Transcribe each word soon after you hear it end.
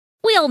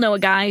all know a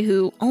guy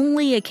who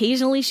only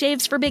occasionally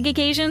shaves for big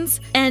occasions,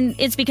 and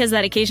it's because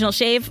that occasional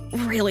shave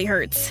really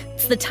hurts.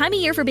 It's the time of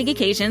year for big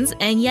occasions,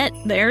 and yet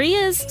there he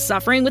is,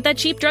 suffering with that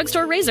cheap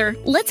drugstore razor.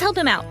 Let's help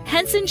him out.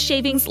 Henson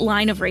Shaving's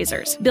line of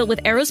razors, built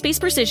with aerospace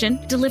precision,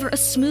 deliver a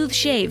smooth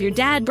shave your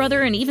dad,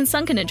 brother, and even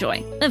son can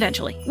enjoy,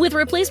 eventually. With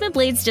replacement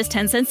blades just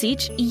 10 cents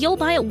each, you'll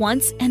buy it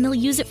once, and they'll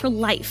use it for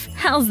life.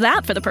 How's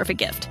that for the perfect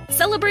gift?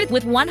 Celebrate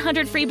with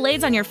 100 free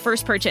blades on your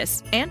first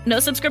purchase, and no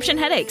subscription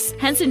headaches.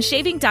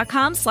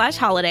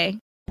 HensonShaving.com/holiday.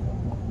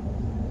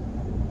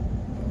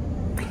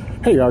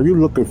 Hey, are you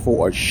looking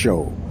for a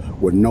show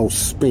with no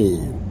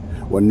spin,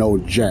 with no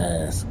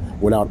jazz,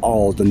 without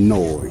all the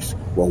noise?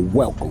 Well,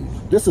 welcome.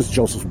 This is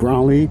Joseph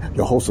Brownlee,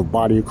 your host of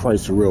Body of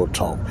Christ Real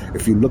Talk.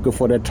 If you're looking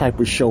for that type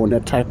of show and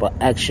that type of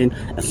action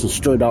and some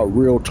straight out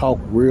real talk,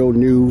 real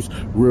news,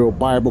 real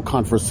Bible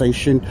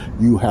conversation,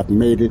 you have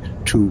made it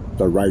to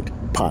the right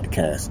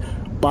podcast.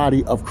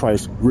 Body of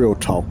Christ Real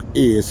Talk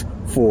is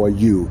for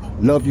you.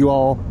 Love you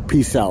all.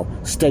 Peace out.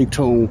 Stay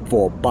tuned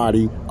for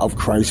Body of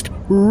Christ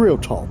Real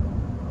Talk.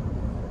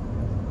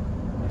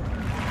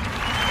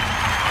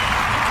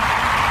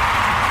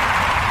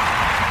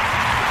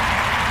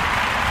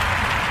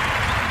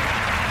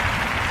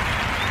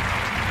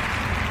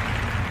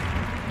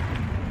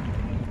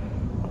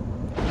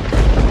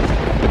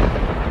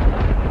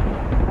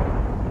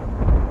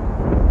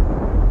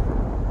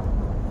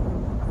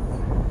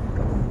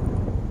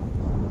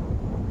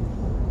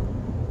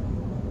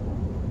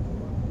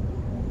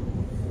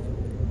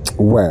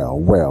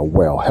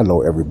 Well.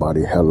 Hello,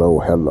 everybody.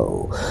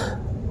 Hello.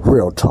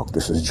 Real Talk.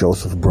 This is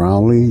Joseph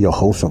Brownlee, your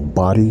host of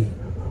Body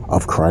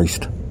of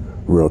Christ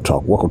Real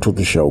Talk. Welcome to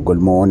the show.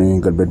 Good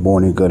morning, good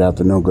mid-morning, good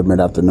afternoon, good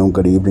mid-afternoon,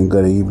 good evening,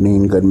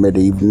 good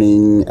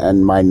mid-evening,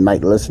 and my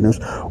night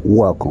listeners,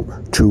 welcome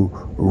to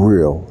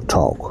Real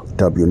Talk.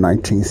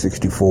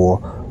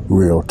 W1964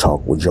 Real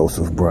Talk with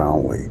Joseph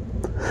Brownlee.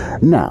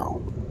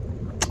 Now,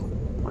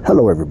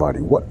 hello, everybody.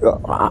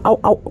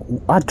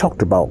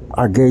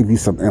 I gave you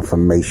some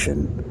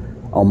information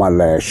on my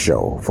last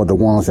show for the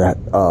ones that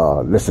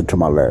listened to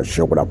my last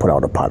show when I put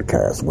out a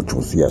podcast, which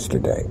was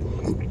yesterday.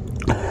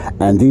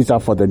 And these are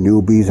for the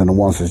newbies and the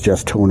ones that's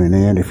just tuning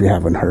in. If you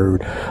haven't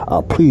heard,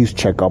 please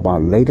check out my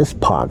latest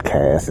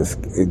podcast.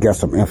 It gets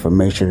some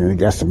information and it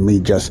gets me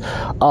just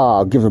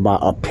giving my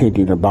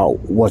opinion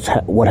about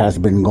what has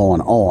been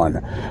going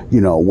on,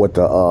 with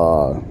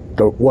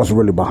what's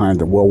really behind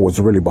the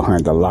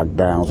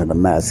lockdowns and the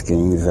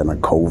maskings and the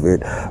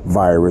COVID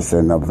virus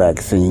and the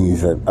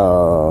vaccines and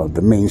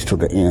the means to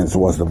the ends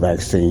was the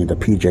vaccine, the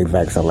PJ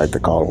vax, I like to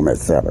call them,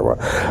 etc.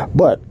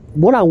 But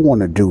what I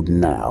want to do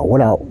now,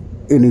 without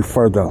any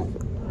further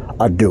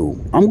ado,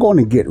 I'm going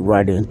to get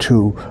right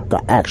into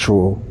the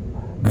actual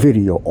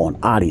video on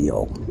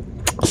audio,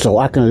 so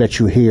I can let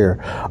you hear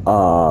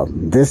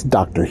this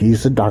doctor.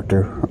 He's a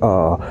doctor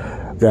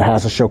that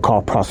has a show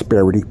called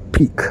Prosperity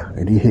Peak,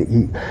 and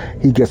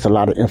he gets a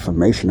lot of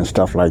information and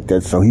stuff like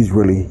that. So he's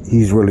really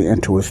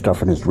into his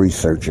stuff and his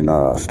research and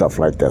stuff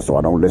like that. So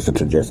I don't listen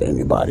to just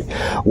anybody.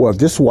 Well,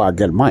 this is where I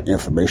get my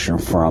information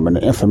from, and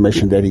the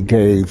information that he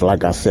gave,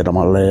 like I said on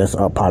my last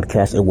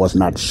podcast, it was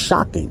not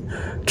shocking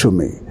to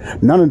me.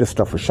 None of this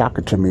stuff was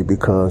shocking to me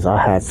because I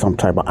had some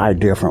type of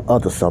idea from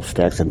other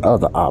Substacks and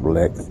other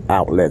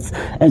outlets,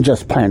 and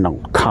just plain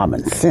on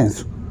common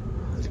sense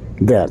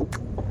that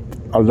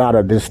a lot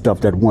of this stuff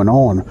that went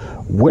on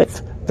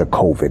with the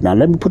COVID. Now,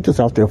 let me put this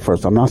out there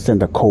first. I'm not saying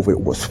the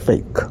COVID was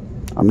fake.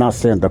 I'm not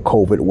saying the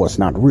COVID was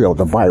not real,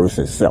 the virus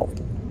itself.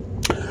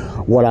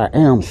 What I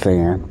am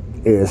saying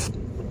is,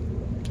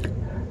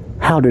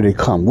 how did it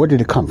come? Where did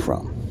it come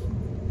from?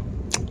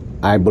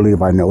 I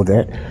believe I know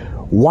that.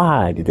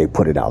 Why did they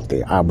put it out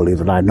there? I believe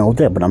that I know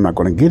that, but I'm not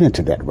going to get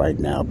into that right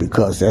now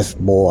because that's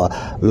more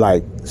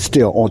like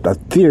still on the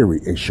theory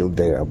issue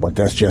there. But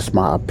that's just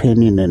my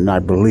opinion, and I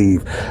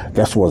believe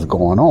that's what's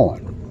going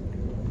on.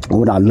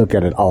 When I look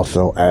at it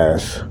also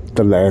as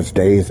the last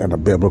days and a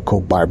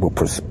biblical Bible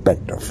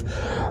perspective.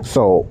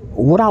 So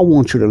what I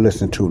want you to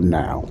listen to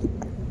now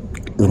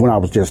is when I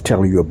was just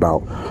telling you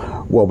about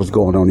what was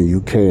going on in the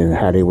UK and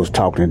how they was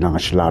talking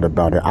nonchalant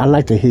about it. I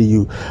like to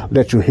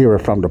let you hear it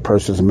from the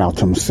person's mouth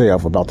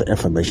himself about the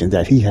information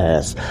that he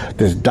has,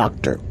 this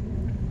doctor.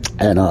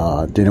 And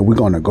then we're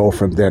going to go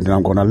from there, then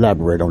I'm going to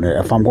elaborate on it.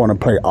 If I'm going to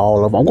play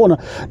all of them, I'm going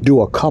to do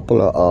a couple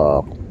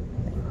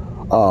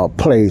of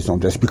plays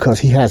on this because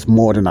he has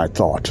more than I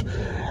thought.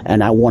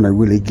 And I want to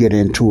really get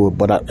into it,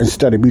 but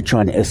instead of me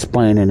trying to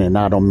explain it and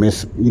I don't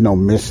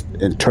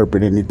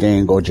misinterpret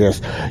anything or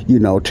just, tell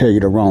you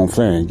the wrong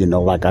thing,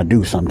 like I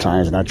do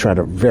sometimes, and I try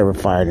to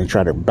verify it and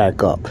try to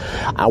back up.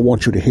 I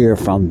want you to hear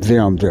from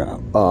them,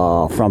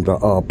 from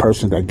the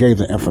person that gave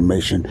the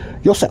information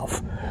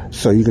yourself.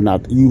 So you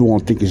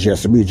won't think it's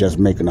just me just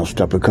making up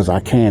stuff, because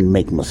I can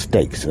make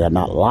mistakes. They're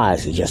not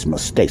lies, it's just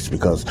mistakes,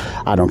 because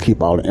I don't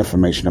keep all the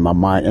information in my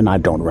mind and I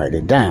don't write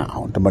it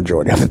down the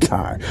majority of the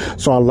time.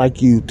 So I'd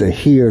like you to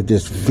hear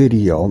this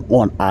video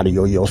on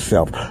audio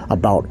yourself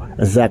about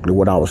exactly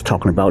what I was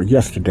talking about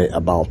yesterday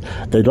about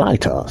they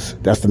lied to us.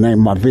 That's the name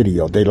of my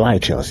video. They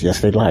lied to us.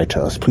 Yes, they lied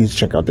to us. Please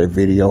check out that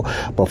video.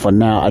 But for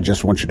now, I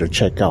just want you to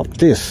check out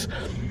this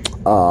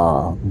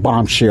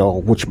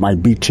bombshell, which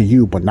might be to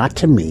you, but not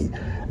to me.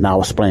 Now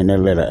I'll explain that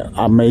later.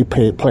 I may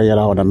play it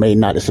out, I may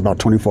not. It's about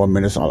 24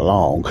 minutes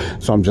long,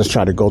 so I'm just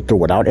trying to go through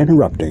without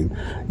interrupting,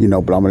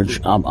 but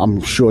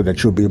I'm sure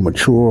that you'll be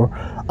mature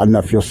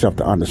enough yourself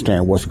to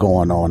understand what's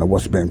going on and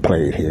what's been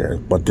played here.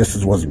 But this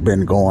is what's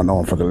been going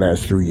on for the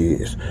last 3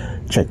 years.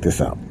 Check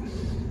this out.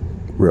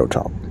 Real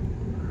talk.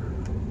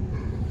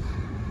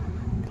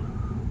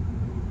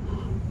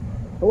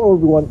 Hello,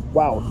 everyone.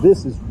 Wow,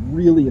 this is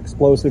really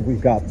explosive. We've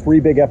got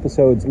 3 big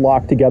episodes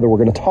locked together. We're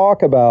going to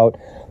talk about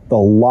the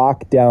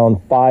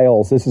lockdown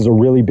files. This is a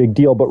really big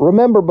deal. But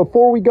remember,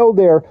 before we go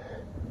there,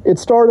 it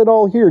started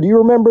all here. Do you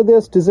remember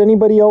this? Does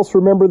anybody else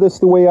remember this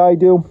the way I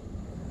do?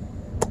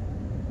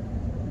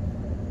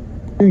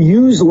 You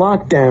use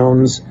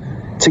lockdowns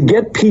to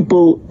get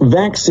people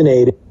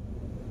vaccinated.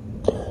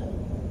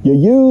 You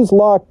use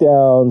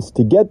lockdowns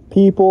to get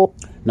people...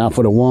 Now,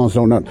 for the ones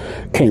who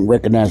can't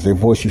recognize their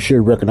voice, you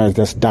should recognize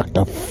that's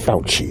Dr.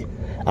 Fauci,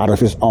 out of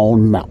his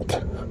own mouth.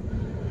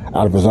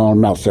 Out of his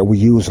own mouth said we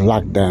use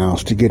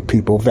lockdowns to get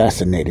people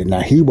vaccinated. Now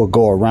he will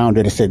go around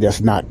it and say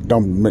that's not,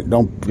 don't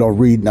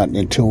read nothing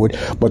into it.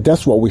 But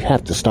that's what we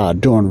have to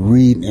start doing,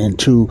 reading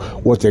into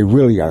what they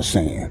really are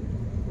saying.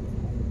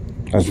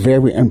 That's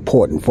very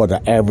important for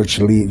the average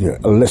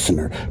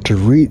listener to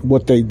read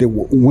what they do.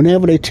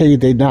 Whenever they tell you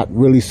they're not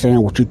really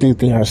saying what you think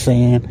they are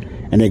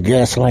saying, and they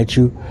gaslight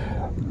you,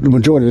 the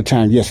majority of the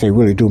time, yes, they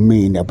really do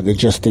mean that, but they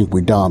just think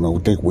we're dumb and we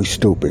think we're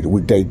stupid.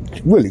 They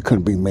really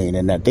couldn't be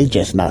meaning that. They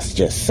just not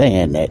just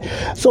saying that.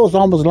 So it's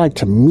almost like,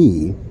 to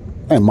me,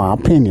 in my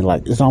opinion,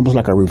 like it's almost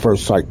like a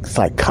reverse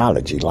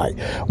psychology. Like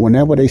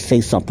whenever they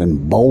say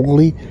something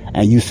boldly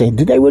and you say,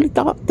 did they really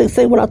thought they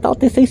say what I thought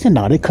they say?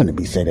 No, they couldn't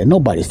be saying that.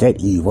 Nobody's that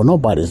evil.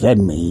 Nobody's that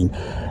mean.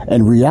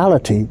 In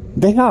reality,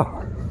 they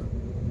are.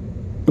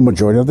 The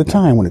majority of the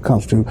time when it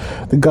comes to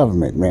the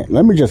government, man.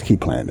 Let me just keep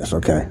playing this,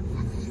 okay?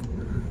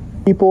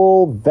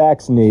 People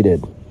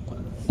vaccinated.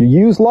 You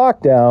use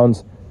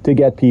lockdowns to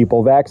get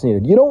people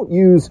vaccinated. You don't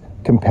use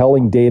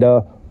compelling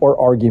data or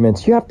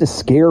arguments. You have to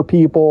scare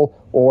people,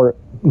 or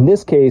in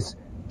this case,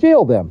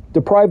 jail them,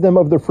 deprive them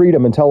of their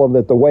freedom, and tell them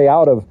that the way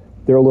out of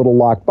their little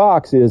locked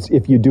box is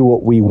if you do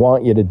what we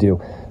want you to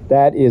do.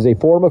 That is a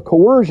form of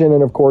coercion,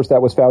 and of course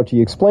that was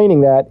Fauci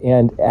explaining that,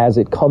 and as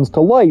it comes to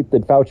light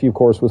that Fauci, of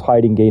course, was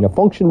hiding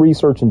gain-of-function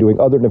research and doing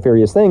other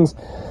nefarious things.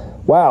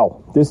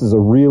 Wow, this is a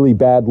really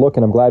bad look,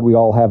 and I'm glad we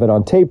all have it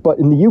on tape. But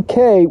in the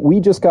UK, we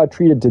just got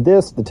treated to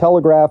this, the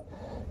Telegraph,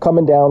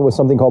 coming down with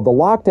something called the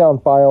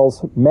Lockdown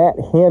Files. Matt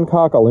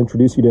Hancock, I'll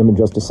introduce you to him in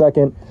just a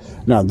second.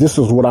 Now, this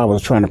is what I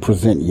was trying to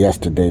present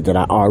yesterday that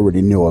I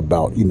already knew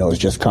about. It's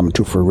just coming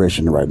to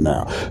fruition right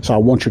now. So I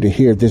want you to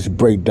hear this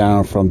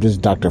breakdown from this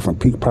doctor from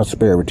Peak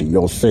Prosperity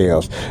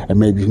yourselves, and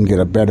maybe you can get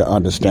a better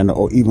understanding,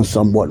 or even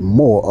somewhat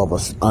more of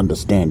an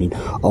understanding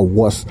of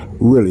what's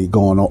really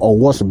going on, or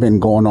what's been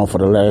going on for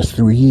the last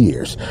 3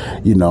 years.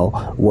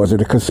 Was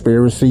it a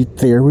conspiracy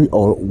theory,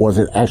 or was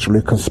it actually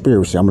a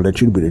conspiracy? I'm going to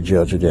let you be the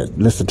judge of that.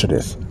 Listen to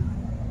this.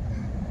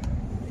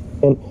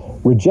 And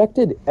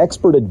rejected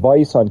expert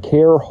advice on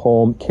care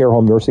home,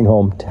 nursing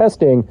home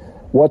testing,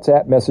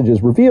 WhatsApp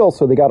messages reveal.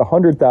 So they got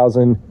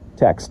 100,000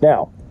 texts.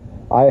 Now,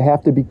 I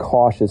have to be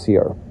cautious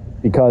here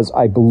because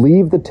I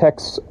believe the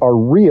texts are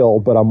real,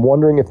 but I'm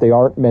wondering if they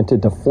aren't meant to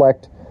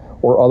deflect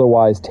or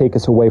otherwise take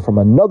us away from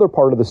another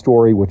part of the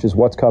story, which is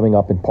what's coming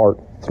up in part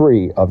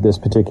 3 of this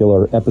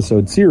particular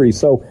episode series.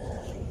 So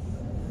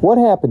what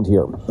happened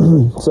here?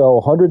 So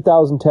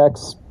 100,000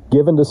 texts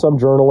given to some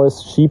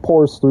journalist. She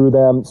pours through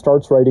them,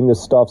 starts writing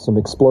this stuff. Some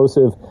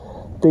explosive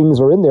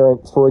things are in there.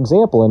 For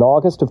example, in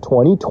August of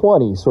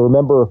 2020, so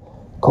remember,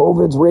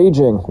 COVID's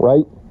raging,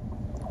 right?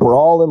 We're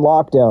all in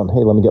lockdown.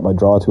 Hey, let me get my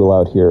draw tool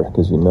out here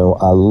because I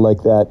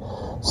like that.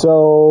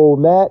 So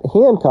Matt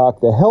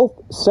Hancock, the health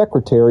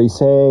secretary,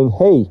 saying,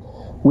 hey,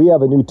 we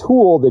have a new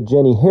tool that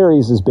Jenny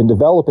Harries has been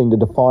developing to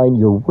define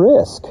your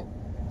risk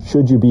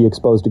should you be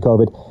exposed to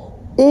COVID.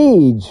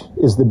 Age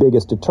is the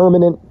biggest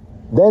determinant,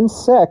 then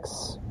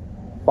sex,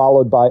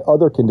 followed by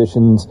other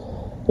conditions,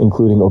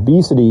 including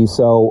obesity.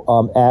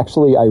 So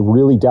actually, I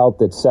really doubt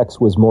that sex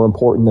was more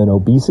important than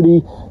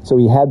obesity. So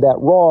he had that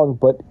wrong,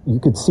 but you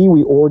could see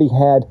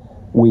that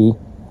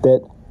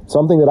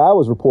something that I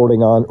was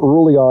reporting on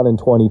early on in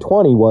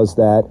 2020 was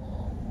that,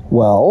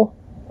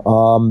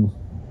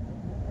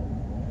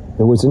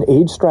 there was an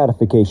age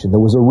stratification. There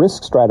was a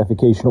risk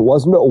stratification. It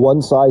wasn't a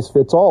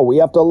one-size-fits-all. We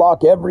have to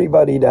lock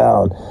everybody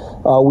down.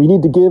 We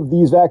need to give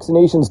these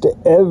vaccinations to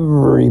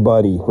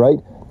everybody, right?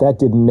 That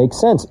didn't make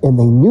sense, and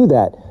they knew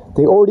that.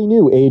 They already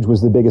knew age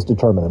was the biggest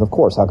determinant. Of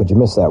course, how could you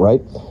miss that,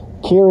 right?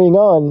 Carrying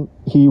on,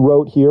 he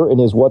wrote here in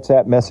his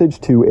WhatsApp message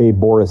to a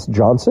Boris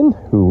Johnson,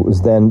 who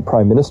was then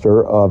Prime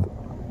Minister of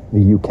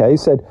the UK,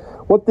 said,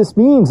 what this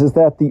means is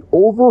that the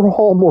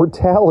overall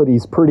mortality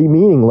is pretty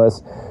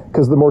meaningless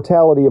because the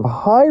mortality of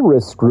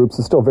high-risk groups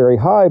is still very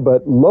high,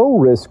 but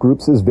low-risk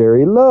groups is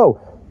very low.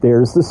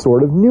 There's the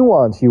sort of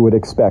nuance you would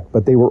expect,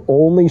 but they were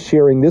only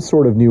sharing this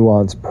sort of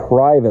nuance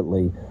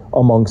privately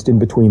amongst and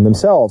between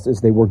themselves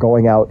as they were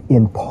going out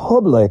in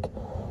public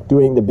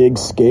doing the big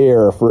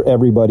scare for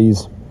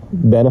everybody's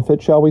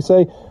benefit, shall we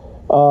say.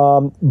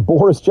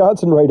 Boris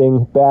Johnson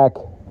writing back,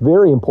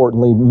 very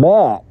importantly,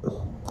 Matt,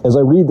 as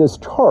I read this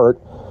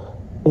chart,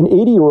 an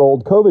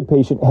 80-year-old COVID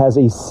patient has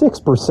a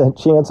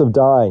 6% chance of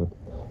dying.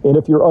 And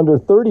if you're under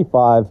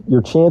 35,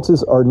 your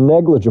chances are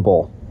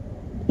negligible.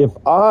 If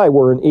I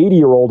were an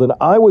 80-year-old and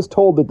I was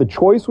told that the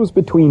choice was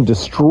between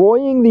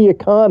destroying the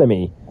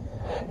economy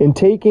and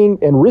taking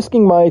and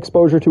risking my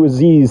exposure to a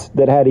disease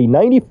that had a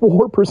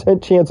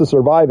 94% chance of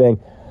surviving,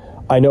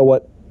 I know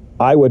what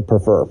I would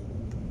prefer.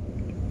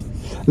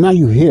 Now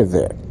you hear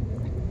that.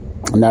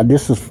 Now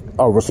this is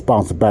a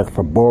response back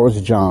from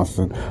Boris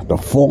Johnson, the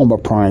former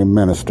Prime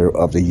Minister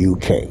of the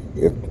UK.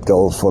 If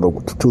those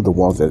to the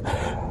ones that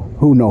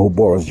who know who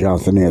Boris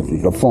Johnson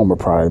is, the former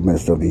Prime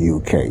Minister of the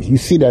UK. You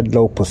see that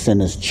low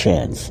percentage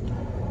chance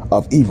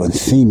of even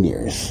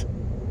seniors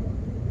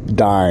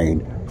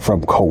dying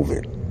from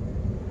COVID.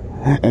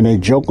 And they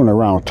joking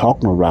around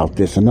talking about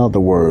this. In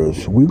other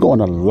words, we're going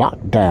to lock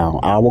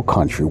down our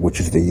country, which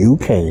is the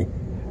UK.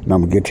 And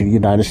I'm going to get to the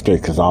United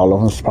States because all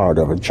of them is part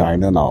of it,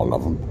 China and all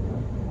of them.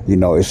 You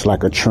know, it's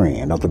like a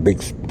trend of the big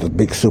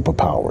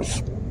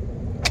superpowers.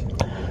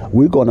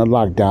 We're going to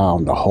lock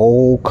down the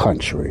whole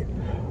country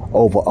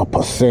over a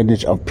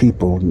percentage of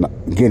people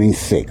getting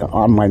sick.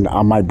 I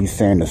might be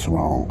saying this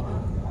wrong.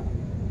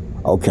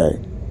 Okay.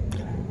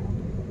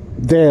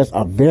 There's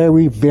a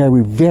very,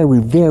 very, very,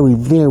 very,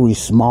 very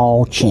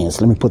small chance.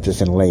 Let me put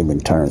this in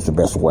layman terms the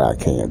best way I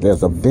can. There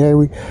was a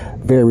very,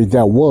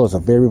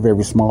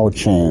 very small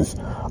chance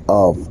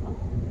of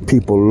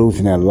people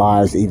losing their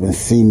lives, even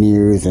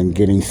seniors, and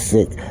getting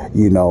sick,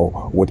 you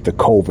know, with the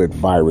COVID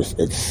virus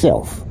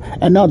itself.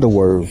 In other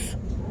words,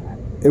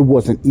 it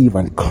wasn't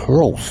even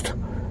close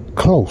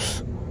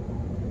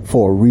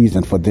for a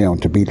reason for them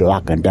to be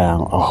locking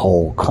down a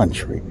whole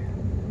country,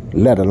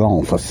 let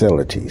alone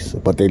facilities.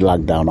 But they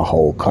locked down a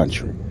whole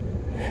country.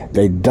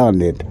 They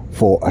done it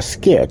for a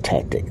scare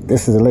tactic.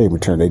 This is a layman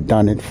term. They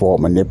done it for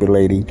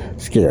manipulating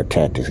scare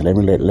tactics. Let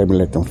me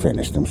let them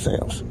finish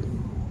themselves.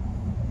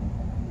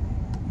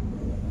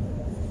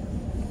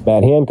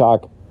 Matt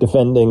Hancock,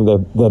 defending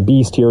the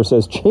beast here,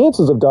 says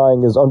chances of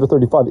dying is under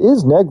 35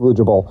 is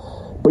negligible,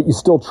 but you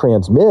still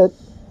transmit.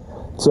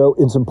 So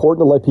it's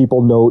important to let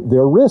people know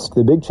their risk.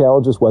 The big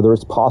challenge is whether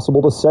it's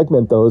possible to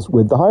segment those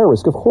with the higher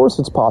risk. Of course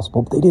it's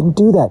possible, but they didn't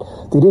do that.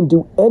 They didn't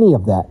do any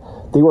of that.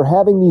 They were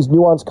having these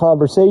nuanced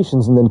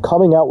conversations and then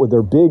coming out with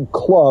their big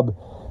club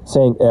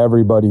saying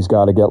everybody's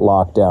got to get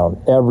locked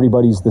down.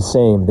 Everybody's the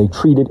same. They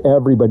treated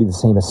everybody the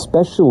same,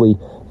 especially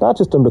not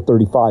just under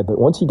 35, but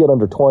once you get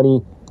under 20,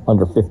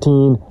 under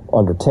 15,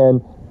 under 10,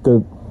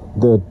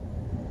 the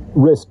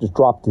risk just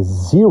dropped to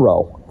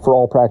zero for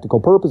all practical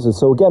purposes.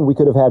 So again, we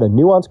could have had a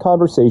nuanced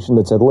conversation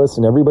that said,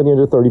 listen, everybody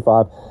under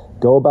 35,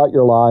 go about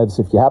your lives.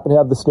 If you happen to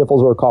have the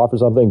sniffles or a cough or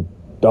something,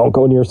 don't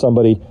go near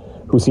somebody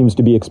who seems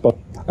to be exposed.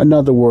 In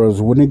other words,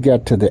 when it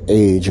got to the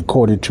age,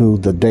 according to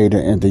the data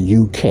in the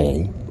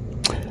UK,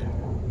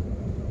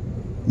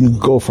 you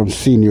go from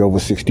senior over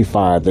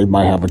 65, they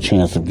might have a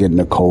chance of getting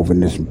the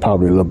COVID. It's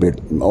probably a little bit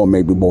or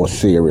maybe more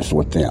serious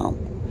with them.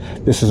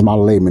 This is my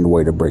layman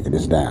way to break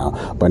this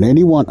down. But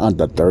anyone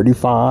under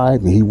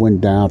 35, he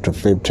went down to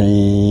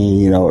 15,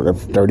 you know,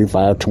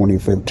 35, 20,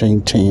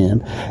 15,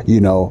 10,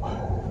 you know,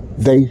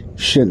 they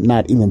should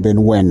not even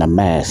been wearing the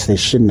mask. They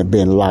shouldn't have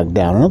been locked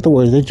down. In other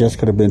words, they just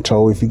could have been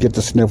told, if you get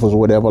the sniffles or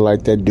whatever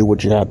like that, do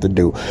what you have to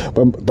do.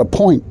 But the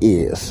point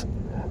is,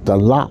 the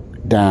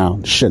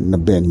lockdown shouldn't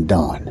have been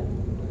done.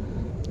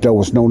 There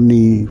was no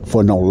need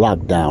for no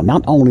lockdown,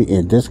 not only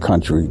in this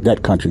country,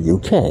 that country,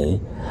 UK,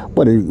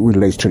 but it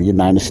relates to the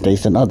United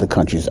States and other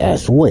countries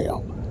as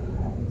well.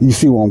 You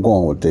see where I'm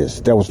going with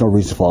this. There was no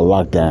reason for a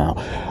lockdown.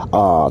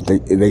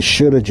 They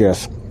should have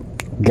just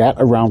got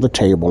around the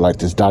table, like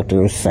this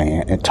doctor is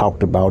saying, and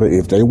talked about it.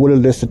 If they would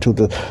have listened to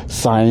the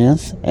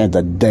science and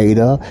the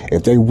data,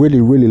 if they really,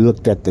 really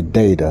looked at the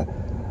data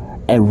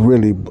and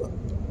really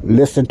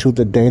listened to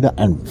the data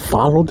and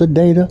followed the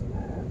data,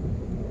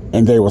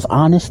 and they was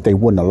honest, they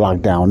wouldn't have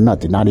locked down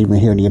nothing. Not even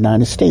here in the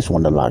United States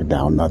wouldn't have locked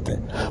down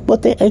nothing.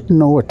 But they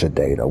ignored the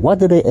data. Why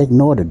did they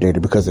ignore the data?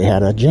 Because they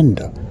had an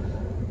agenda.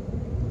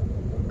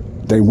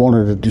 They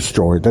wanted to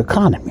destroy the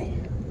economy,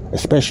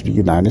 especially the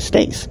United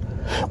States.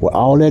 With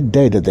all that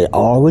data they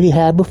already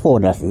had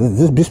before,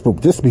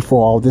 this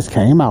before all this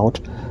came out,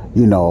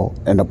 you know,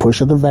 and the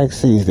push of the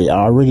vaccines, they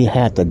already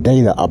had the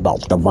data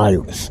about the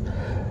virus.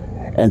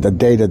 And the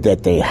data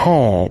that they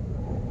had,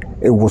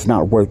 it was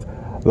not worth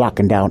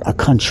locking down a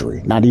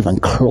country, not even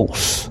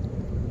close.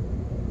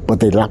 But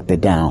they locked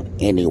it down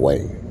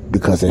anyway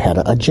because they had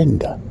an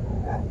agenda.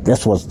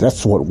 That's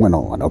what went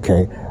on,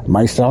 okay?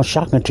 Might sound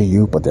shocking to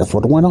you, but that's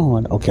what went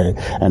on, okay?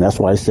 And that's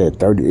why I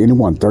said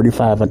anyone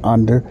 35 and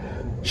under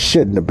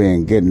shouldn't have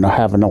been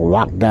having no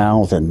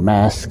lockdowns and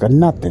masks or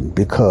nothing,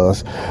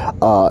 because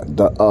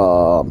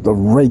the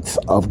rates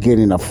of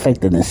getting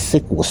affected and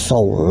sick was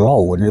so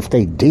low, and if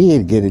they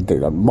did get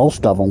it,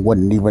 most of them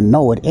wouldn't even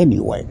know it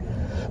anyway.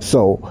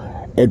 So,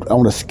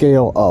 on a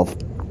scale of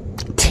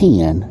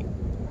 10,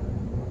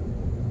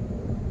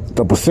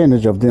 the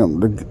percentage of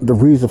them, the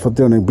reason for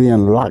them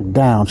being locked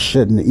down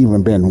shouldn't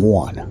even been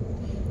 1.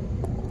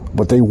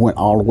 But they went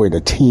all the way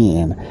to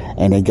 10,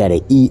 and they got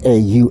an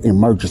EAU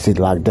emergency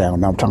lockdown.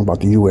 Now I'm talking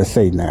about the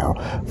USA now,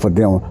 for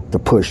them to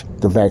push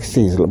the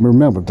vaccines.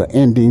 Remember, the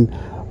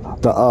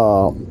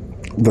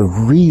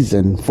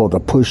reason for the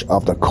push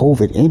of the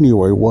COVID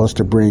anyway was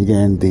to bring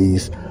in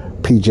these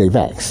PJ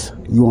Vax.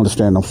 You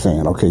understand what I'm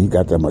saying? Okay, you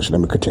got that much.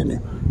 Let me continue.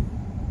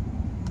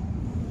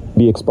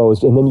 Be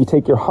exposed, and then you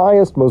take your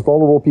highest, most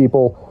vulnerable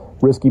people,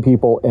 risky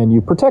people, and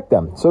you protect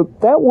them. So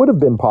that would have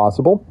been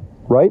possible,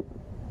 right?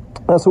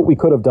 That's what we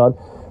could have done.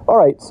 All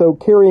right, so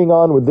carrying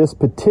on with this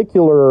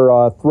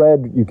particular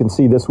thread, you can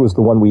see this was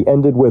the one we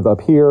ended with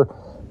up here.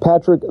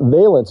 Patrick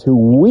Valence,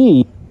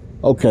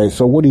 Okay,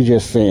 so what he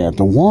just said,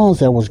 the ones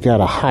that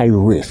got a high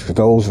risk,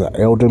 those are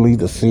elderly,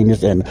 the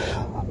seniors, and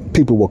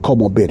people with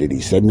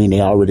comorbidities. That mean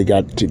they already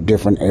got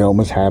different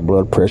ailments, high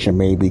blood pressure,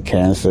 maybe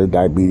cancer,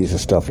 diabetes, and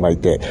stuff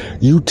like that.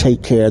 You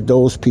take care of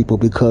those people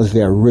because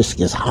their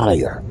risk is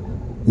higher.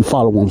 You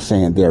follow what I'm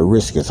saying? Their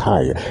risk is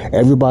higher.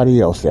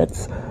 Everybody else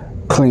that's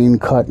clean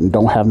cut and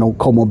don't have no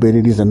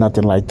comorbidities or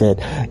nothing like that,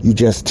 you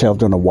just tell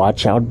them to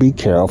watch out, be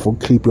careful,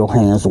 keep your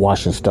hands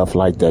washed and stuff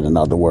like that. In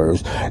other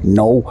words,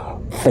 no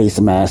face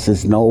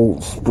masks, no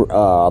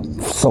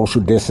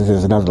social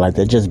distances and nothing like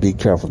that. Just be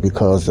careful,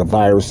 because the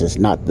virus is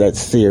not that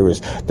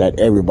serious that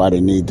everybody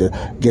need to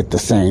get the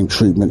same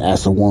treatment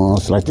as the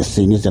ones like the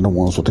seniors and the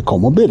ones with the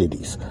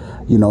comorbidities,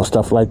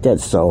 stuff like that.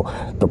 So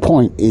the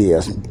point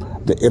is,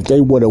 if they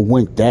would have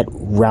went that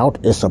route,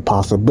 it's a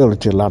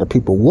possibility a lot of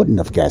people wouldn't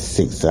have got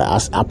sick. So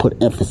I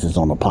put emphasis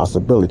on the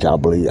possibility. I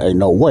believe ain't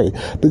no way,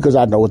 because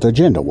I know what the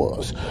agenda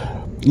was,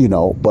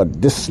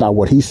 but this is not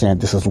what he's saying.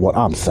 This is what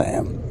I'm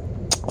saying.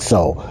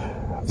 So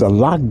the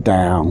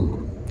lockdown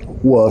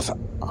was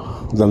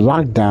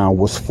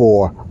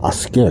for a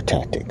scare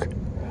tactic.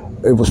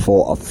 It was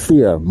for a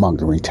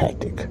fear-mongering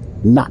tactic,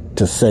 not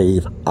to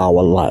save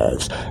our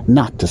lives,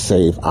 not to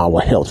save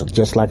our health.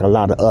 Just like a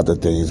lot of other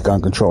things,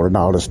 gun control and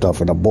all this stuff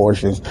and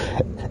abortions,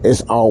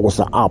 it's always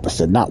the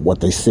opposite, not what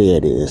they say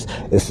it is.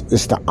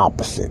 It's the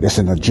opposite. It's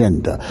an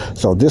agenda.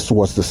 So this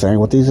was the same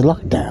with these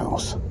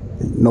lockdowns.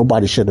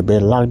 Nobody should have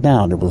been locked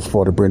down. It was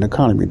for to bring the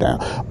economy down.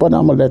 But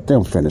I'm going to let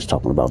them finish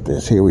talking about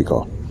this. Here we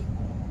go.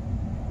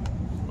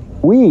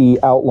 We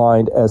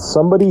outlined, as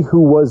somebody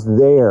who was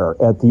there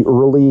at the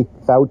early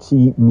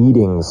Fauci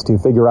meetings to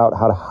figure out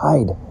how to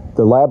hide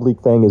the lab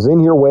leak thing, is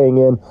in here weighing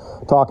in,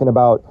 talking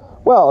about,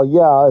 well,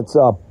 yeah, it's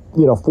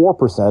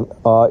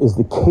 4% is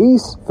the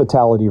case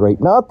fatality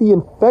rate, not the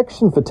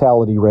infection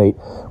fatality rate,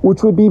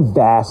 which would be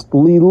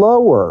vastly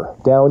lower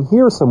down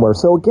here somewhere.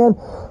 So again,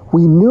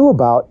 we knew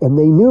about, and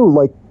they knew,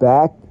 like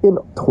back in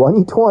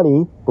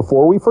 2020,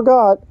 before we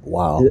forgot,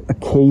 wow, a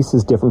case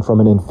is different from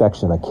an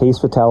infection. A case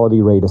fatality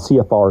rate, a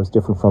CFR, is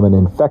different from an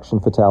infection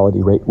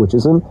fatality rate, which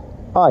is an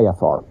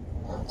IFR.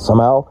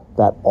 Somehow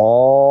that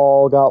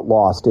all got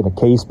lost, and a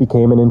case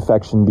became an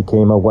infection,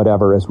 became a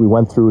whatever, as we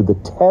went through the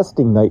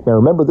testing nightmare.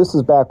 Remember, this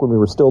is back when we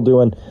were still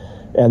doing,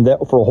 and that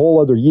for a whole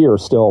other year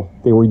still,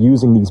 they were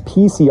using these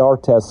PCR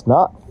tests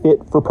not fit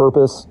for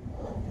purpose.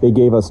 They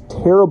gave us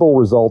terrible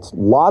results,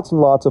 lots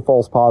and lots of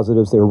false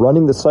positives. They were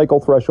running the cycle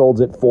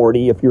thresholds at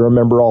 40, if you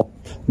remember all.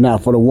 Now,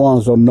 for the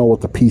ones who don't know what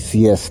the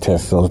PCS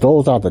tests are,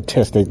 those are the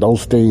tests,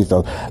 those things,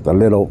 the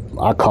little,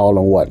 I call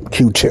them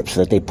Q-tips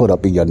that they put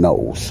up in your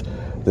nose.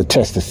 The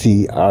test to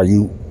see,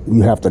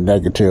 you have the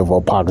negative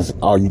or positive,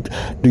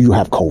 do you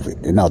have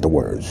COVID? In other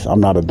words, I'm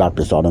not a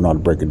doctor, so I don't know how to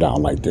break it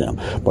down like them.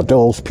 But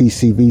those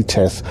PCV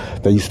tests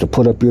they used to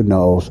put up your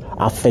nose,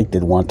 I faked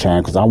it one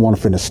time because I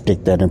wanted to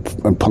stick that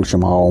and puncture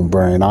my own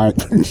brain. I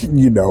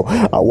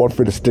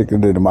wanted to stick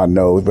it into my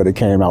nose, but it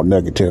came out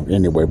negative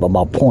anyway. But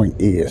my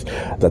point is,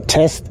 the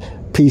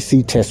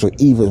PC test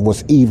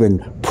was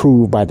even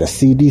proved by the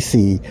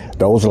CDC,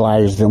 those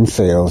liars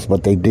themselves,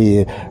 but they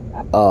did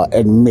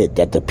admit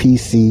that the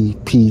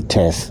PCP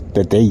test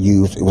that they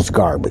used, it was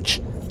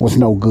garbage, was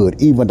no good.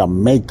 Even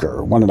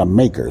one of the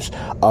makers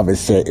of it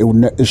said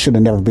it should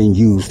have never been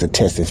used to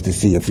test it to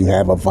see if you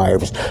have a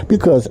virus,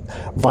 because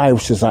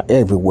viruses are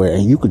everywhere,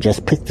 and you could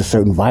just pick the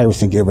certain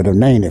virus and give it a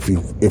name if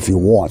you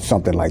want,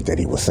 something like that.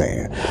 He was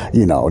saying,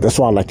 that's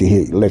why I like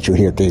to let you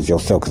hear things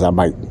yourself, because I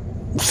might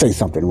say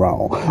something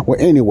wrong. Well,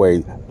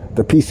 anyway,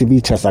 the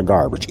PCV tests are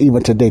garbage.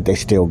 Even today, they're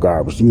still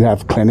garbage. You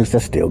have clinics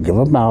that still give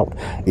them out,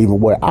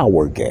 even where I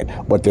work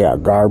at. But they are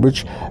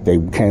garbage. They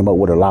came up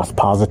with a lot of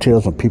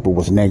positives when people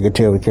was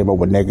negative. They came up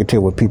with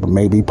negative when people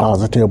may be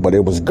positive, but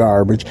it was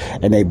garbage.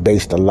 And they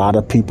based a lot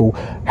of people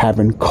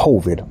having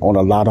COVID on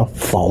a lot of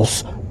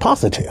false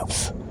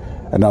positives.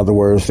 In other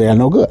words, they are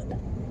no good.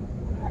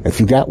 If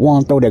you got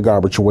one, throw that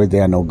garbage away.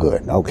 They're no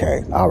good.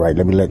 Okay. All right.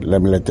 Let me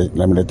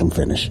let them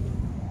finish.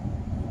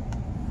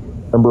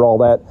 Remember all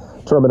that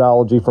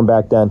terminology from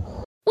back then?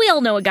 We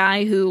all know a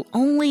guy who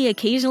only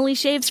occasionally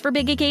shaves for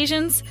big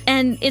occasions,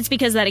 and it's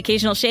because that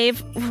occasional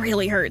shave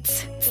really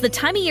hurts. It's the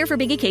time of year for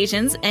big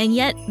occasions, and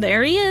yet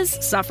there he is,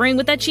 suffering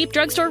with that cheap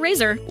drugstore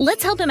razor.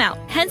 Let's help him out.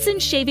 Henson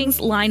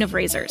Shaving's line of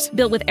razors,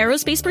 built with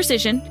aerospace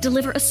precision,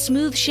 deliver a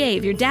smooth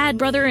shave your dad,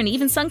 brother, and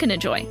even son can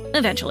enjoy,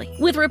 eventually.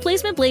 With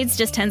replacement blades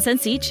just 10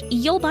 cents each,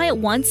 you'll buy it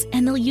once,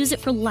 and they'll use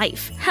it for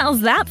life. How's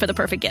that for the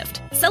perfect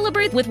gift?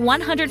 Celebrate with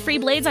 100 free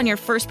blades on your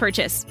first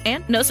purchase,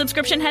 and no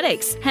subscription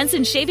headaches.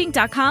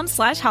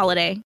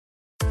 HensonShaving.com/holiday.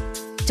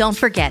 Don't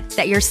forget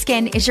that your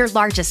skin is your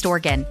largest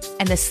organ,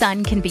 and the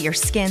sun can be your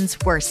skin's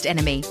worst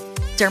enemy.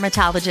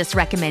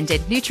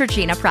 Dermatologist-recommended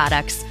Neutrogena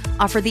products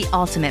offer the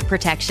ultimate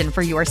protection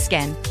for your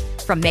skin.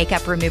 From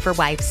makeup remover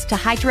wipes to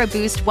Hydro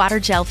Boost Water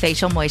Gel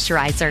Facial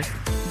Moisturizer,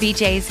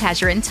 BJ's has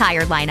your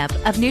entire lineup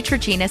of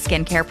Neutrogena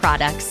skincare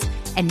products.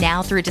 And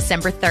now through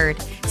December 3rd,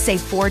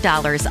 save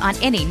 $4 on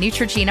any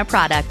Neutrogena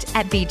product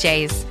at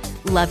BJ's.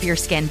 Love your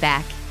skin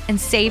back and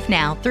save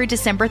now through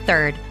December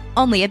 3rd,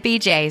 only at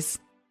BJ's.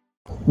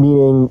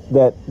 Meaning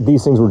that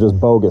these things were just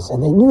bogus.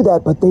 And they knew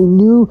that, but they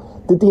knew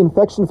that the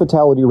infection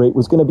fatality rate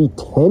was going to be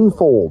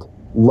tenfold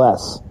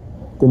less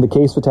than the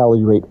case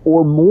fatality rate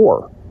or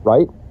more,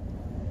 right?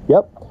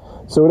 Yep.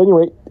 So at any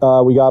rate,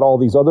 we got all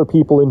these other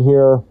people in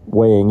here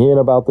weighing in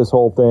about this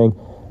whole thing.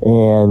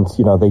 And,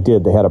 they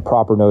did. They had a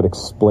proper note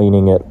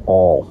explaining it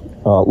all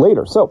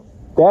later. So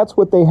that's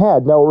what they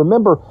had. Now,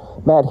 remember,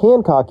 Matt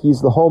Hancock, he's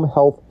the Home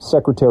Health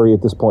Secretary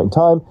at this point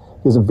in time.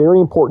 He has a very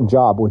important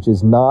job, which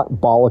is not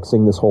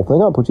bollocksing this whole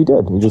thing up, which he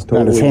did. He just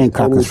totally,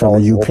 Hancock is from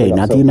the UK,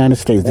 not the United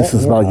States. This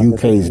is about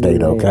UK's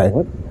data, okay?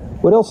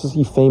 What else is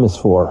he famous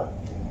for?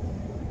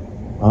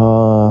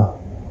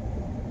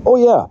 Oh,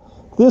 yeah.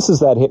 This is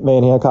that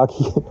hitman Hancock.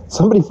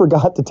 Somebody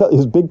forgot to tell.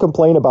 His big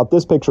complaint about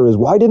this picture is,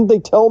 why didn't they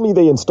tell me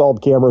they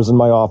installed cameras in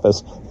my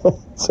office?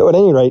 So at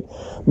any rate,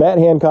 Matt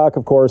Hancock,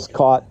 of course,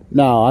 caught.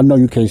 Now, I know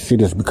you can't see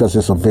this because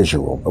it's a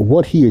visual.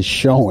 What he is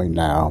showing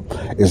now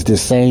is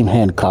this same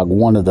Hancock,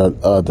 one of the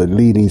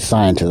leading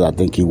scientists, I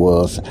think he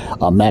was,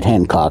 Matt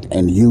Hancock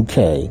in the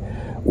UK,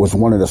 was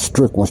one of the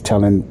strict ones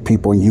telling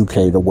people in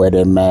UK to wear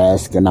their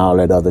mask and all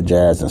that other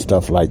jazz and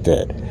stuff like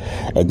that.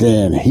 And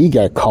then he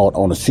got caught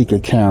on a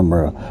secret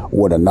camera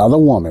with another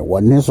woman,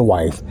 wasn't his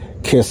wife,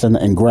 kissing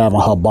and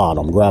grabbing her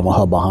bottom, grabbing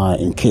her behind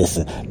and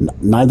kissing.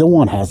 Neither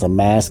one has a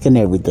mask and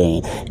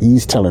everything.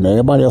 He's telling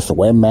everybody else to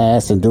wear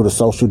masks and do the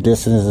social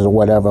distances or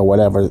whatever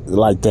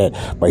like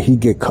that. But he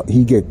get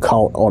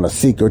caught on a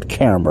secret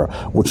camera,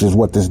 which is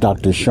what this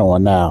doctor is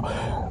showing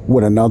now,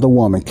 with another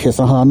woman,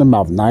 kissing her on the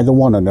mouth. Neither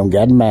one of them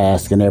got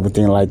masks and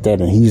everything like that,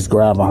 and he's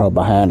grabbing her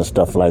behind and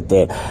stuff like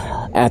that,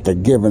 after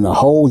giving the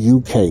whole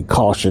UK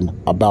caution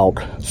about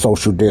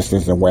social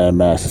distance and wearing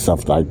masks and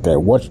stuff like that.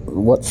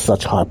 What's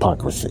such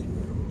hypocrisy?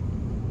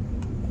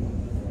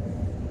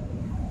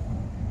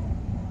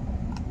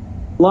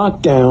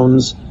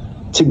 Lockdowns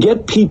to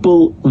get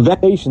people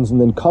vaccinations, and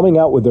then coming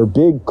out with their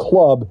big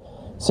club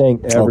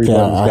saying everybody's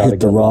got to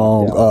get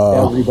locked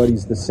down.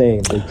 Everybody's the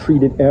same. They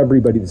treated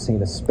everybody the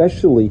same,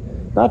 especially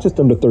not just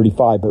under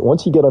 35, but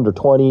once you get under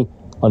 20,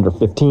 under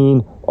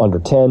 15, under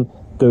 10,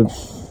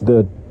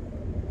 the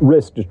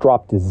risk just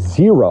dropped to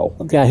zero.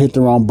 Okay, I hit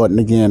the wrong button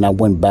again. I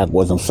went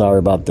backwards. I'm sorry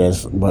about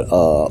this, but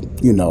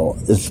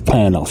it's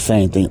playing the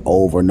same thing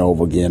over and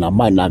over again. I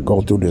might not go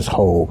through this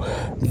whole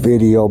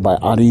video by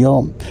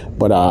audio,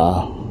 but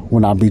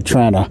when I be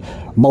trying to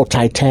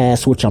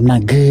multitask, which I'm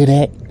not good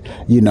at,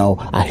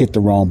 I hit the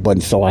wrong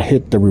button, so I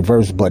hit the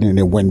reverse button and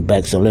it went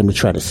back. So let me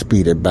try to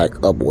speed it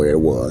back up where it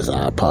was.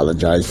 I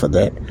apologize for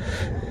that.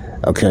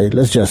 Okay,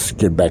 let's just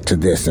get back to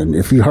this. And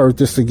if you heard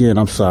this again,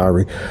 I'm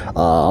sorry. I'm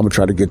going to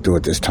try to get through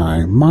it this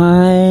time.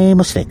 My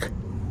mistake.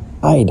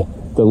 The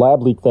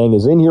lab leak thing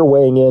is in here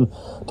weighing in,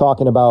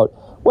 talking about,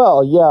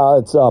 well, yeah,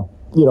 it's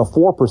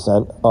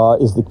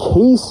 4% is the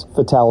case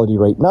fatality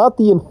rate, not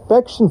the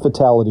infection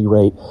fatality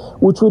rate,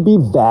 which would be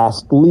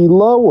vastly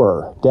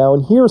lower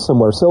down here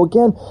somewhere. So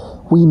again,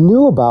 we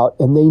knew about,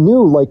 and they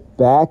knew, like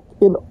back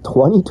in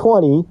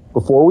 2020,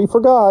 before we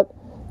forgot,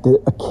 that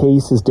a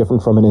case is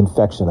different from an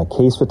infection. A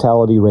case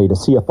fatality rate, a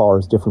CFR,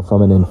 is different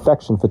from an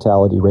infection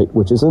fatality rate,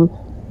 which is an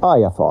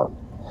IFR.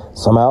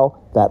 Somehow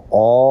that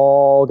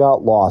all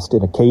got lost,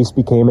 and a case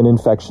became an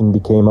infection,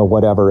 became a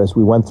whatever, as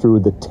we went through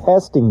the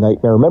testing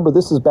nightmare. Remember,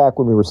 this is back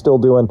when we were still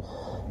doing,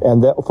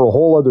 and that for a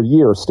whole other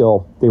year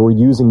still, they were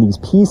using these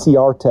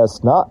PCR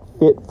tests not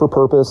fit for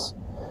purpose.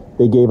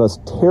 They gave us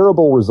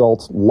terrible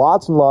results,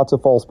 lots and lots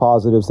of false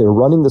positives. They were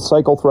running the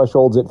cycle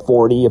thresholds at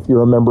 40, if you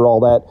remember all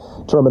that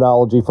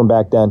terminology from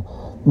back then,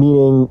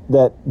 meaning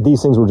that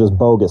these things were just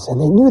bogus. And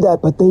they knew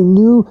that, but they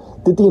knew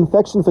that the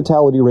infection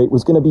fatality rate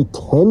was going to be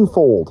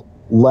tenfold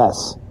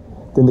less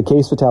than the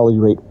case fatality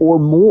rate or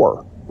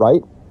more,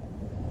 right?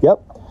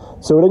 Yep.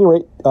 So at any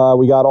rate,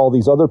 we got all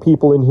these other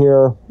people in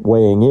here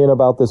weighing in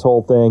about this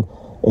whole thing.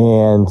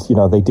 And,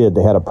 they did.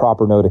 They had a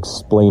proper note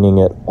explaining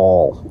it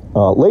all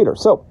later.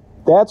 So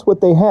that's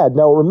what they had.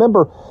 Now,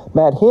 remember,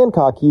 Matt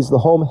Hancock, he's the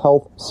Home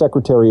Health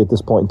Secretary at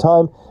this point in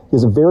time. He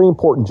has a very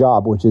important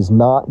job, which is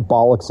not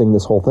bollocksing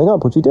this whole thing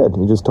up, which he did.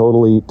 He just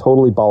totally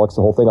bollocks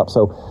the whole thing up.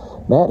 So,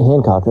 Matt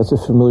Hancock, that's a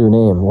familiar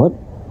name.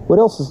 What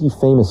else is he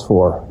famous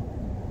for?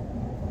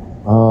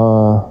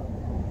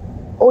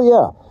 Oh,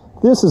 yeah.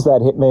 This is that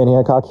hitman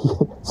Hancock.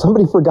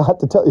 Somebody forgot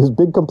to tell. His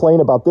big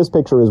complaint about this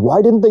picture is,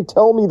 why didn't they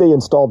tell me they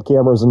installed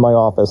cameras in my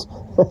office?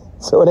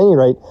 So at any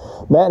rate,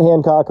 Matt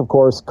Hancock, of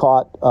course,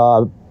 caught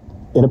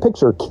in a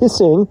picture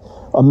kissing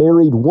a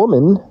married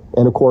woman.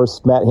 And of course,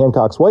 Matt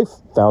Hancock's wife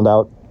found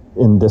out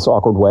in this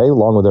awkward way,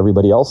 along with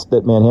everybody else,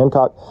 that Matt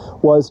Hancock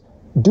was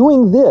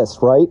doing this,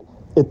 right,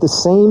 at the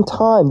same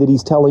time that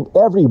he's telling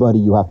everybody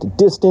you have to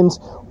distance,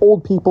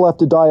 old people have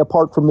to die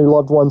apart from their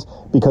loved ones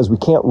because we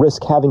can't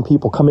risk having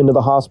people come into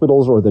the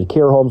hospitals or the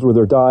care homes where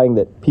they're dying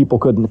that people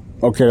couldn't.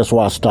 Okay, that's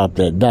why I stopped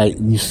at that.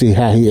 You see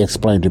how he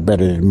explained it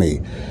better than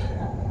me.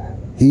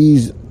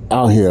 He's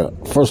out here,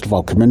 first of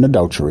all, committing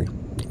adultery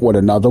with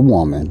another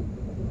woman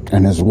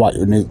and his wife,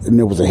 and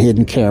there was a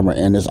hidden camera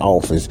in his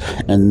office,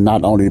 and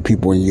not only the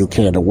people in the UK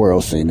and the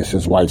world seen this,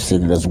 his wife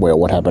seen it as well.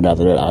 What happened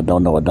after that, I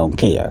don't know, I don't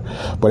care.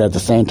 But at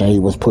the same time, he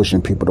was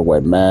pushing people to wear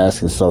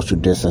masks and social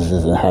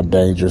distances and how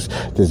dangerous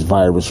this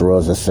virus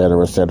was, et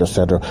cetera, et cetera, et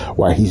cetera,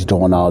 while he's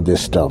doing all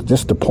this stuff.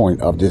 This is the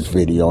point of this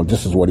video.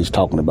 This is what he's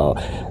talking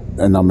about,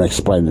 and I'm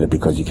explaining it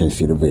because you can't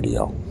see the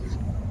video.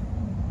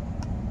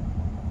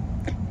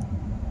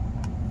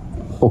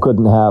 People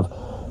couldn't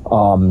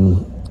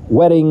have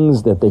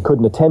weddings, that they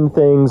couldn't attend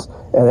things,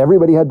 and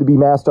everybody had to be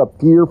masked up.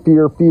 Fear,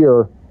 fear,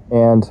 fear.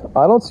 And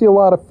I don't see a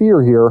lot of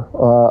fear here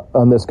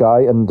on this guy,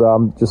 and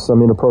just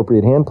some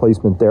inappropriate hand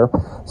placement there.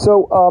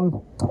 So,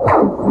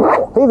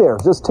 hey there,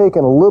 just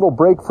taking a little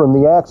break from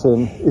the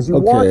action. As you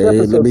watch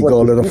episodes, let me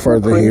go a little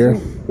further here.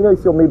 You know, you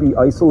feel maybe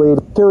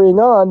isolated. Carrying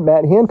on,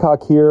 Matt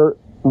Hancock here,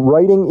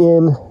 writing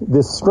in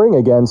this string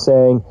again,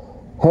 saying,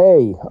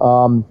 hey,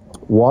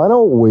 why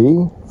don't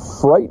we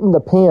frighten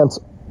the pants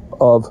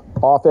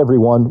off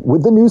everyone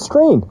with the new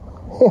strain?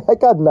 Hey, I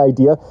got an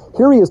idea.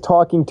 Here he is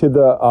talking to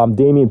the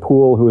Damian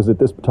Poole, who is at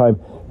this time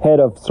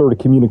head of sort of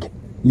communication.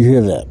 You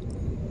hear that?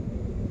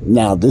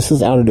 Now, this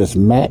is out of this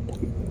Matt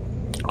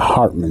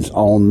Hartman's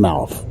own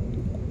mouth,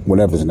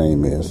 whatever his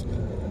name is,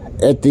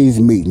 at these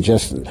meetings,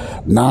 just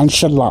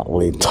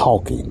nonchalantly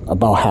talking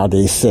about how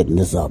they setting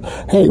this up.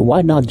 Hey,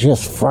 why not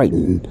just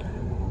frighten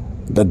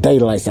the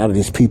daylights out of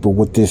these people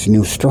with this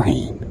new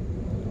strain?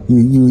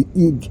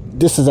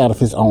 This is out of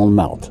his own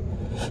mouth.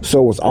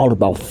 So it was all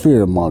about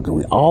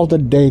fear-mongering. All the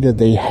data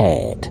they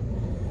had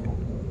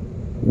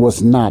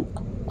was not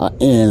an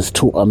ends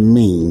to a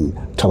mean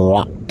to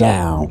lock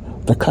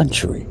down the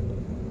country.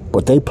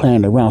 But they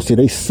planned around. See,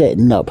 they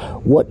setting up.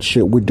 What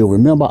should we do?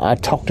 Remember, I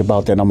talked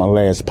about that on my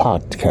last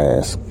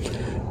podcast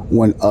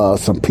when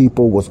some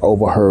people was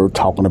overheard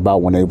talking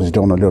about when they was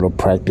doing a little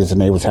practice and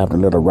they was having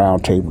a little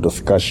roundtable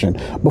discussion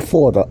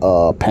before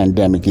the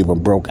pandemic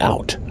even broke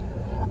out,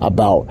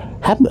 about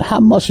how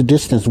much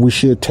distance we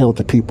should tell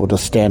the people to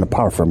stand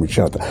apart from each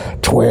other.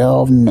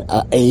 12,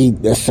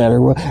 8,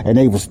 etc. And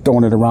they was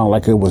throwing it around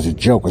like it was a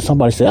joke. And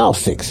somebody said,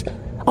 6.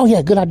 Oh,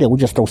 yeah, good idea. We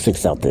just throw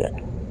 6 out there.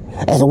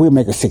 And so we'll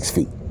make it 6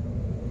 feet.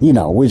 You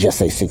know, we just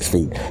say 6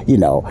 feet. You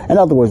know, in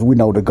other words, we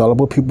know the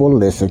gullible people will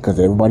listen because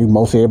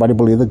most everybody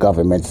believes the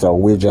government. So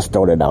we'll just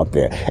throw it out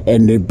there.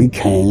 And it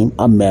became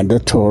a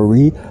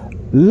mandatory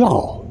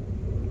law.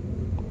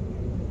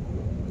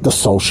 The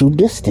social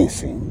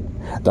distancing.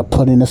 The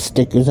putting the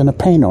stickers and the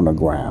paint on the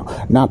ground.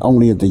 Not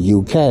only in the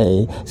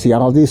UK, see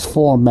all these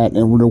format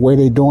and the way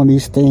they're doing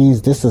these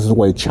things, this is the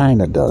way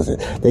China does it.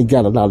 They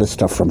got a lot of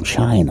stuff from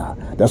China.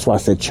 That's why I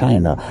said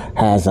China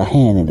has a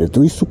hand in the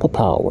 3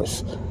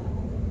 superpowers.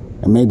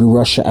 And maybe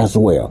Russia as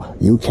well.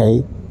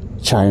 UK,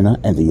 China,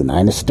 and the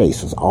United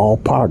States is all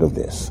part of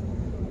this.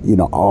 You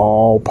know,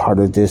 all part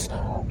of this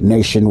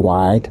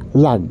nationwide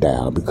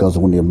lockdown, because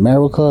when the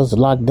Americas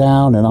locked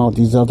down and all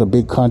these other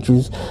big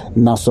countries,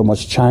 not so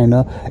much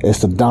China, it's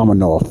the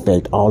domino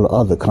effect. All the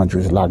other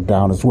countries locked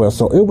down as well.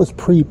 So it was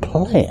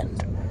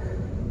pre-planned.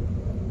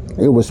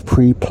 It was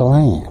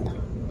pre-planned.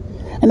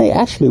 And they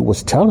actually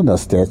was telling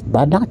us that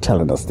by not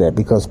telling us that,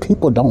 because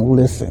people don't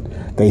listen.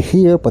 They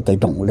hear, but they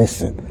don't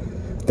listen.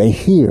 They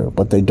hear,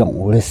 but they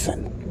don't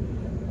listen.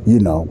 You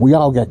know, we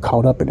all got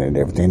caught up in it and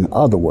everything. In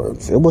other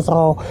words, it was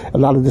all, a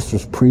lot of this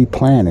was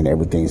pre-planned and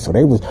everything. So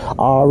they was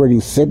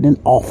already sitting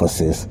in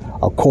offices,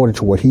 according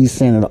to what he's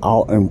saying and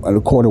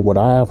according to what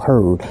I have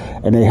heard.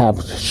 And they have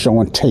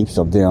showing tapes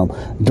of them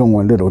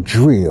doing little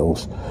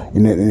drills.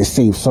 And it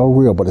seems so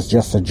real, but it's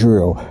just a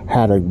drill,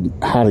 how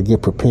to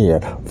get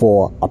prepared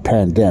for a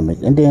pandemic.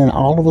 And then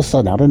all of a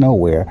sudden, out of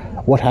nowhere,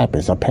 what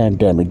happens? A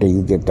pandemic. Then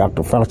you get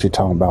Dr. Fauci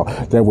talking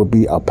about there will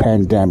be a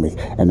pandemic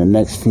in the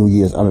next few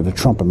years under the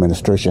Trump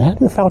administration. How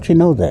did Fauci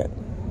know that?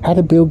 How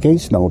did Bill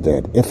Gates know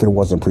that if it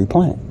wasn't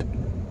pre-planned?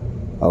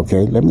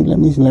 Okay, let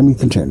me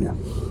continue.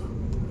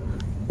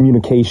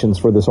 Communications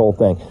for this whole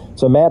thing.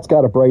 So Matt's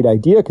got a bright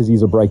idea because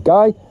he's a bright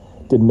guy.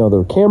 Didn't know there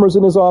were cameras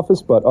in his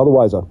office, but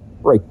otherwise a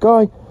bright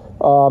guy.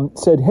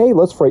 said, hey,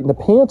 let's frighten the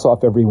pants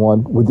off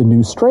everyone with the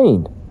new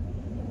strain.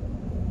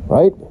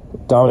 Right?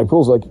 Dominic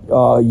Poole's like,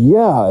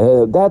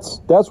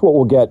 that's what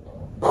will get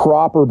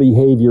proper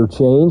behavior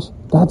change.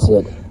 That's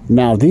it.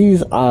 Now,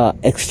 these are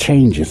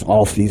exchanges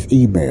off these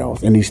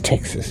emails and these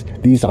texts.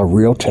 These are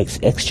real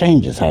text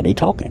exchanges. How they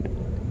talking?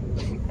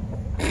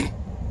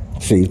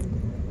 See,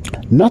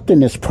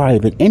 nothing is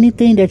private.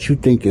 Anything that you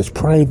think is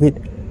private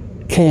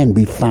can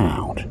be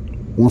found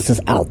once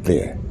it's out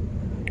there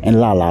in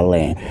La La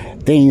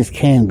Land. Things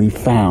can be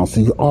found,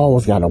 so you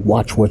always got to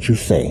watch what you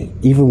say.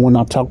 Even when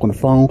I talk on the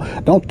phone,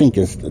 don't think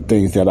it's the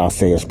things that I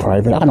say is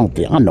private. I know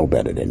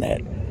better than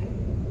that.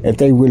 If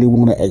they really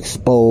want to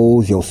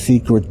expose your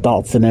secret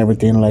thoughts and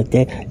everything like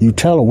that, we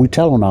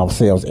telling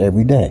ourselves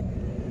every day.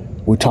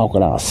 We talk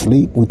in our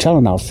sleep. We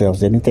telling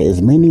ourselves anything.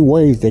 There's many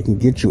ways they can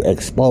get you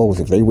exposed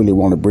if they really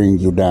want to bring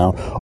you down.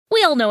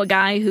 We all know a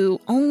guy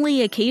who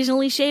only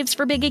occasionally shaves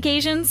for big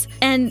occasions,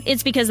 and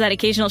it's because that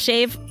occasional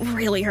shave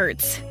really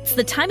hurts. It's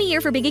the time of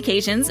year for big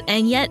occasions,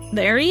 and yet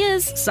there he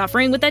is,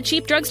 suffering with that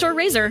cheap drugstore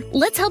razor.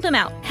 Let's help him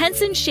out.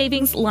 Henson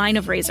Shaving's line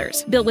of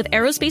razors, built with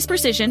aerospace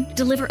precision,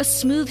 deliver a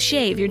smooth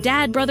shave your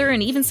dad, brother,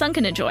 and even son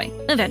can enjoy,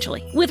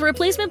 eventually. With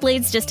replacement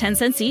blades just 10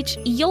 cents each,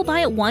 you'll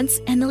buy it once,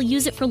 and they'll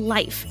use it for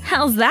life.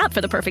 How's that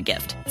for the perfect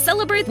gift?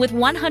 Celebrate with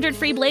 100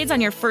 free blades on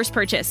your first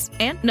purchase,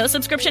 and no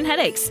subscription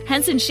headaches.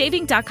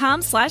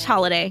 HensonShaving.com/holiday.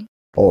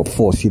 Or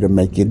force you to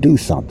make you do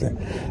something.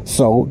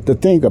 So the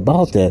thing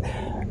about that,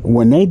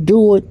 when they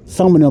do it,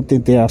 some of them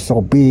think they are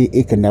so big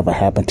it can never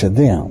happen to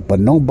them. But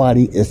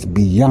nobody is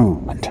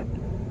beyond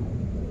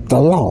the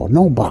law.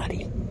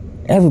 Nobody.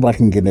 Everybody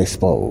can get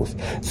exposed.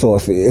 So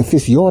if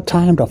it's your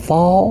time to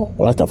fall,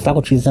 like the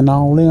Faucis and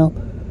all them,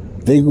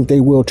 they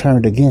will turn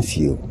it against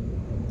you.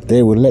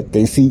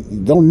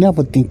 Don't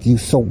never think you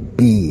so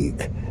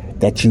big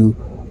that you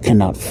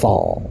cannot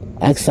fall.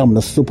 Ask some of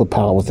the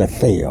superpowers that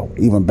failed,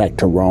 even back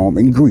to Rome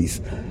and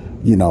Greece.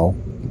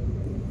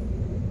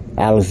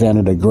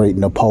 Alexander the Great,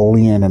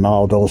 Napoleon, and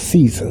all those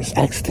Caesars.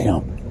 Ask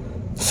them.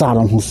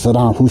 Saddam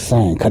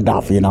Hussein,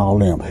 Gaddafi, and all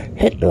them.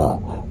 Hitler,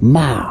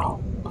 Mao,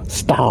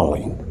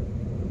 Stalin.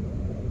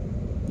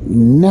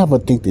 Never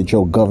think that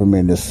your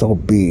government is so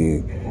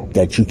big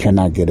that you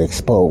cannot get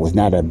exposed.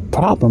 Now, the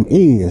problem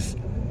is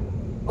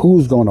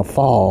who's going to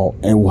fall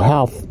and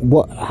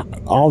what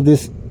all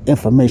this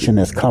information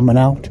is coming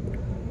out.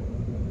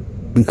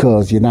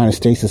 Because the United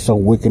States is so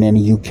wicked in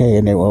the UK,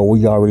 and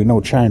we already know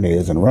China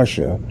is, and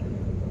Russia.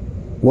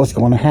 What's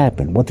going to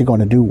happen? What they're going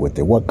to do with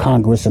it? What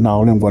Congress and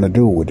all them going to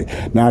do with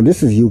it? Now,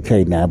 this is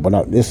UK now, but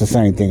it's the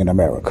same thing in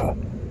America.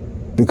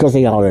 Because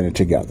they all in it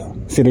together.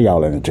 See, they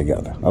all in it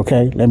together.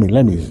 Okay? Let me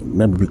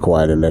be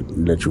quiet and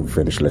let you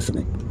finish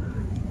listening.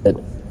 It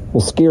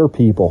will scare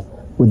people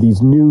with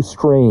these new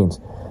strains.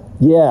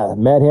 Yeah,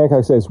 Matt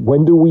Hancock says,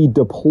 when do we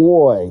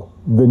deploy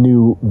the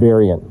new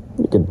variant?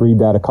 You could read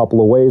that a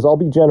couple of ways. I'll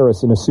be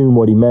generous and assume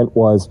what he meant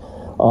was,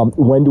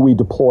 when do we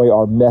deploy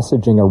our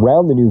messaging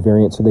around the new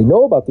variant? So they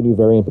know about the new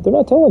variant, but they're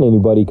not telling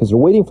anybody because they're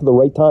waiting for the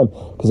right time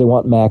because they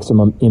want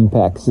maximum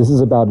impact. This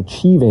is about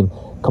achieving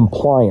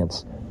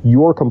compliance,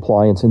 your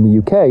compliance in the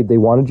UK. They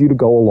wanted you to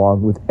go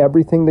along with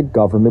everything the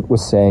government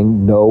was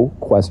saying, no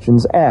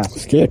questions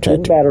asked.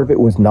 Didn't matter if it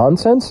was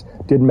nonsense.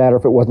 Didn't matter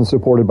if it wasn't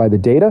supported by the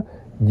data.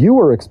 You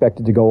were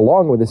expected to go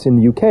along with this in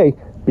the UK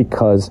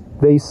because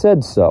they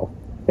said so.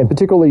 And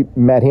particularly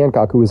Matt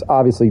Hancock, who is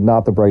obviously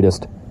not the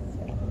brightest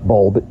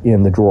bulb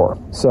in the drawer.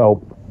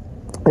 So,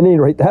 at any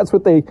rate, that's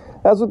what they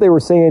were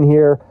saying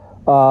here.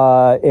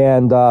 I've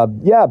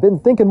been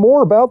thinking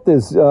more about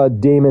this,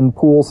 Damon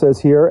Poole says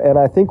here, and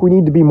I think we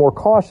need to be more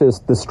cautious,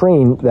 the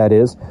strain, that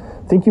is.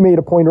 I think you made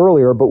a point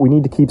earlier, but we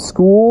need to keep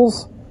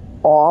schools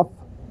off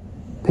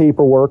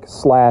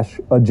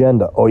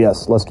paperwork/agenda. Oh,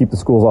 yes, let's keep the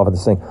schools off of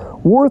this thing.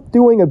 Worth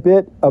doing a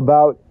bit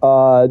about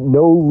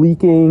no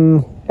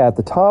leaking at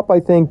the top,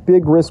 I think.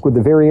 Big risk with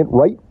the variant.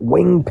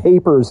 Right-wing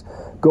papers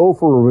go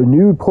for a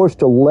renewed push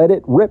to let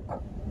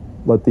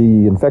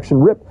the infection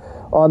rip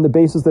on the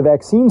basis the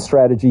vaccine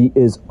strategy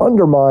is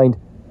undermined.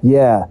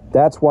 Yeah,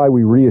 that's why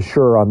we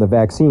reassure on the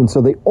vaccine.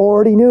 So they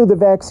already knew the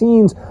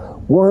vaccines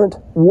weren't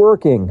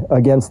working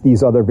against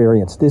these other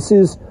variants. This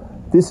is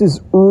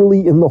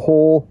early in the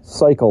whole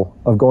cycle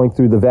of going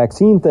through the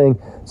vaccine thing.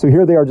 So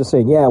here they are just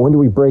saying, yeah, when do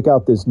we break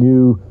out this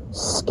new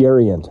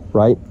scariant,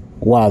 right?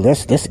 Wow,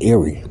 that's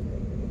eerie.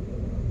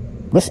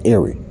 That's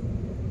eerie.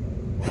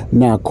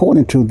 Now,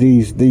 according to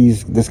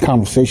this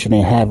conversation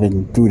they're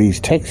having through these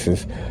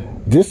texts,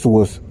 this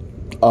was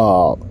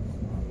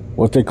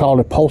what they call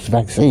it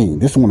post-vaccine.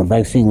 This one, the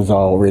vaccine was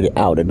already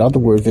out. In other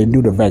words, they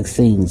knew the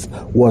vaccines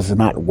was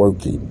not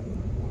working.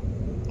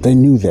 They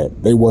knew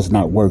that they was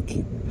not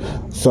working.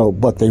 So,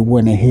 but they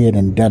went ahead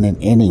and done it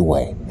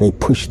anyway. They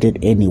pushed it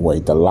anyway.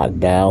 The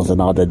lockdowns and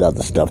all that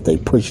other stuff, they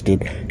pushed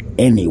it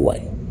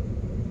anyway.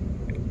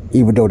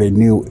 Even though they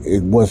knew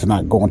it was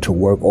not going to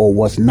work or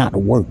was not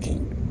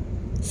working.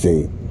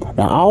 See,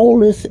 now all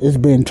this has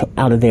been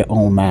out of their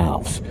own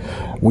mouths.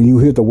 When you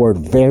hear the word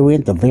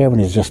variant, the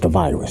variant is just a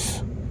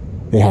virus.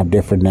 They have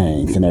different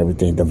names and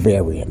everything. The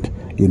variant,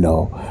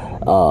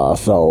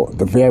 So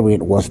the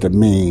variant was the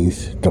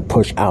means to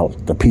push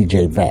out the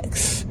PJ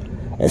Vax,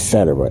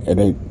 etc. And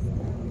they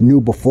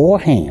knew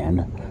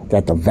beforehand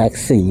that the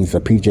vaccines,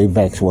 the PJ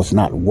Vax, was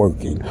not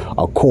working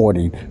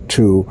according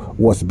to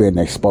what's been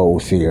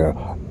exposed here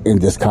in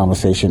this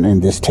conversation, in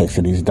this text,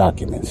 in these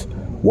documents.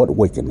 What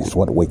wickedness,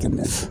 what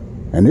wickedness.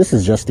 And this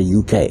is just the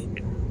UK.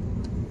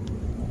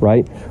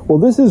 Right. Well,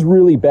 this is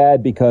really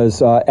bad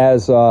because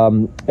as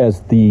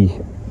the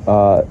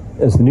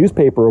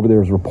newspaper over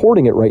there is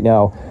reporting it right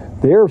now,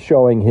 they're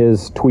showing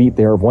his tweet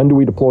there of when do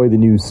we deploy the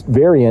new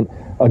variant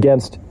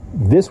against.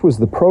 This was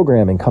the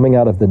programming coming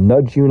out of the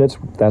nudge units.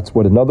 That's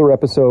what another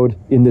episode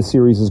in this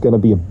series is going to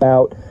be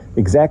about,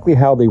 exactly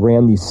how they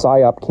ran these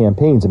PSYOP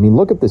campaigns. I mean,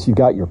 look at this. You've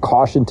got your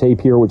caution tape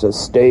here, which says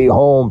stay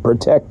home,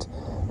 protect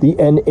the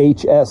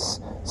NHS,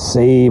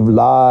 save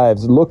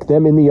lives, look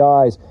them in the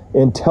eyes,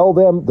 and tell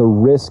them the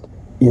risk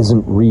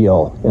isn't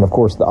real. And, of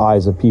course, the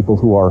eyes of people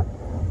who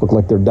look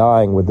like they're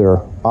dying with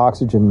their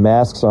oxygen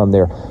masks on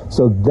there.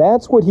 So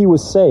that's what he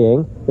was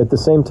saying. At the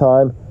same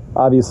time,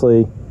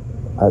 obviously,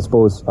 I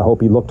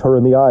hope he looked her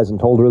in the eyes and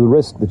told her the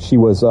risk that she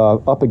was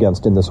up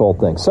against in this whole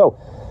thing. So,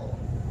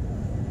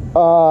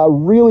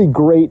 really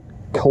great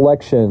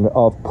collection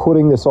of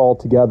putting this all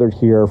together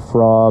here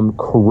from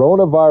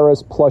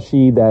Coronavirus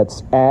Plushie.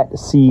 That's at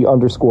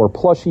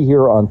 @C_Plushie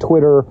here on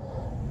Twitter.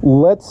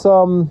 Let's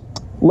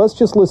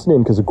just listen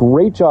in, because a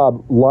great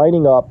job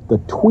lining up the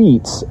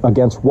tweets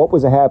against what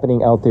was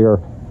happening out there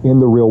in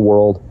the real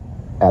world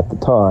at the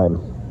time.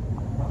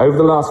 Over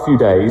the last few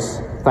days,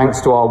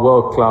 thanks to our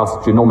world-class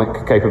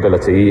genomic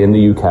capability in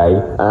the UK,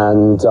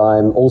 and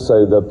I'm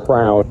also the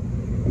proud...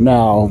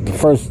 Now, the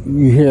first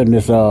you hear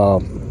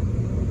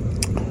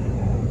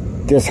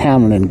this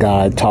Hamlin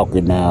guy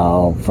talking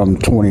now from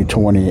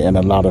 2020, and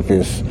a lot of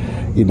his,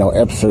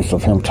 episodes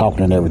of him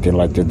talking and everything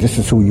like that. This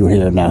is who you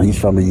hear now. He's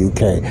from the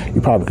UK.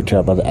 You probably could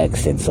tell by the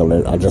accent, so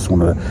I just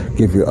want to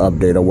give you an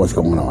update of what's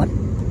going on.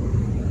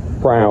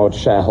 Proud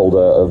shareholder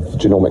of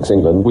Genomics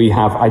England, we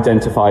have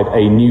identified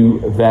a new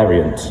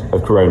variant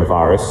of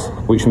coronavirus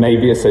which may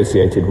be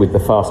associated with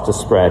the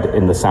fastest spread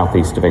in the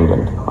southeast of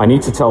England. I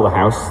need to tell the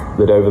House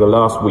that over the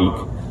last week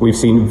we've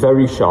seen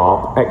very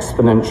sharp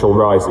exponential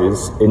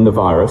rises in the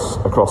virus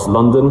across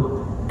London,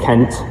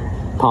 Kent,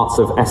 parts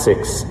of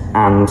Essex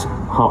and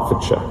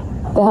Hertfordshire.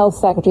 The Health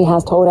Secretary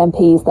has told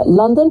MPs that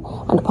London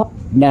and...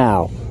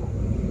 Now,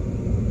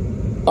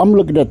 I'm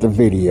looking at the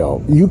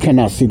video. You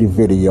cannot see the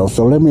video,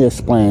 so let me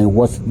explain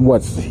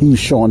what's he's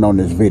showing on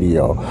this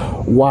video.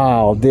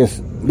 Wow, this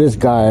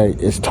guy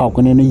is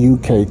talking in the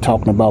UK,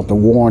 talking about the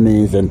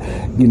warnings and,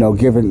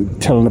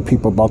 telling the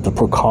people about the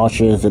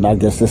precautions, and I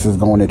guess this is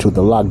going into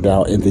the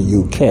lockdown in the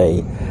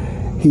UK.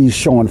 He's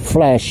showing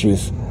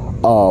flashes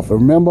of,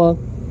 remember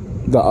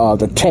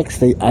the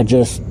text I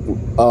just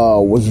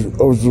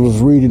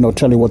was reading or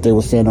telling what they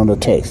were saying on the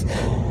text.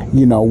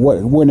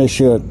 When they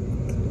should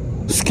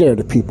scare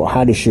the people,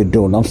 how they should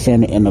do it. I'm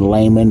saying it in a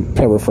layman,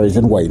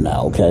 paraphrasing way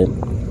now, okay?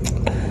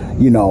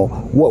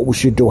 What we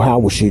should do, how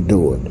we should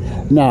do it.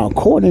 Now,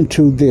 according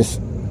to this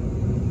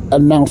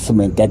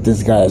announcement that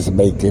this guy is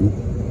making,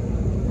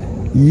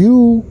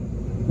 you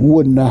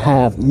would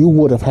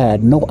have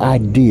had no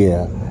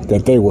idea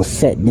that they were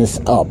setting this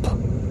up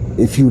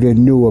if you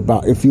didn't know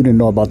about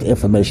the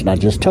information I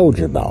just told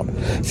you about.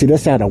 See,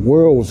 that's how the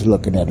world was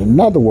looking at it. In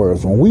other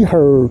words, when we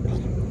heard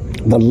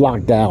the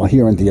lockdown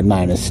here in the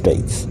United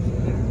States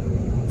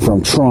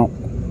from Trump,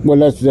 well,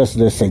 let's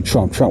say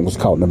Trump was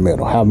caught in the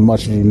middle. How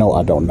much do you know?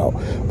 I don't know.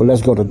 But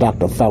let's go to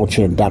Dr.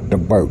 Fauci and Dr.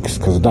 Birx,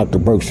 because Dr.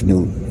 Birx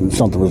knew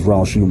something was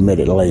wrong. She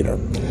admitted later.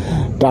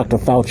 Dr.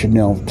 Fauci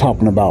knew,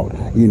 talking about,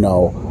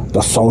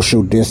 the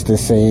social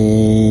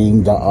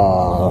distancing, the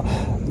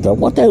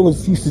what they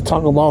used to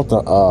talk about,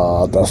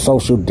 the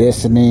social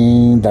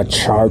distancing, the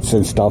charts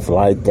and stuff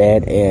like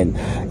that, and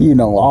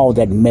all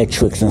that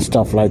metrics and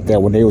stuff like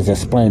that, when they was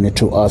explaining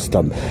to us,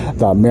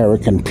 the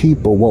American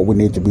people, what we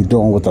need to be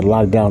doing with the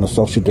lockdown, the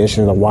social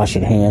distancing, the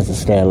washing hands and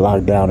staying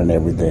locked down and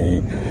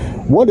everything.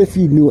 What if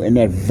you knew in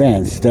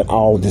advance that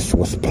all this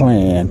was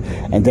planned,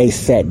 and they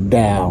sat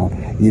down,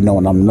 and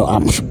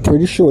I'm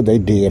pretty sure they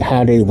did,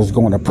 how they was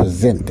going to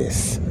present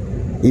this,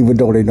 even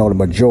though they know the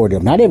majority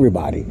of, not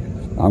everybody.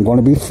 I'm going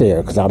to be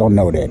fair, because I don't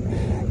know that,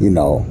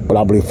 but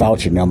I believe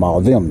Fauci and all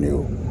of them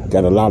knew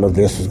that a lot of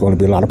this was going to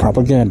be a lot of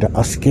propaganda,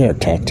 a scare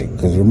tactic,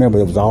 because remember,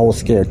 it was all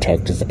scare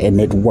tactics, and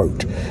it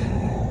worked.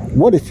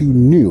 What if you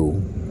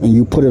knew, and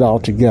you put it all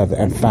together,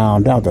 and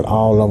found out that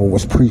all of it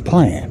was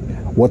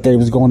pre-planned? What they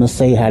was going to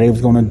say, how they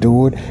was going to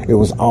do it, it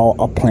was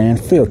all a planned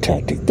fear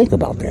tactic. Think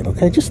about that,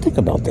 okay? Just think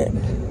about that.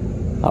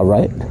 All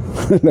right?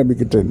 Let me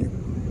continue.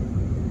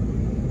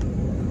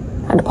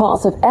 And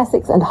parts of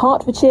Essex and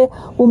Hertfordshire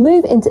will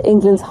move into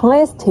England's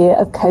highest tier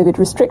of COVID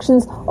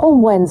restrictions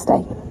on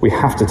Wednesday. We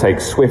have to take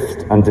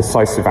swift and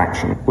decisive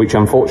action, which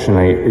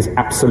unfortunately is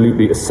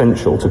absolutely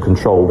essential to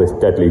control this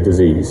deadly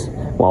disease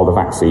while the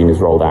vaccine is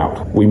rolled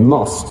out. We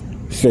must.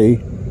 See,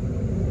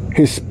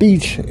 his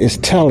speech is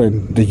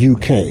telling the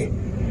UK,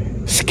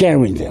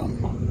 scaring them.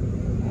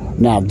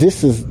 Now,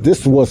 this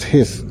was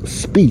his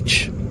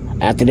speech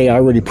after they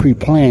already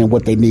pre-planned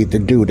what they need to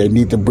do. They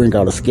need to bring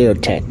out a scare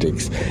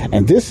tactics.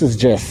 And this is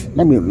just,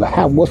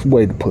 what's the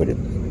way to put it?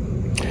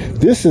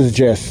 This is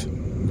just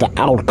the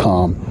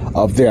outcome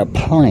of their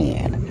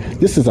plan.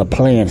 This is a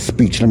planned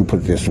speech. Let me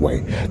put it this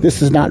way.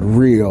 This is not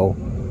real.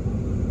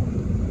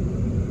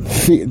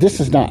 This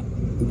is not,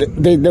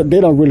 they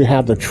don't really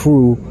have the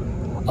true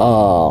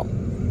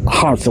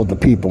hearts of the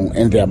people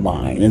in their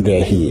mind, in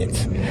their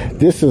heads.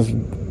 This is,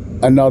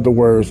 in other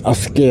words, a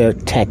scare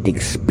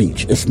tactic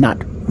speech. It's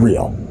not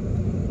real.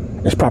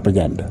 It's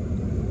propaganda.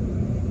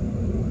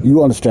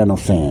 You understand what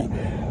I'm saying?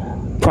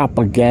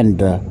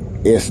 Propaganda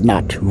is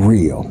not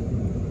real.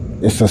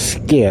 It's a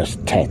scare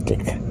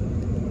tactic.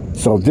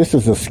 So this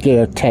is a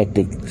scare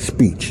tactic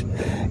speech.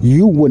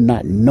 You would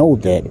not know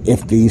that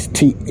if these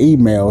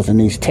emails and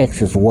these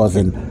texts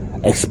wasn't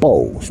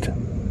exposed.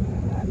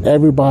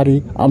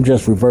 Everybody, I'm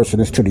just reversing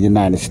this to the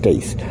United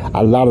States.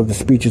 A lot of the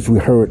speeches we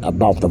heard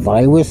about the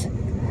virus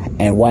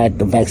and why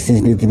the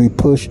vaccines need to be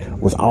pushed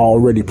was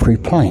already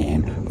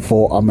pre-planned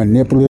for a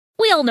manipulative.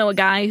 We all know a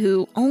guy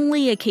who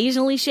only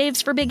occasionally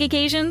shaves for big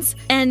occasions,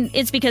 and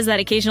it's because that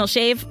occasional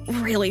shave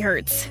really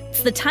hurts.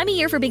 It's the time of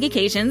year for big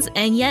occasions,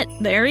 and yet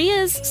there he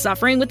is,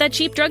 suffering with that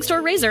cheap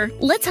drugstore razor.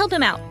 Let's help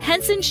him out.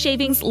 Henson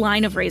Shaving's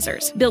line of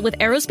razors, built with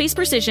aerospace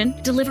precision,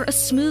 deliver a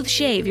smooth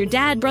shave your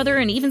dad, brother,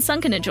 and even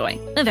son can enjoy,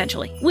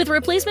 eventually. With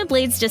replacement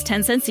blades just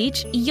 10 cents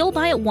each, you'll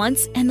buy it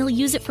once, and they'll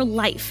use it for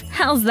life.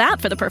 How's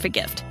that for the perfect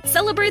gift?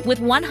 Celebrate with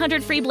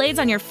 100 free blades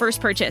on your first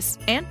purchase,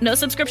 and no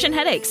subscription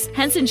headaches.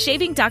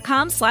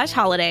 HensonShaving.com/holiday.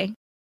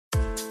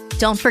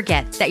 Don't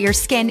forget that your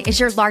skin is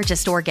your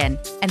largest organ,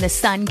 and the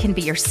sun can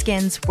be your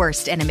skin's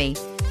worst enemy.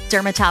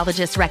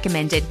 Dermatologist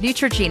recommended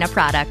Neutrogena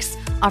products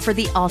offer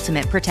the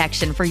ultimate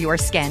protection for your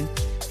skin.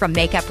 From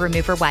makeup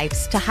remover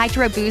wipes to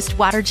Hydro Boost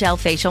Water Gel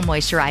Facial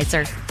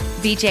Moisturizer,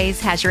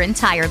 BJ's has your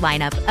entire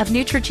lineup of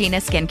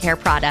Neutrogena skincare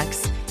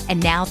products.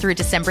 And now through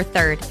December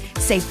 3rd,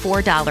 save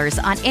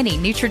 $4 on any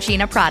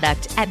Neutrogena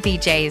product at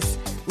BJ's.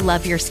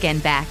 Love your skin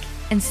back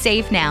and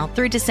save now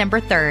through December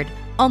 3rd,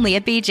 only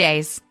at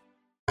BJ's.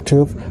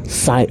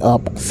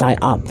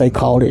 Psyop, they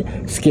called it,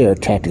 scare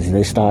tactics.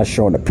 They started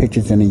showing the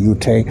pictures in the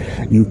UK,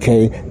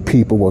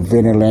 people with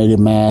ventilated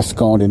masks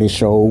on, and they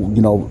show,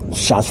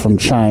 shots from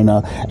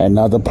China and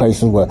other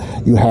places where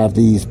you have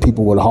these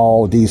people with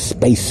all these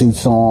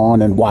spacesuits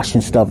on and washing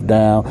stuff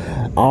down.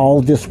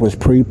 All this was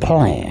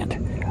pre-planned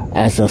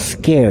as a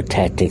scare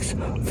tactics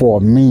for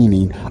a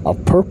meaning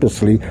of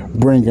purposely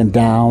bringing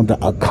down the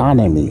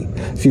economy.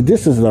 See,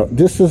 this is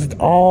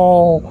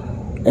all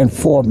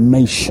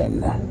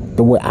information.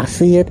 The way I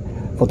see it,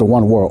 for the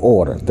One World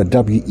Order, the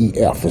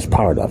WEF is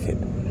part of it.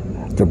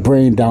 To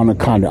bring down the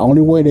economy. The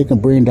only way they can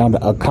bring down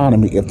the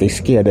economy if they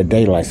scare the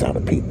daylights out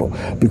of people.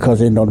 Because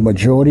they know the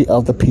majority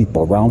of the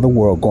people around the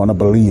world going to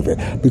believe it.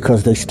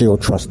 Because they still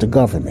trust the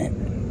government.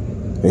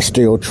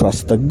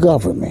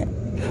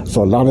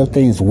 So a lot of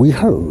things we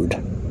heard,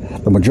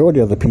 the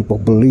majority of the people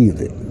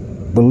believe it.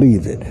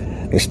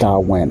 They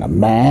started wearing a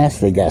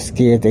mask. They got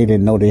scared. They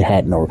didn't know they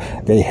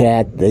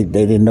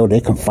didn't know they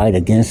could fight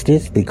against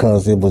this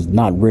because it was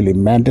not really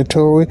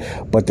mandatory.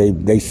 But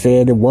they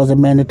said it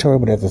wasn't mandatory,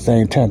 but at the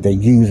same time, they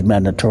used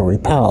mandatory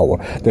power.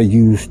 They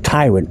used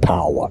tyrant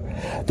power.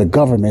 The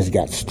governments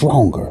got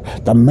stronger.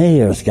 The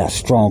mayors got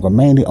stronger,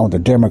 mainly on the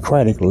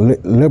Democratic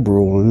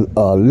liberal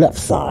left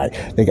side.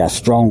 They got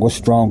stronger.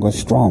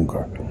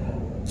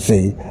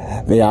 See,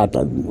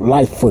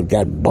 Lightfoot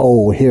got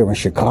bold here in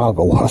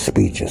Chicago with her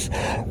speeches.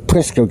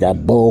 Pritzker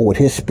got bold with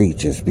his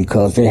speeches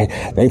because they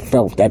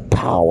felt that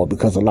power,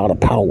 because a lot of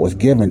power was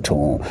given to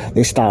them.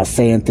 They started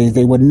saying things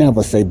they would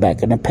never say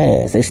back in the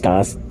past. They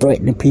started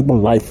threatening people.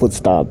 Lightfoot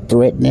started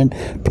threatening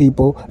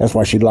people. That's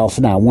why she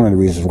lost now. One of the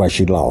reasons why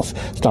she lost.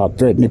 Started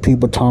threatening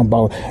people, talking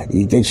about,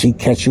 you think she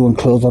catch you in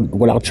clothes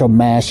without your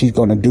mask, she's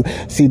going to do.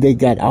 See, they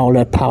got all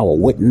that power.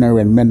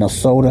 Whitner in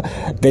Minnesota,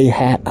 they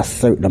had a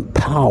certain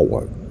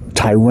power.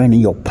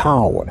 Tyrannical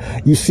power.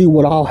 You see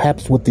what all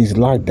happens with these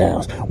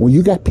lockdowns. When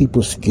you got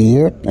people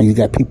scared and you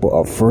got people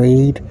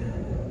afraid,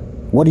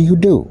 what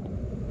do?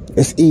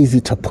 It's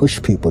easy to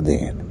push people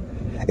then.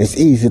 The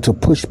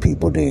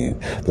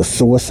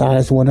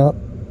suicides went up.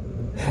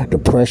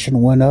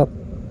 Depression went up.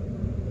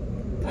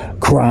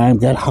 Crime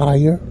got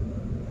higher.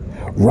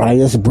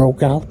 Riots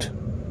broke out.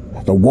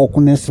 The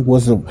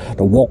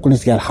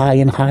wokeness got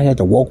higher and higher.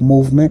 The woke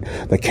movement,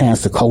 the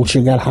cancer culture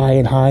got higher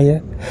and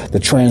higher. The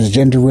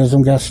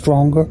transgenderism got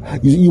stronger.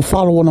 You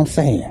follow what I'm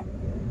saying?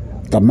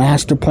 The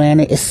master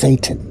planner is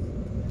Satan.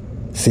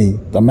 See,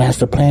 the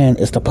master plan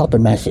is the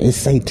puppet master, is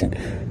Satan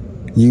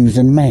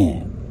using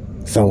man.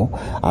 So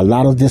a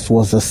lot of this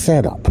was a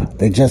setup.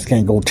 They just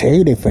can't go tell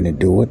you they finna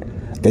do it.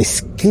 They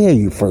scare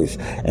you first,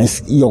 and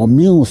your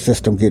immune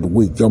system get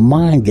weak. Your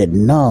mind get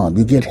numb.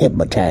 You get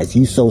hypnotized.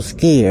 You so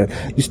scared,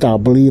 you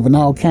start believing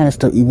all kind of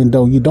stuff, even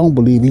though you don't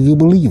believe it, you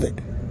believe it.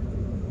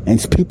 And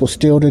people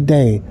still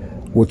today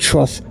will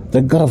trust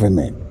the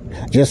government.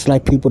 Just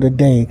like people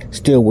today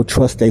still would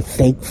trust a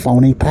fake,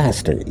 phony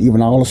pastor.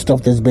 Even all the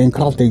stuff that's been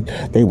caught,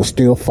 they will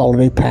still follow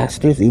their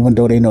pastors, even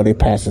though they know their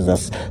pastors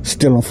are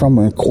stealing from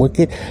them and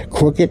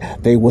crooked,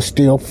 they will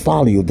still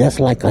follow you. That's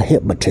like a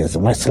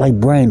hypnotism. That's like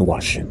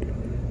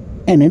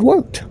brainwashing. And it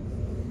worked.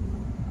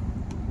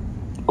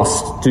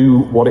 Must do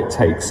what it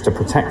takes to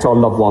protect our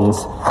loved ones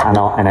and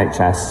our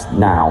NHS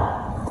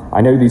now.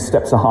 I know these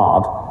steps are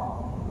hard,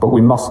 but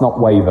we must not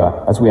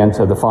waver as we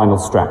enter the final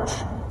stretch,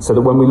 so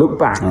that when we look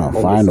back on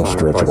final this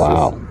stretch, crisis,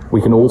 wow,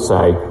 we can all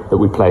say that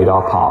we played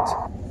our part.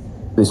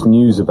 This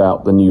news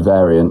about the new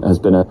variant has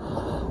been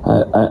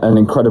an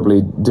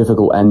incredibly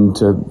difficult end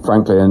to,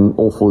 frankly, an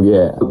awful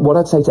year. What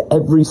I'd say to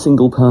every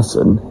single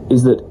person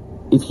is that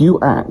if you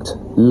act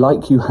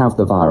like you have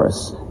the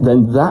virus,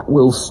 then that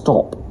will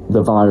stop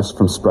the virus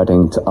from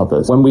spreading to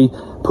others. When we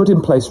put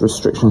in place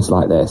restrictions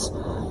like this,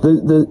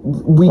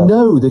 we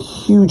know the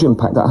huge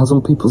impact that has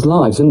on people's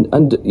lives.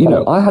 And you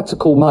know, I had to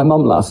call my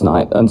mum last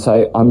night and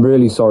say, I'm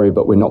really sorry,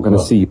 but we're not going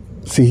to see you.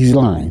 See, he's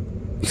lying.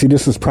 See,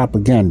 this is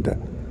propaganda.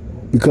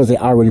 Because they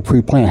already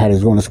pre-planned how they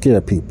was going to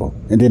scare people.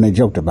 And then they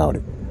joked about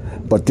it.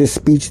 But this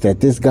speech that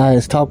this guy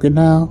is talking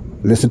now,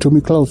 listen to me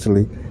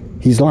closely,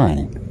 he's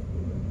lying.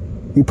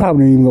 He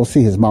probably didn't even go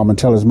see his mom and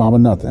tell his mama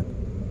nothing.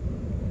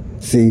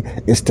 See,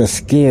 it's to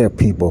scare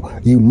people.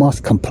 You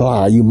must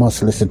comply. You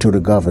must listen to the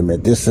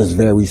government. This is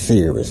very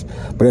serious.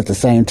 But at the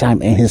same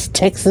time, in his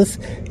Texas,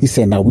 he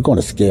said, no, we're going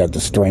to scare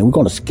the strain. We're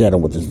going to scare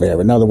them with this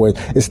variant. In other words,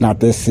 it's not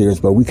this serious,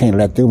 but we can't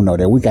let them know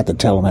that. We got to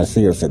tell them how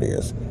serious it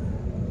is.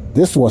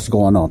 This is what's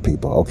going on,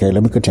 people. Okay,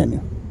 let me continue.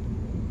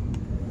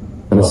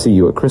 I'm going to see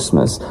you at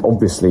Christmas.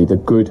 Obviously, the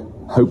good,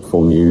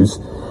 hopeful news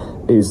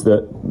is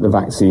that the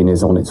vaccine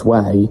is on its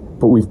way,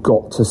 but we've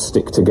got to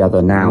stick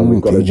together now.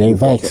 We've got KJ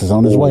Vax is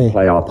on his way.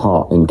 Play our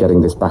part in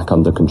getting this back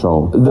under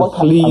control. The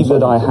plea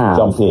that I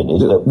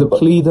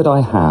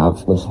have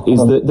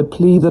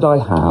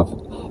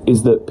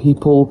is that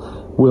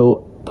people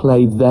will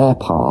play their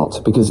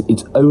part, because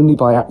it's only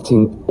by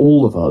acting,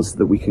 all of us,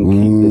 that we can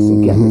keep this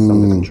and get this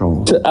under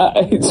control.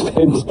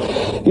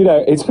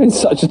 It's been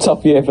such a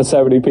tough year for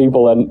so many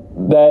people, and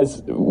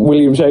there's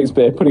William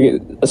Shakespeare putting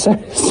it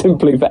so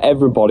simply for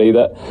everybody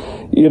that,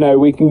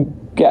 we can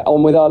get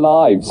on with our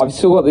lives. I've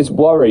still got this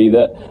worry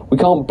that we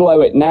can't blow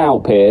it now,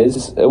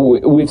 Piers.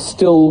 We've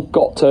still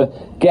got to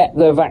get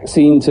the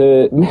vaccine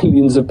to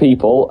millions of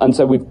people, and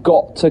so we've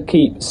got to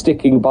keep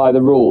sticking by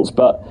the rules.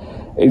 But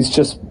it's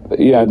just,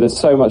 there's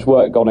so much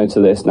work gone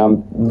into this, and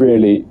I'm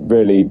really,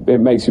 really, it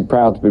makes you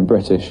proud to be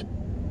British.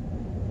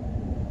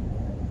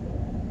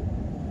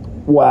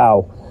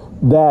 Wow,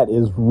 that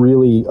is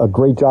really a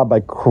great job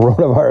by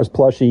Coronavirus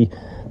Plushie,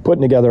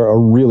 putting together a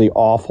really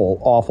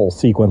awful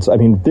sequence. I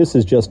mean, this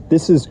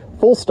is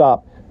full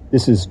stop.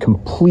 This is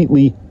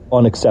completely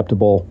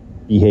unacceptable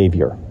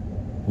behavior.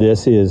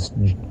 This is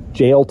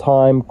jail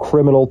time,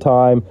 criminal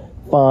time,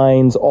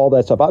 fines, all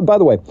that stuff. By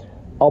the way,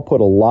 I'll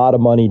put a lot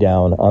of money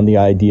down on the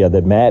idea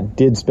that Matt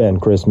did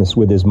spend Christmas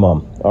with his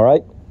mom. All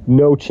right?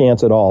 No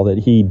chance at all that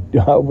he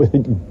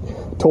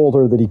told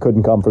her that he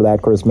couldn't come for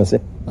that Christmas.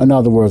 In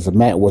other words,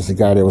 Matt was the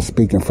guy that was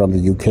speaking from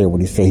the UK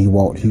when he said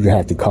he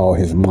had to call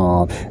his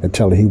mom and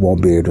tell her he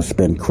won't be able to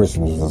spend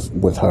Christmas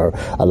with her.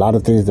 A lot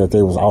of things that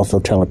they was also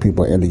telling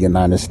people in the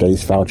United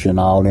States, Fauci and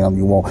all them,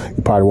 you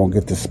probably won't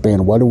get to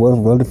spend. What did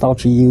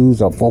Fauci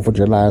use, or 4th of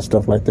July,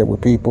 stuff like that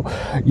with people?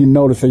 You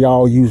notice they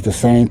all use the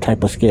same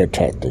type of scare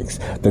tactics.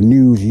 The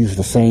news used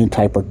the same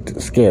type of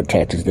scare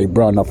tactics. They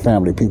brought up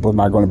family. People are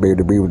not going to be able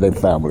to be with their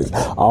families.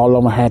 All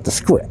of them had the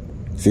script.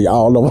 See,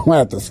 all of them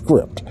had the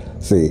script.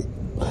 See.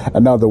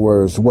 In other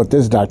words, what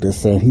this doctor is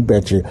saying, he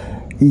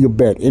could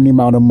bet any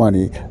amount of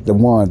money.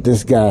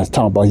 This guy's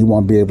talking about he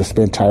won't be able to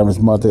spend time with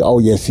his mother. Oh,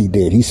 yes, he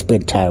did. He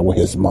spent time with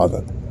his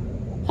mother.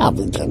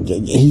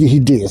 He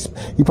did.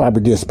 He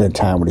probably did spend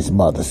time with his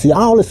mother. See,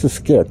 all this is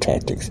scare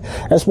tactics.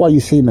 That's why you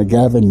see the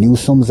Gavin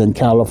Newsoms in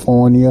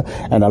California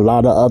and a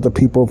lot of other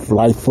people,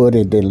 Lightfoot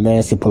and then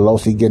Nancy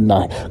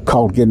Pelosi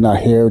caught getting her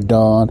hair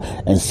done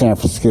in San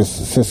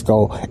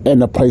Francisco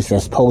in a place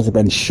that's supposed to have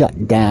been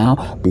shut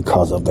down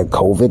because of the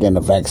COVID and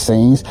the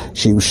vaccines.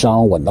 She was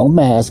shown with no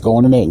mask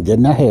going in there and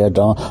getting her hair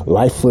done.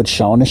 Lightfoot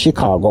shown in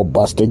Chicago,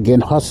 busted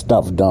getting her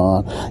stuff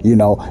done.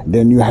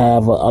 Then you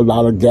have a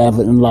lot of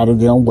Gavin and a lot of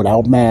them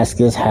without masks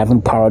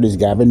having parties.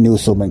 Gavin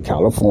Newsom in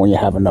California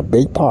having a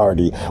big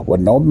party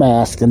with no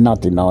mask and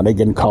nothing on. They're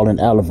getting caught in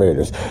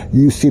elevators.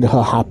 You see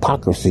her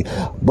hypocrisy.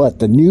 But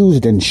the news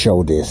didn't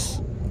show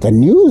this. The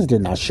news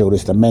did not show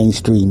this. The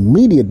mainstream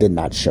media did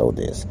not show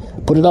this.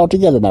 Put it all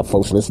together now,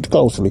 folks. Listen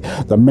closely.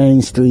 The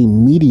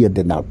mainstream media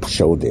did not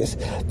show this.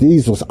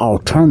 These was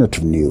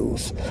alternative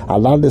news. A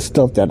lot of the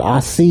stuff that I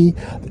see,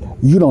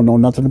 you don't know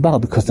nothing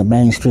about because the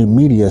mainstream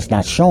media is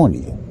not showing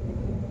you.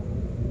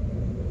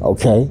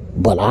 Okay?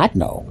 But I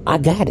know. I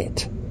got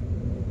it.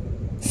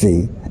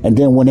 See? And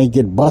then when they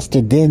get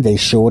busted, then they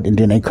show it, and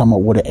then they come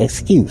up with an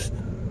excuse.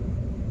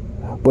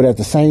 But at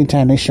the same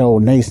time, they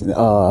showed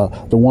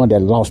the one that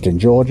lost in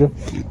Georgia,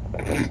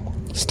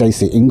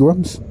 Stacey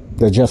Ingrams,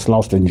 that just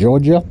lost in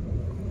Georgia.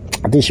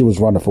 I think she was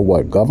running for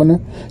what, governor?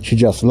 She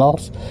just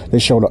lost. They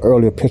showed an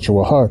earlier picture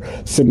with her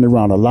sitting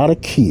around a lot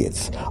of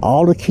kids.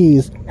 All the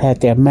kids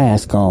had their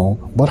mask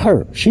on, but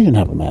her, she didn't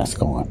have a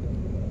mask on.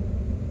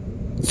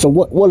 So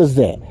what is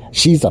that?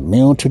 She's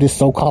immune to this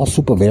so-called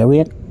super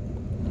variant?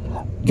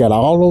 Got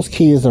all those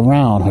kids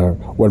around her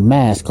with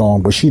masks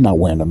on, but she's not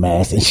wearing a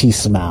mask and she's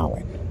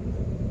smiling.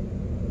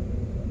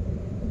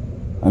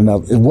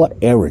 Another, what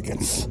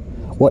arrogance.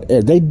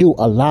 They do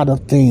a lot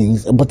of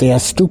things, but they are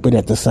stupid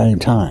at the same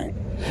time.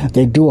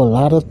 They do a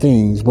lot of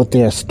things, but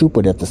they are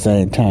stupid at the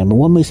same time. And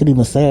what makes it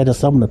even sad is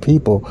some of the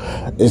people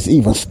is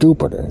even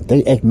stupider. They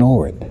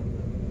ignore it.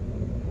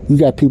 You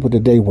got people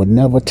today would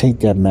never take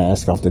their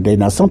mask off today.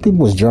 Now, some people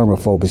was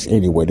germophobic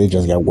anyway. They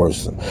just got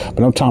worse.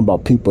 But I'm talking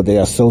about people, they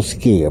are so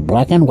scared.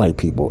 Black and white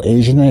people,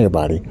 Asian,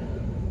 everybody,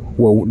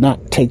 will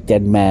not take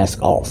that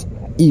mask off.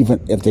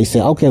 Even if they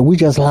say, okay, we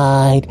just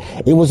lied,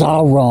 it was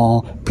all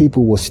wrong,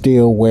 people will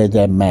still wear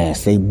that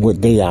mask.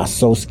 They are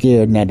so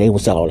scared now. They will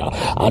say, oh, no,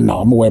 I'm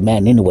going to wear a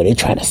mask anyway. They're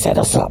trying to set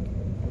us up.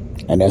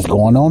 And that's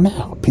going on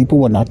now. People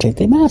will not take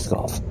their mask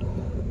off.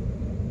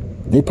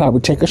 They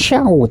probably take a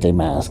shower with their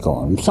mask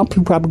on. Some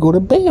people probably go to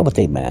bed with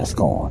their mask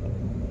on.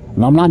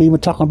 And I'm not even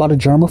talking about a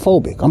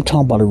germophobic. I'm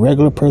talking about a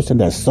regular person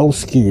that's so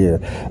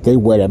scared they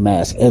wear their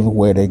mask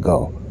everywhere they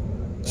go.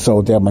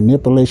 So their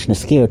manipulation and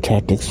scare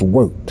tactics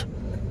worked.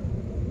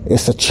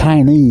 It's a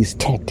Chinese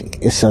tactic.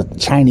 It's a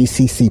Chinese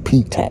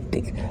CCP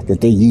tactic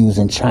that they use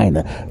in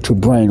China to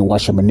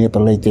brainwash and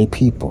manipulate their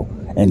people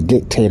and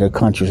dictator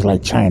countries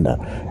like China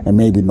and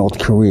maybe North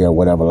Korea or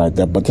whatever like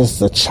that. But this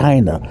is a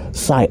China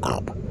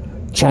psyop.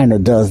 China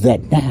does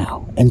that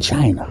now in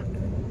China.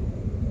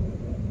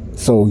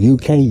 So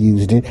UK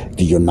used it.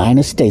 The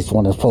United States,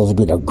 one that's supposed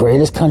to be the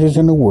greatest countries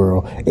in the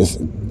world, is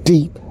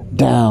deep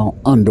down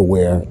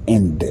underwear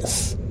in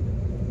this.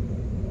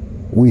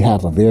 We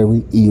have a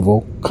very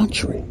evil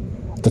country.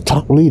 The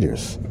top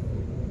leaders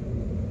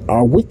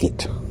are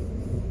wicked.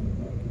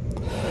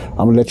 I'm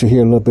going to let you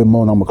hear a little bit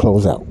more and I'm going to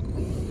close out.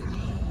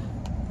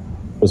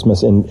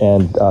 Christmas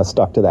and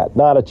stuck to that.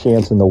 Not a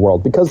chance in the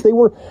world, because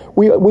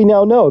we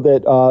now know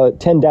that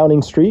 10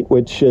 Downing Street,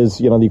 which is,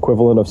 the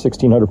equivalent of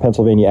 1600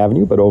 Pennsylvania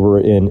Avenue, but over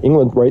in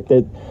England, right,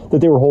 that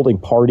they were holding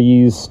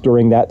parties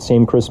during that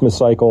same Christmas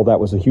cycle. That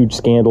was a huge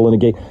scandal in a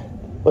gate.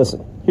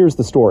 Listen, here's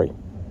the story.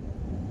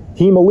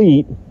 Team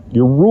Elite,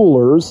 your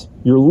rulers,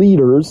 your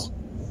leaders,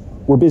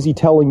 were busy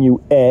telling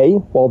you A,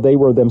 while they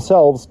were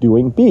themselves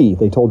doing B.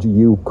 They told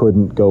you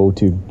couldn't go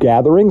to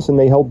gatherings, and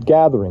they held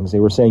gatherings. They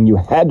were saying you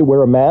had to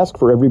wear a mask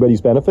for everybody's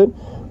benefit,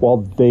 while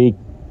they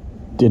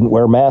didn't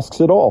wear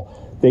masks at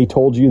all. They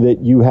told you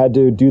that you had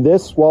to do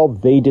this, while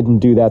they didn't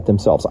do that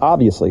themselves.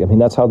 Obviously,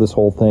 that's how this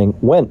whole thing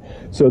went.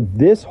 So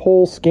this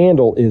whole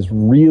scandal is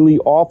really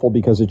awful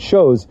because it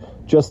shows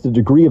just the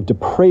degree of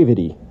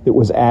depravity that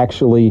was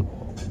actually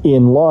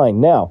in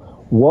line. Now,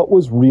 what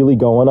was really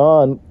going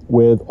on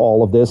with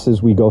all of this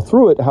as we go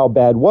through it? How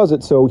bad was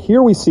it? So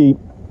here we see,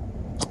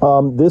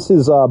 this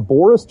is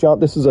Boris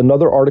Johnson. This is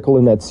another article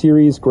in that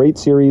series, great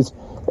series.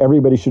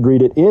 Everybody should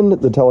read it, in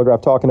the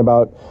Telegraph, talking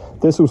about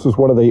this. Was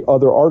one of the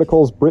other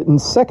articles.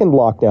 Britain's second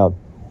lockdown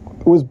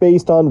was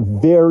based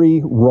on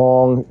very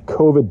wrong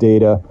COVID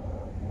data,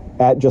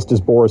 just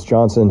as Boris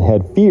Johnson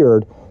had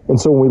feared. And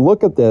so when we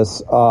look at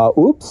this,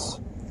 oops,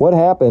 what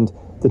happened?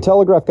 The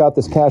Telegraph got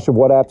this cache of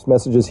WhatsApp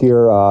messages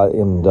here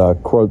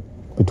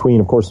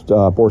between, of course,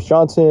 Boris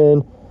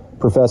Johnson,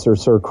 Professor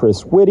Sir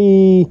Chris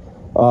Whitty,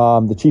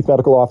 the Chief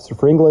Medical Officer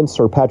for England,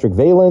 Sir Patrick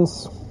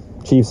Vallance,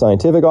 Chief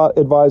Scientific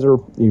Advisor.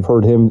 You've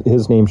heard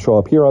his name show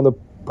up here on the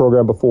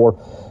program before.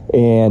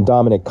 And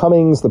Dominic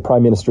Cummings, the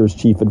Prime Minister's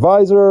Chief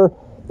Advisor,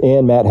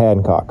 and Matt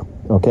Hancock.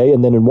 Okay,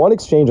 and then in one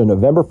exchange on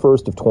November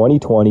 1st of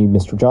 2020,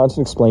 Mr.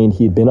 Johnson explained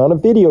he had been on a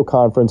video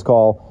conference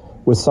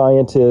call with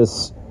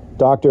scientists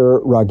Dr.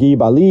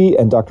 Raghib Ali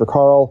and Dr.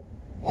 Carl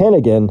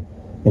Hennigan,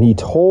 and he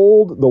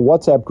told the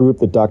WhatsApp group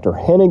that Dr.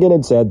 Hennigan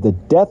had said the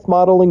death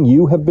modeling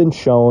you have been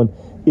shown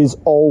is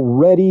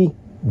already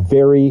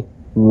very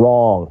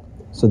wrong.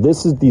 So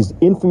this is these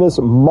infamous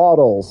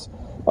models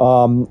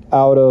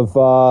out of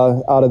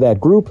that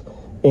group,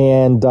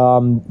 and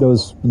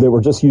those that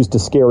were just used to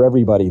scare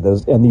everybody.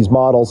 These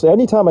models.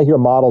 Anytime I hear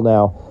model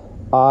now,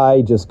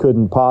 I just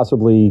couldn't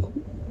possibly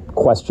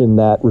question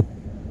that.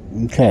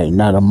 Okay,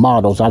 now the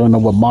models. I don't know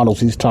what models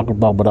he's talking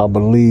about, but I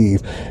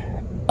believe,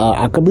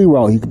 I could be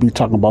wrong. He could be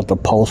talking about the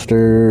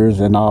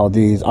posters and all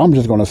these. I'm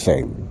just going to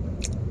say,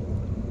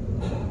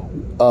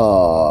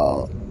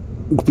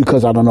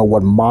 because I don't know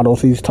what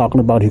models he's talking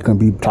about. He could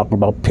be talking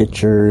about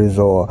pictures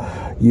or,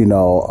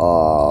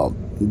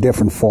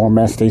 different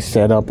formats they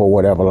set up or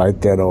whatever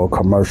like that, or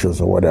commercials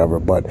or whatever.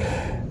 But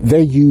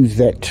they use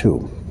that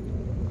too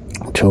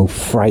to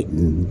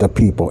frighten the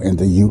people in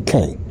the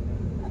UK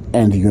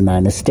and the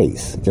United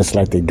States, just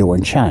like they do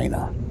in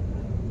China.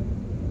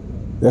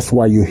 That's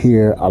why you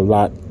hear a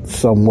lot,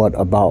 somewhat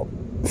about,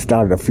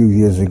 started a few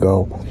years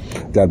ago,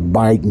 that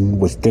Biden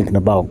was thinking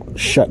about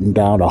shutting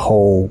down the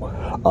whole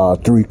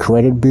 3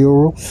 credit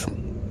bureaus,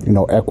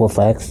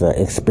 Equifax,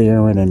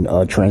 Experian, and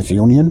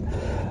TransUnion.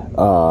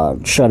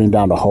 shutting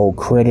down the whole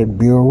credit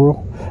bureau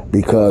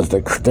because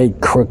they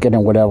crooked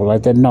and whatever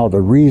like that. No,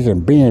 the reason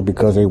being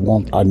because they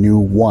want a new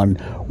one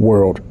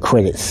world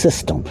credit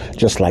system,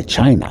 just like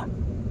China.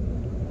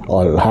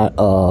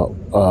 Or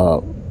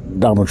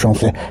Donald Trump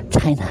said,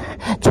 China.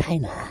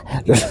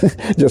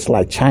 Just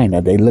like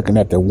China, they're looking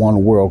at the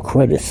one world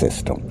credit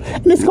system.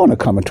 And it's going to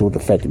come into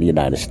effect in the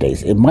United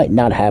States. It might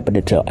not happen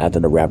until after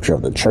the rapture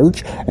of the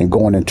church and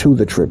going into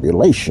the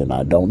tribulation.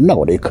 I don't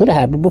know. It could have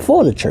happened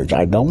before the church.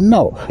 I don't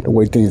know the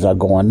way things are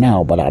going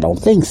now, but I don't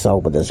think so.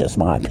 But that's just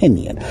my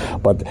opinion.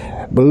 But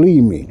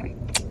believe me,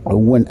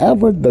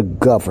 whenever the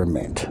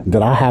government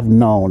that I have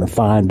known and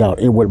find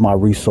out with my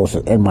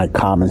resources and my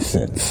common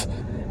sense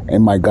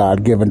and my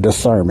God-given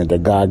discernment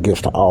that God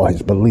gives to all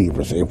his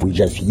believers, if we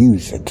just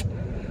use it.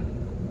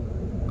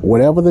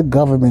 Whatever the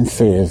government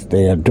says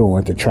they are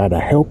doing to try to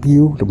help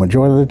you, the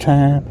majority of the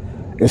time,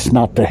 it's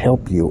not to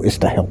help you, it's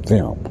to help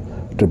them,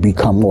 to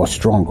become more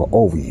stronger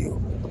over you.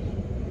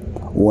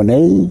 When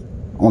they,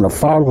 on the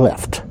far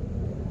left,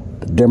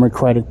 the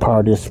Democratic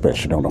Party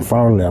especially, on the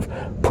far left,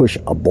 push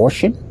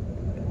abortion,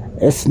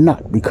 it's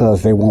not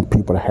because they want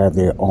people to have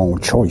their own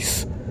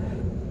choice.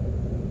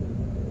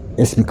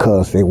 It's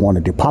because they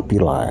want to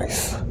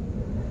depopularize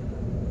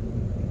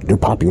the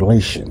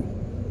population.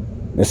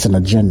 It's an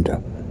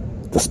agenda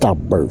to stop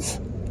births.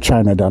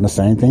 China done the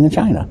same thing in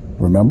China.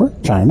 Remember?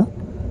 China?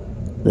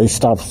 They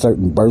stopped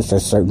certain births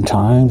at certain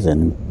times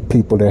and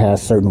people that had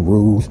certain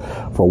rules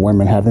for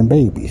women having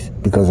babies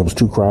because it was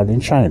too crowded in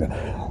China.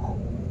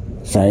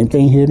 Same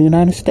thing here in the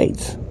United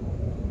States.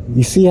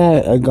 You see how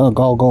it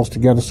all goes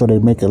together, so they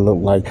make it look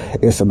like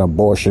it's an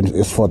abortion.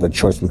 It's for the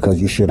choice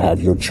because you should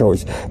have your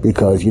choice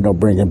because,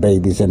 bringing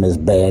babies in this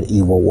bad,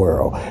 evil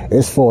world.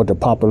 It's for the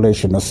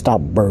population to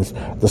stop births,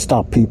 to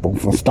stop people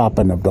from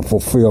stopping the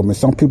fulfillment.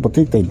 Some people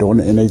think they're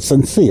doing it, and they're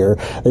sincere.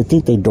 They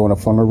think they're doing it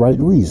for the right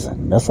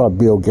reason. That's why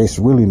Bill Gates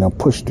really done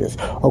pushed this.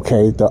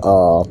 Okay,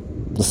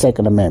 the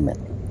Second Amendment.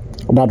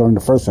 Not only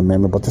the First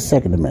Amendment, but the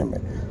Second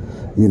Amendment.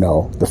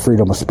 The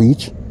freedom of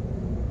speech.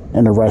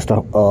 And the right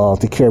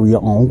to carry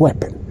your own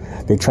weapon.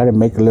 They try to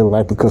make it look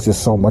like because there's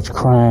so much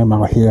crime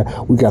out here,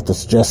 we got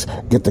to just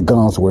get the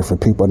guns away from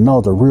people. No,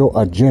 the real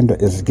agenda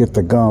is to get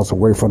the guns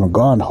away from the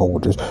gun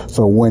holders.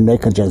 So when they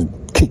can just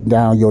kick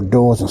down your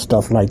doors and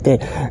stuff like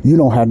that, you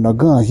don't have no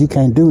guns. You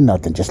can't do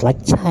nothing, just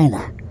like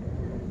China.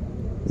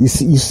 You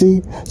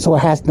see? So it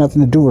has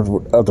nothing to do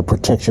with the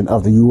protection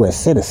of the U.S.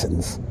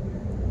 citizens.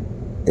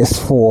 It's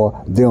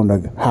for them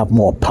to have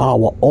more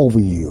power over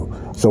you.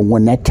 So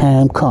when that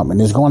time comes,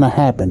 and it's going to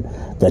happen,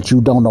 that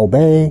you don't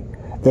obey,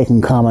 they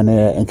can come in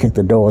there and kick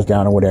the doors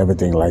down or whatever,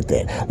 everything like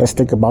that. Let's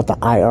think about the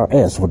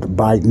IRS. When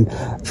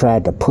Biden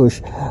tried to push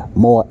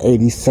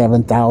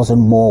 87,000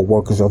 more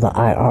workers of the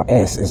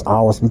IRS. It's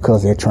always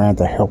because they're trying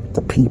to help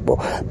the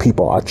people.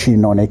 People are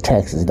cheating on their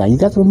taxes. Now, you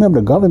got to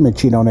remember, the government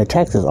cheating on their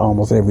taxes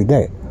almost every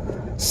day.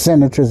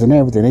 Senators and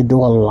everything, they do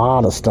a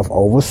lot of stuff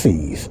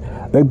overseas.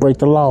 They break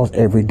the laws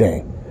every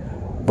day.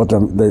 But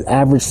the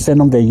average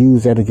citizen, they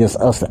use that against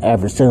us, the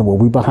average citizen. Well,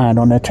 we behind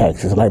on their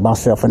taxes, like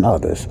myself and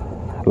others.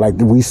 Like,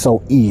 we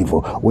so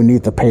evil. We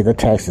need to pay the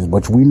taxes.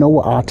 But we know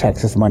where our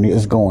taxes money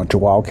is going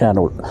to, all kind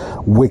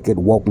of wicked,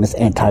 wokeness,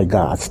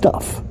 anti-God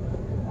stuff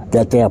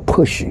that they're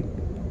pushing.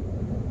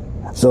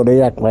 So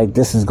they act like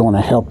this is going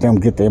to help them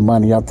get their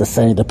money out the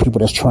same, the people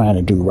that's trying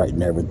to do right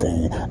and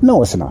everything.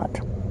 No, it's not.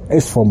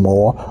 It's for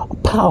more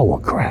power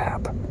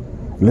grab.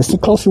 Listen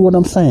closely to what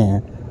I'm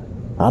saying.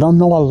 I don't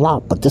know a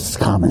lot, but this is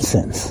common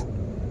sense.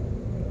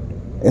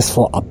 It's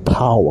for a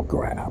power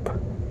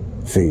grab.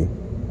 See?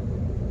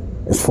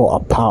 It's for a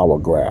power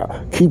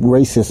grab. Keep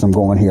racism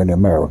going here in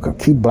America.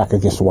 Keep black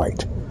against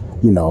white.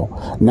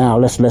 Now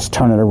let's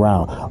turn it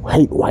around.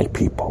 Hate white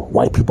people.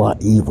 White people are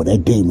evil. They're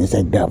demons.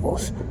 They're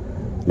devils.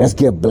 Let's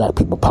give black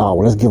people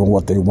power. Let's give them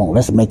what they want.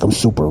 Let's make them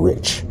super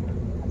rich.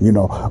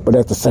 But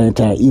at the same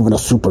time, even the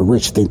super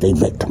rich think they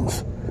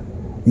victims.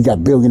 You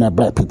got billionaire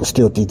black people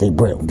still think they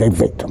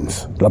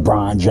victims.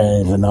 LeBron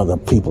James and other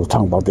people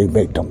talking about they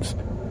victims.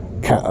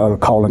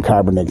 Colin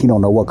Kaepernick, he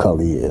don't know what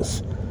color he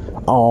is.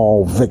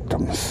 All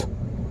victims.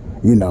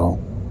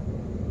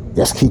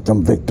 Just keep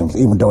them victims,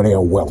 even though they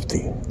are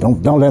wealthy.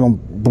 Don't let them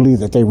believe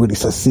that they really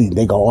succeed.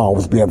 They gonna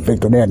always be a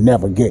victim. They'll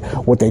never get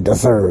what they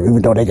deserve,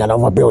 even though they got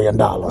over $1 billion.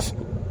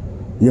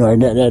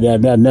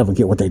 They'll never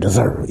get what they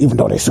deserve, even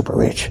though they're super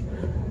rich.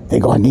 They're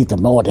going to need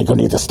them more. They're going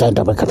to need to stand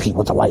up and compete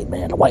with the white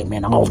man. The white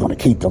man always going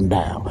to keep them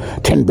down.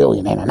 10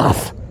 billion ain't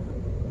enough.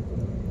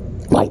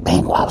 White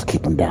man will always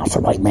keep them down.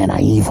 So white men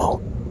are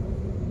evil.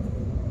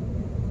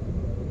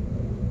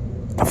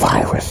 The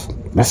virus.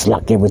 Let's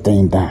lock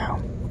everything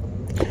down.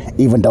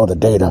 Even though the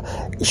data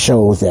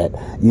shows that,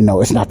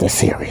 it's not that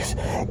serious.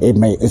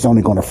 It's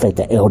only going to affect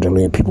the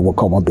elderly and people with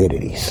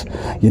comorbidities,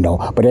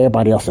 but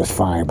everybody else is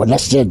fine. But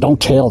let's just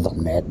don't tell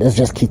them that. Let's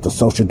just keep the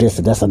social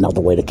distance. That's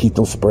another way to keep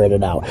them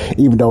spreading out.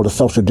 Even though the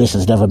social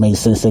distance never made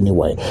sense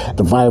anyway.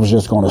 The virus is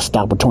just going to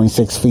stop between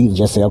 6 feet and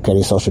just say, okay,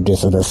 they social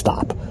distance, let's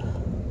stop.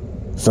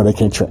 So they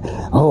can't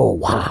oh,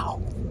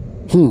 wow.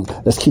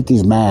 let's keep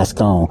these masks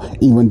on.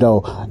 Even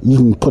though you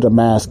can put a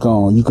mask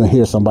on, you can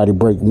hear somebody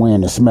break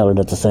wind and smell it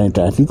at the same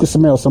time. If you can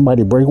smell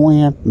somebody break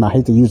wind, and I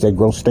hate to use that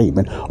gross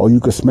statement, or you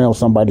can smell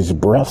somebody's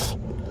breath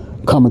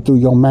coming through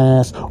your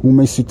mask, what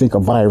makes you think a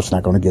virus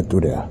not going to get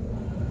through there?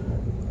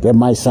 That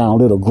might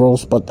sound a little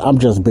gross, but I'm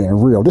just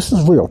being real. This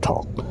is real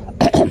talk.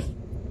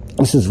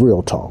 This is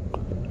real talk.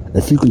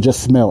 If you can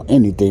just smell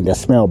anything that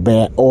smells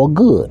bad or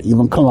good,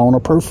 even cologne or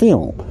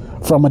perfume,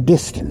 from a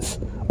distance,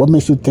 what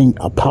makes you think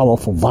a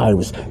powerful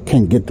virus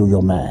can get through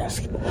your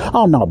mask?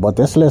 Oh, no, but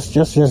let's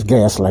just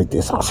gaslight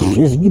this.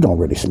 You don't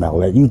really smell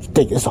that. You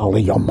think it's all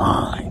in your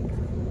mind.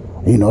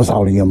 You know, it's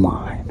all in your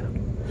mind.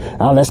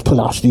 Now, let's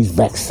pull out these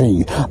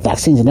vaccines.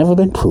 Vaccines have never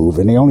been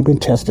proven. They only been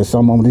tested.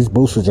 Some of these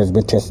boosters has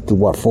been tested to,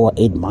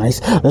 4-8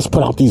 mice. Let's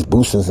put out these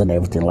boosters and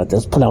everything like that.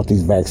 Let's put out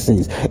these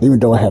vaccines. Even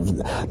though it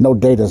have no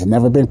data has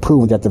never been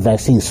proven that the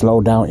vaccine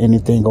slow down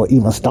anything or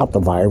even stop the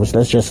virus.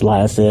 Let's just lie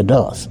and say it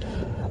does.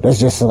 Let's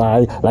just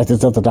lie, like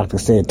this other doctor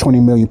said, 20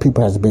 million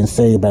people has been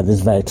saved by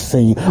this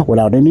vaccine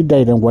without any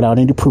data and without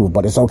any proof.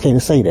 But it's okay to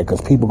say that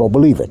because people gonna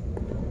believe it.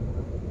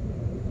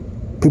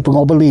 People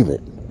gonna believe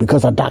it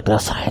because a doctor, a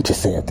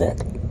scientist said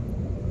that.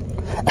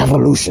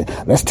 Evolution.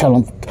 Let's tell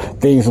them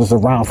things was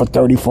around for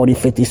 30, 40,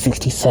 50,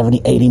 60,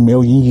 70, 80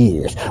 million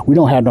years. We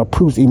don't have no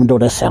proofs, even though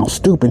that sounds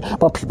stupid,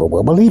 but people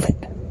will believe it.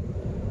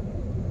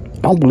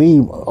 Don't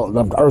believe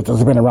the Earth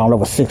has been around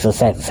over 6,000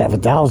 or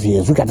 7,000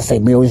 years. We got to say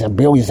millions and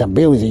billions and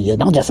billions of years.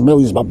 Not just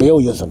millions, but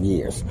billions of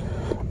years.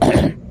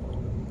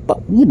 But,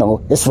 you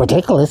know, it's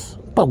ridiculous.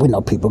 But we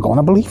know people are going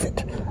to believe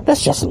it.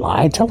 Let's just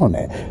lie and tell them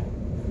that.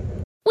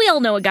 We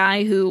all know a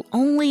guy who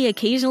only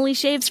occasionally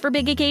shaves for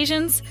big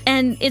occasions,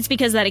 and it's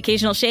because that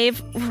occasional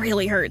shave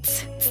really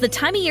hurts. It's the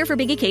time of year for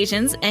big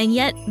occasions, and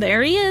yet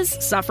there he is,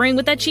 suffering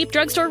with that cheap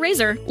drugstore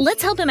razor.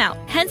 Let's help him out.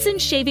 Henson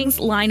Shaving's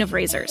line of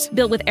razors,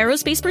 built with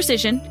aerospace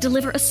precision,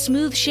 deliver a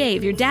smooth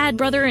shave your dad,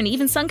 brother, and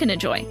even son can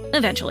enjoy,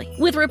 eventually.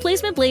 With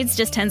replacement blades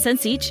just 10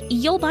 cents each,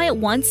 you'll buy it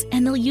once,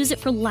 and they'll use it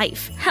for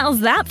life. How's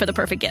that for the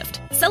perfect gift?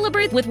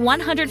 Celebrate with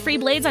 100 free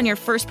blades on your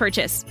first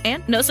purchase,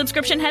 and no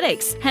subscription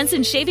headaches.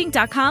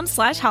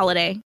 HensonShaving.com/holiday.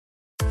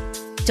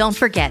 Don't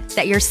forget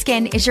that your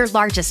skin is your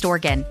largest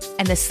organ,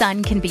 and the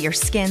sun can be your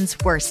skin's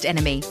worst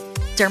enemy.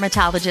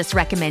 Dermatologist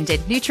recommended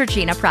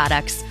Neutrogena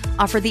products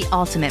offer the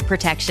ultimate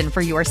protection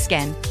for your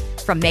skin.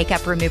 From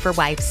makeup remover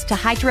wipes to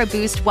Hydro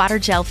Boost Water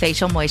Gel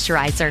Facial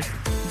Moisturizer,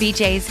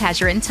 BJ's has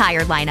your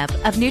entire lineup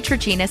of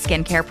Neutrogena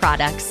skincare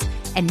products.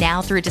 And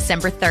now through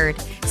December 3rd,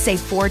 save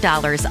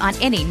 $4 on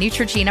any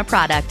Neutrogena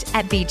product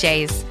at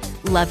BJ's.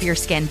 Love your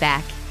skin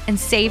back and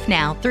save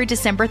now through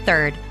December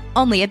 3rd,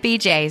 only at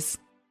BJ's.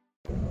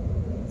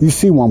 You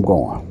see where I'm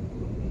going.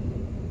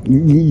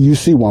 You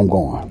see where I'm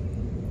going.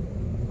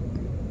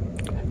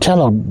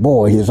 Tell a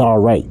boy he's all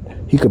right.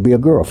 He could be a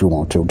girl if you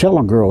want to. Tell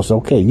a girl it's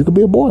okay. You could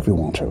be a boy if you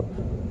want to.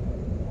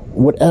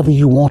 Whatever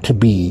you want to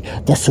be,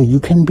 that's who you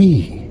can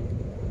be.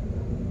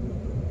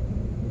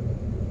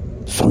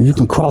 So you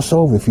can cross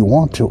over if you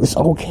want to. It's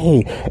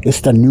okay.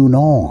 It's the new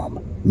norm.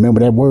 Remember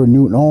that word,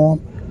 new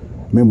norm?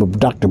 Remember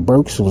Dr.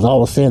 Birx was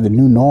always saying the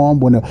new norm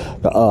when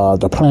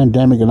the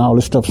pandemic and all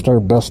this stuff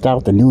started bust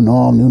out, the new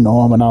norm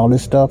and all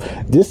this stuff.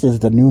 This is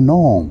the new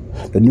norm.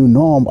 The new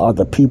norm are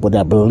the people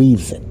that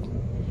believes it.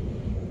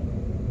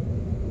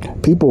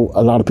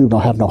 A lot of people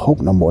don't have no hope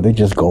no more. They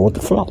just go with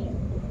the flow.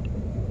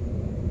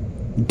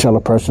 You tell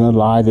a person a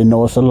lie, they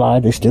know it's a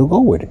lie, they still go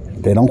with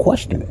it. They don't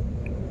question it.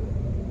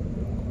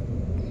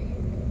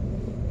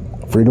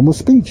 Freedom of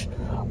speech.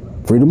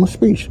 Freedom of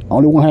speech.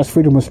 Only one has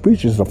freedom of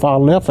speech is the far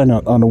left and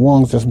the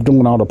ones that's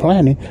doing all the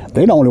planning.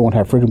 They the only one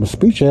have freedom of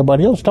speech.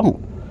 Everybody else don't.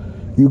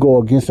 You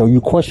go against or you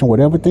question what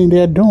everything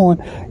they're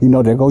doing, you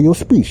know, there go your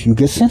speech. You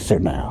get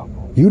censored now.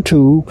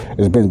 YouTube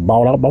has been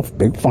bought out by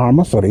Big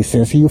Pharma, so they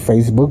censor you.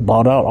 Facebook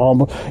bought out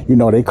almost, you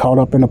know, they caught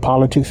up in the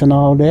politics and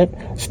all that.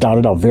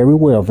 Started out very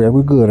well,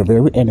 very good, and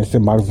very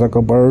innocent. Mark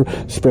Zuckerberg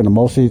spent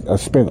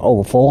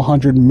over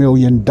 $400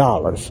 million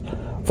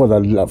for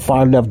the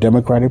far left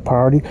Democratic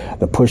Party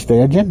to push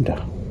their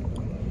agenda.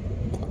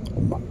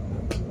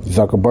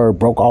 Zuckerberg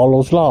broke all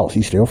those laws.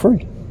 He's still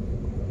free.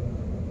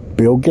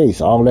 Bill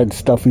Gates, all that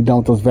stuff he done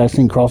with those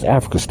vaccines across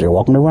Africa, still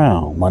walking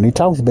around. Money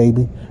talks,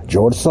 baby.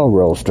 George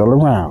Soros, still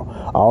around.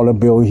 All the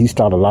Bill, he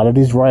started a lot of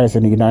these riots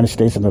in the United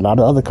States and a lot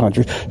of other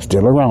countries,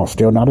 still around,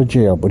 still not in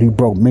jail, but he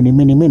broke many,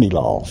 many, many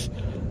laws.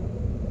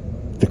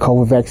 The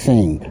COVID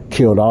vaccine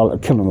killing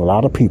a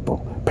lot of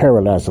people,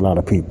 paralyzed a lot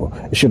of people.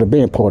 It should have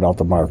been pulled off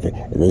the market.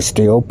 They're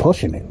still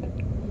pushing it.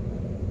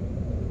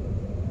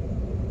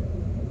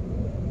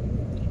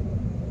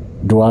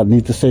 Do I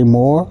need to say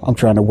more? I'm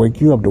trying to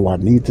wake you up. Do I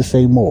need to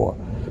say more?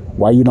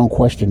 Why you don't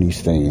question these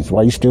things?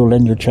 Why you still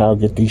letting your child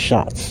get these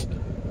shots?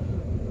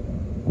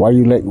 Why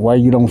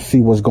you don't see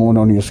what's going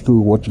on in your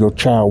school? What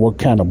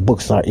kind of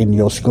books are in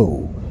your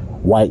school?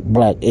 White,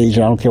 black,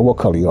 Asian, I don't care what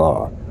color you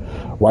are.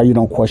 Why you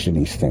don't question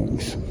these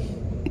things?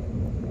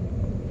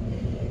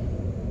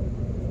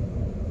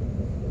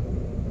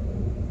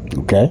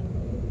 Okay?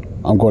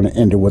 I'm going to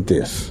end it with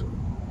this.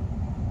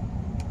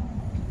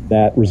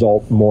 That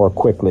result more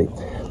quickly.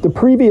 The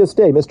previous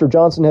day, Mr.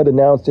 Johnson had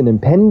announced an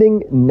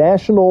impending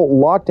national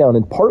lockdown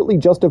and partly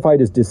justified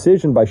his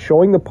decision by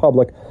showing the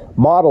public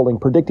modeling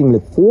predicting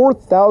that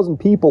 4,000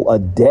 people a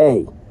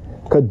day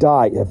could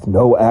die if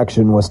no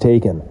action was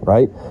taken,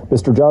 right?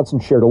 Mr. Johnson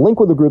shared a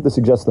link with the group that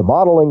suggests the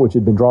modeling, which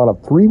had been drawn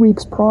up 3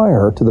 weeks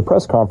prior to the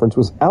press conference,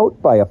 was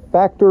out by a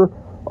factor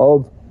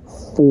of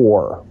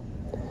 4.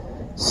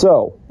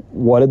 So,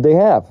 what did they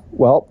have?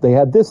 Well, they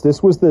had this.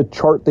 This was the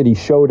chart that he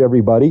showed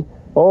everybody.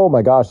 Oh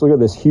my gosh, look at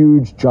this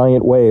huge,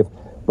 giant wave.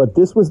 But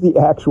this was the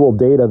actual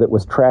data that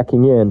was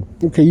tracking in.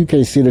 Okay, you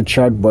can't see the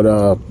chart, but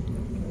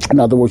in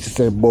other words, you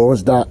said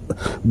Boris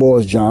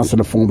Johnson,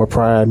 the former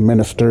Prime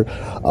Minister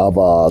of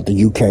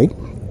the UK,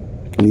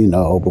 you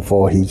know,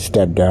 before he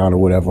stepped down or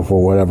whatever,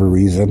 for whatever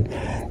reason.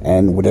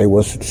 And they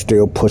was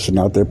still pushing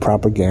out their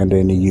propaganda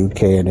in the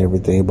UK and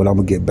everything. But I'm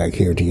going to get back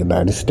here to the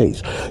United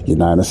States.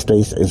 United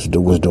States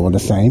was doing the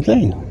same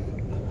thing.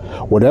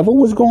 Whatever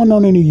was going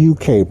on in the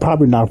UK,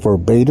 probably not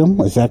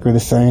verbatim, exactly the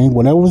same.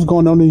 Whatever was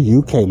going on in the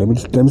UK, let me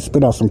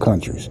spit out some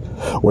countries.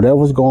 Whatever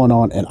was going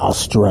on in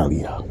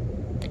Australia.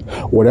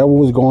 Whatever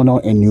was going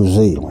on in New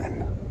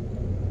Zealand.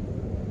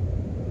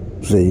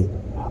 See,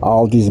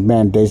 all these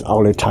mandates,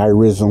 all that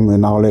terrorism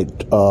and all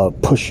that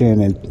pushing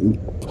and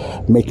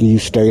making you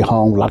stay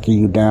home, locking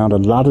you down. A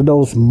lot of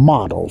those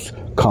models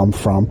come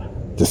from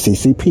the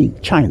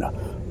CCP, China.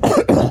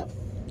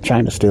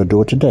 China still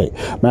do it today.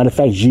 Matter of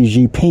fact, Xi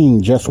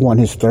Jinping just won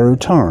his 3rd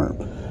term.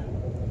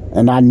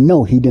 And I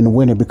know he didn't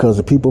win it because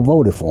the people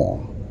voted for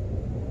him.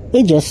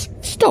 They just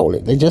stole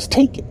it. They just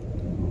take it.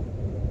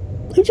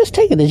 They just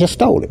take it. They just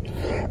stole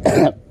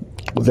it.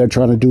 They're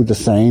trying to do the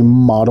same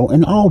model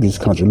in all these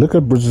countries. Look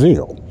at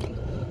Brazil.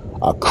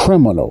 A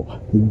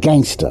criminal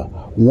gangster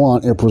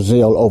won in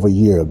Brazil over a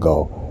year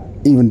ago,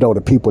 even though the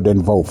people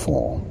didn't vote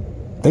for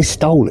him. They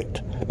stole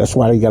it. That's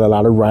why they got a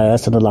lot of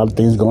riots and a lot of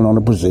things going on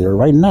in Brazil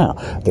right now.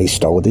 They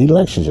stole the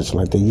election just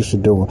like they used to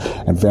do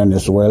in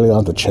Venezuela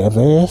under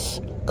Chavez,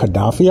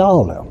 Gaddafi,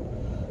 all of them.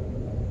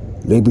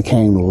 They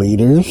became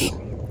leaders,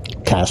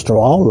 Castro,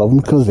 all of them,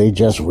 because they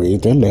just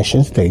rigged the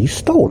elections. They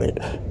stole it.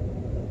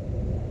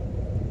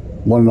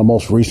 One of the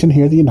most recent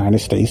here in the United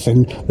States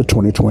in the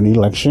 2020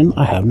 election,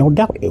 I have no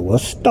doubt it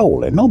was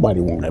stolen. Nobody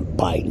wanted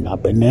Biden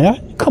up in there.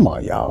 Come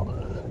on, y'all.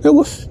 It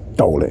was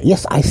stolen.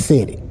 Yes, I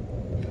said it.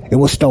 It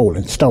was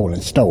stolen.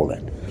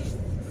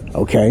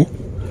 Okay?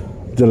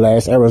 The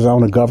last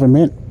Arizona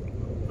government,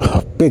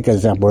 big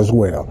example as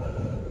well.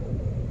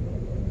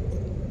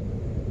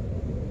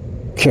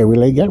 Kerry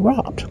Lake got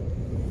robbed.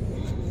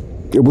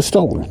 It was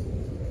stolen.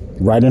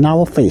 Right in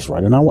our face,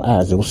 right in our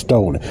eyes, it was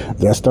stolen.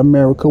 That's the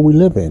America we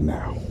live in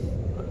now.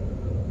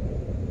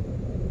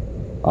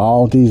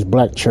 All these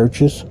black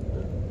churches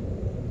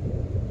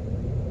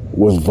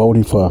was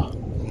voting for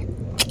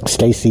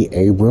Stacey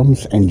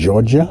Abrams in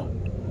Georgia.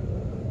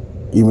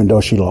 Even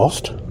though she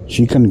lost,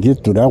 she couldn't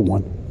get through that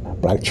one.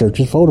 Black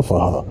churches voted for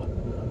her.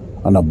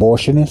 An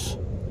abortionist.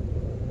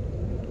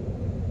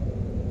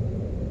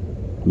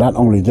 Not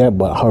only that,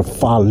 but her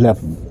far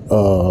left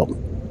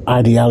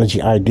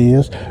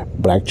ideas.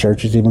 Black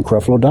churches, even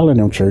Creflo Dollar in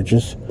them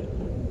churches,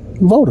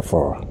 voted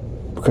for her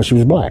because she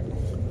was black.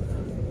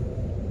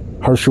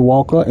 Herschel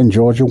Walker in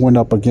Georgia went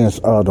up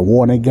against the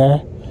Warnock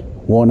guy.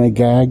 Warnock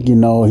guy, you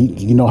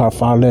know how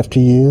far left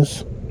he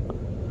is.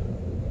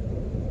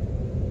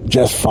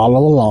 Just follow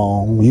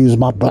along. Use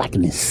my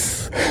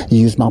blackness.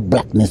 Use my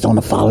blackness on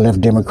the far left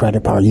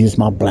Democratic Party. Use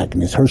my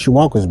blackness. Herschel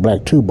Walker's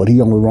black too, but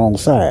he on the wrong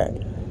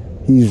side.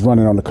 He's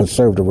running on the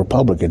conservative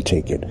Republican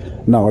ticket.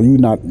 No, we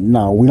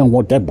don't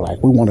want that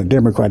black. We want a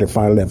Democratic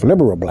far left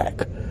liberal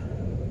black.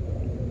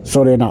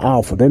 So they're not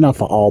all for. They're not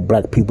for all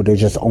black people. They're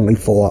just only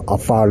for a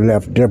far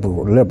left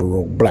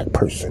liberal black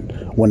person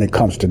when it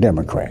comes to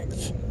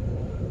Democrats.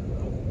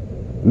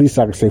 At least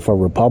I can say for a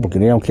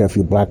Republican, they don't care if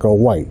you're black or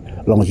white,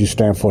 as long as you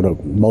stand for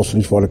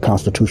mostly for the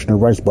constitutional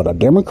rights. But a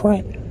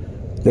Democrat,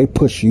 they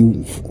push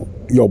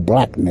your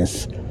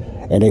blackness,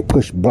 and they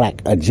push black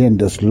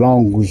agendas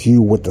long as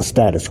you with the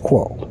status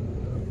quo.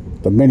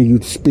 The minute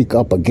you speak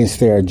up against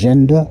their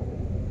agenda,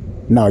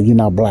 no, you're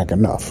not black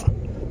enough.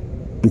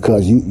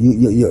 Because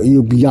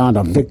you're beyond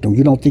a victim.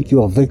 You don't think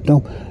you're a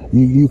victim,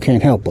 you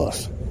can't help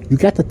us. You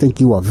got to think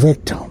you're a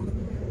victim.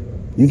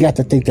 You got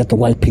to think that the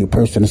white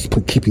person is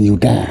keeping you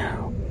down.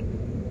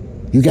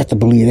 You got to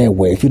believe that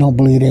way. If you don't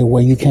believe that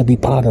way, you can't be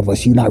part of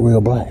us. You're not real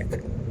black.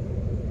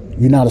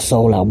 You're not a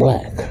sold out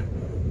black.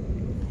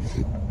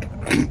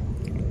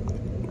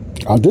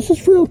 This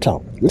is real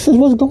talk. This is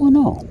what's going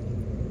on.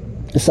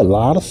 It's a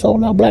lot of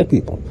sold out black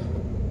people.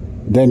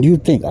 Then you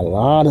think a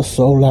lot of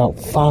sold out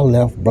far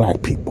left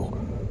black people.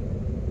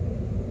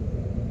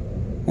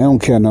 They don't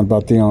care nothing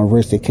about their own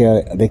race. They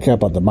care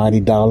about the mighty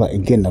dollar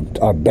and getting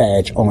a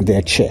badge on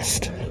their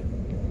chest.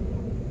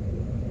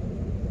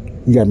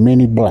 You got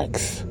many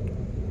blacks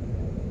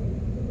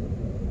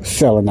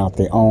selling out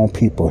their own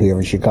people here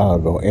in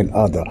Chicago and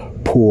other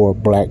poor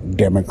black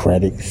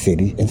democratic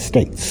cities and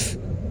states.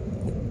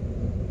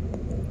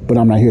 But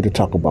I'm not here to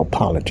talk about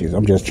politics.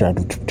 I'm just trying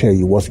to tell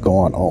you what's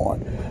going on,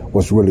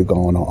 what's really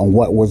going on, and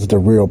what was the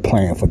real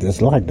plan for this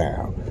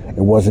lockdown.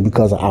 It wasn't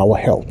because of our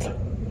health.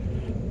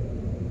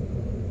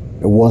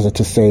 It wasn't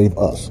to save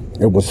us.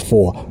 It was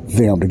for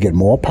them to get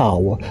more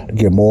power, to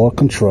get more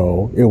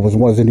control. It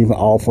wasn't even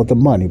all for the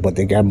money, but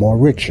they got more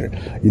richer.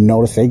 You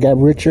notice they got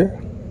richer?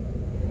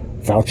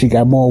 Fauci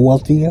got more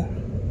wealthier?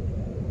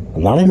 A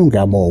lot of them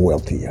got more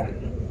wealthier.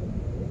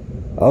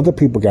 Other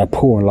people got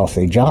poor and lost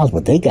their jobs,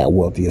 but they got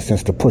wealthier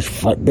since the push.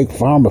 Big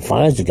Pharma,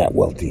 Pfizer got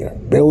wealthier.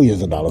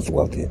 Billions of dollars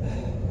wealthier.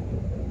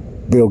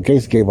 Bill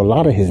Gates gave a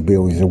lot of his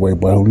billions away,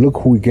 but look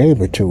who he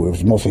gave it to. It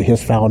was mostly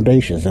his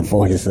foundations and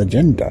for his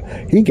agenda.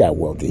 He got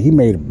wealthy. He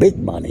made big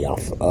money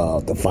off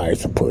the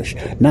Pfizer push.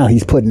 Now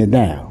he's putting it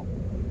down.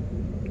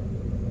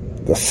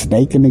 The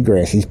snake in the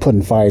grass. He's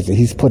putting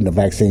the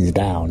vaccines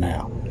down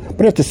now.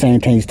 But at the same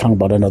time, he's talking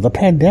about another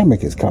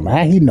pandemic is coming.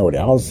 How he know that?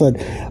 All of a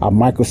sudden, a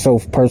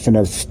Microsoft person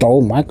that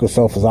stole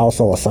Microsoft is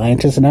also a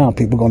scientist now.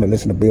 People going to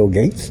listen to Bill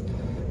Gates?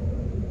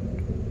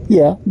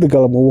 Yeah, the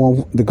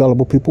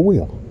gullible people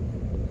will.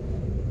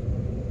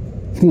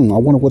 I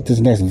wonder what this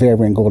next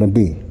variant going to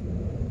be.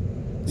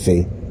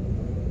 See?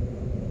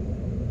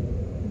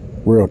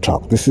 Real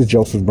Talk. This is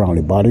Joseph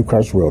Brownlee, Body of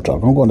Christ Real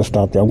Talk. I'm going to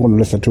stop there. I'm going to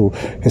listen to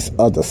his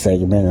other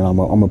segment, and I'm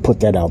going to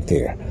put that out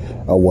there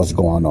of what's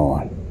going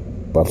on.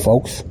 But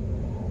folks,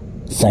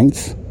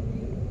 saints,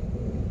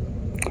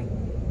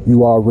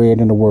 you all read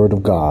in the Word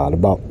of God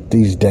about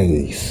these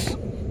days,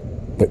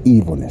 the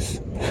evilness.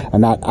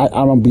 And I'm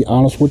going to be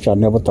honest with you, I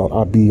never thought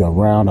I'd be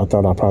around. I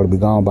thought I'd probably be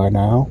gone by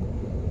now.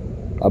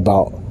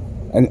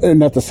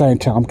 And at the same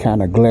time, I'm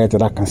kind of glad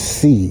that I can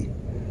see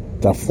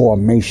the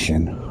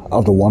formation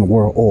of the one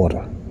world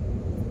order,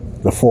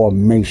 the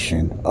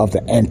formation of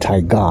the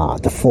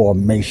anti-God, the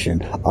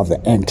formation of the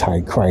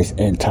anti-Christ,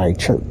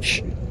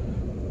 anti-church,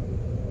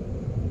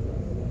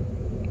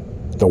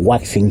 the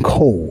waxing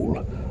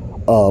cold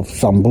of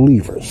some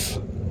believers.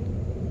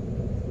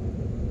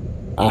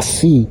 I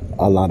see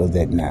a lot of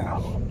that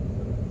now.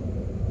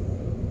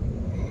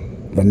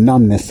 The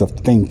numbness of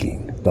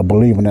thinking, the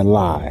believing a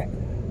lie,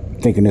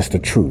 thinking it's the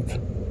truth,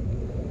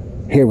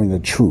 hearing the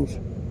truth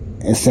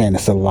and saying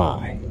it's a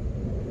lie.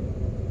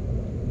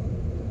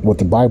 What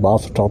the Bible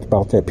also talked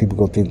about that, people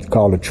go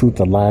call the truth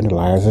a lie and the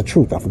lie is the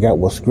truth. I forgot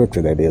what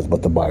scripture that is,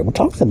 but the Bible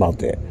talks about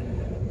that.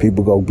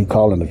 People go be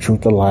calling the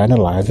truth a lie and the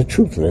lie is the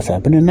truth. That's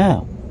happening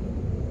now.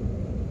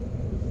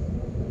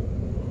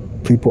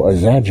 People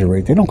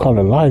exaggerate. They don't call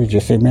it a lie. They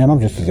just say, man, I'm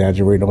just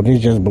exaggerating. Or they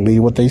just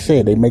believe what they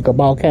said. They make up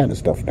all kind of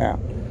stuff now.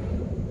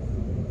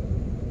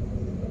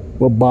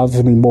 What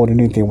bothers me more than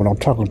anything when I'm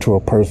talking to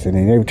a person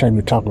and every time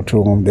you're talking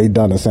to them, they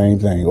done the same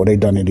thing or they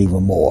done it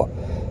even more.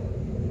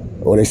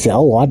 Or they say,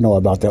 oh, I know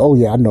about that. Oh,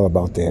 yeah, I know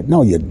about that.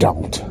 No, you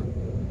don't.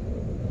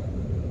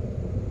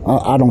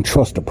 I don't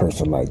trust a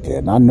person like that.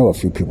 And I know a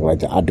few people like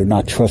that. I do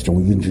not trust them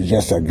when you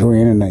just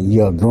agreeing and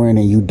you're agreeing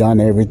and you done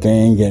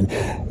everything and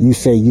you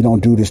say you don't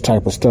do this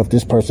type of stuff.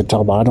 This person talk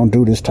about, I don't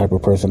do this type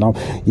of person. I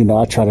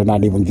try to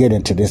not even get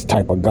into this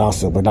type of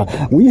gossip.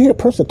 But when you hear a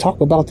person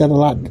talk about that a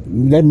lot,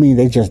 that means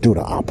they just do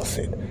the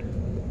opposite.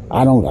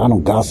 I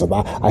don't gossip.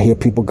 I hear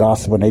people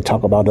gossip and they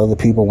talk about other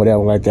people,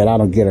 whatever like that. I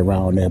don't get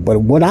around that. But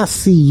when I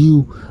see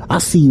you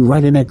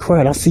right in that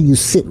crowd. I see you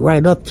sit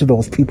right up to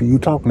those people you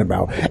talking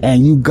about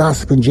and you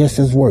gossiping just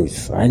as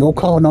worse. I ain't gonna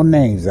call no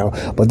names though,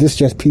 but this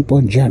just people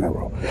in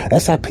general.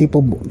 That's how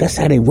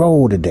they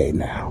roll today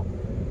now.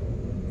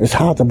 It's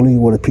hard to believe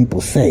what the people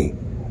say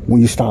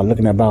when you start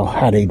looking about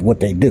what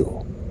they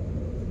do.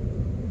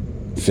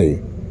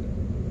 See?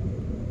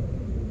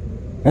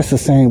 That's the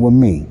same with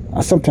me.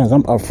 Sometimes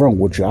I'm upfront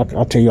with you.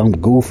 I'll tell you I'm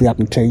goofy. I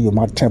can tell you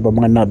my temper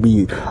might not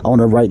be on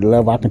the right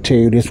level. I can tell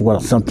you this,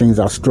 some things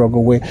I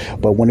struggle with.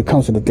 But when it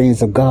comes to the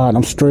things of God,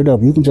 I'm straight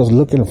up. You can just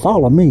look and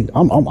follow me.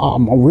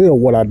 I'm real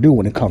what I do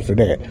when it comes to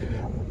that.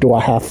 Do I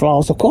have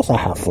flaws? Of course I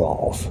have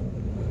flaws.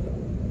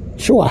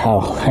 Sure I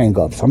have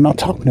hang-ups. I'm not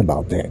talking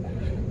about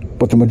that.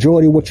 But the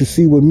majority of what you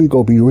see with me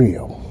go be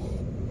real.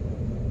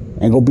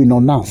 Ain't gonna be no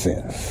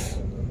nonsense.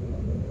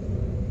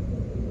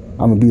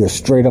 I'm going to be as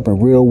straight up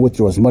and real with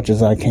you as much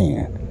as I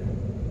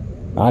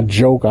can. I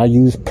joke. I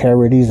use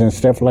parodies and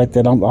stuff like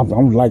that. I'm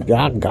like,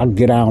 I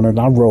get out and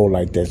I roll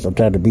like that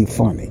sometimes to be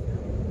funny.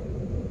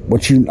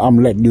 But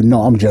I'm letting you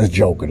know I'm just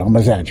joking. I'm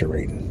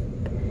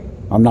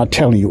exaggerating. I'm not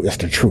telling you it's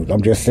the truth.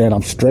 I'm just saying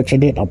I'm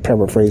stretching it. I'm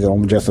paraphrasing.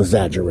 I'm just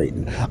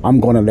exaggerating.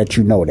 I'm going to let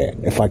you know that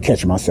if I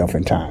catch myself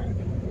in time.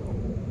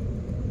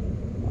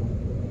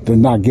 To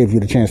not give you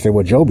the chance to say,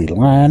 well, Joe be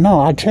lying. No,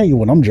 I tell you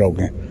when I'm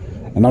joking.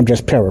 And I'm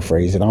just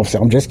paraphrasing.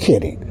 I'm just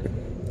kidding.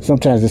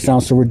 Sometimes it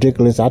sounds so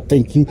ridiculous. I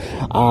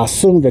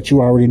assume that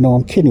you already know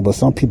I'm kidding, but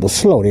some people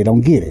slow. They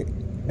don't get it.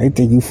 They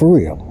think you for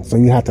real. So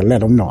you have to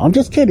let them know. I'm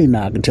just kidding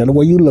now. I can tell the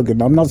way you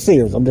looking. I'm not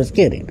serious. I'm just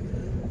kidding.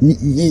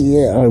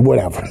 Yeah,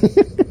 whatever.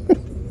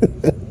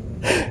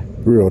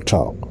 Real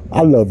talk.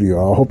 I love you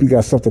all. I hope you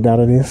got something out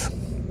of this.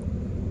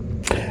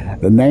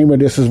 The name of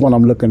this is what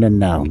I'm looking at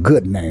now.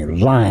 Good name.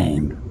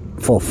 Lying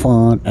for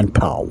fun and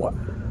power.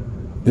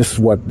 This is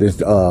what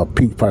this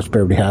Peak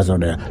Prosperity has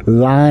on there.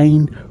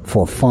 Lying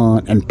for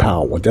fun and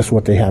power. That's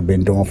what they have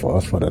been doing for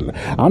us.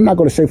 I'm not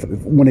going to say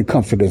when it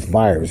comes to this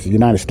virus, the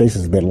United States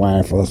has been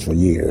lying for us for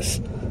years.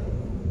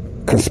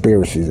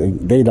 Conspiracies.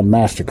 They the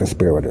master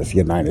conspirators,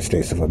 United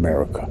States of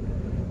America.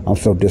 I'm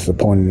so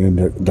disappointed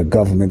in the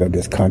government of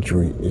this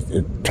country.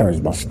 It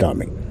turns my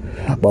stomach.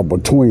 But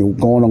between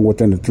going on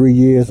within the 3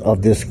 years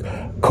of this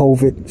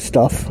COVID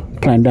stuff,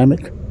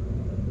 pandemic,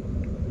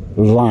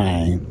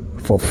 lying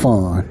for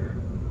fun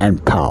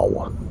and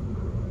power.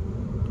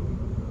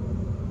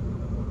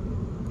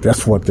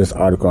 That's what this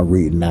article I'm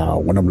reading now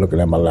when I'm looking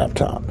at my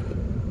laptop.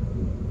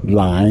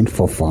 Lying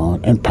for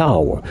fun and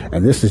power.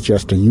 And this is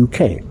just the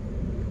UK.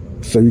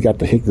 So you got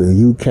the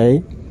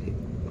UK,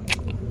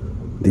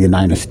 the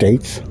United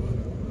States,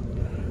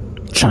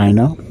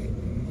 China,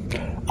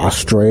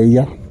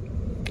 Australia,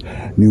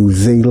 New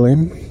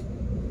Zealand.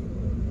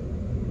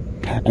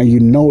 And you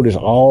notice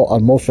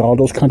most of all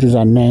those countries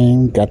I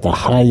named got the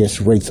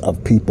highest rates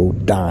of people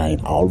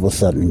dying all of a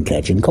sudden and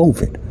catching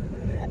COVID.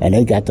 And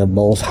they got the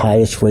most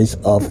highest rates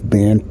of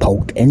being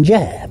poked and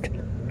jabbed.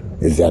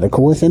 Is that a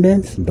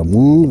coincidence?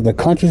 The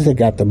countries that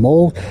got the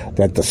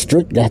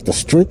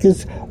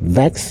strictest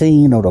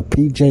vaccine or the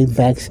PJ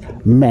Vax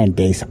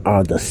mandates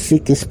are the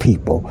sickest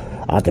people,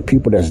 are the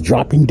people that's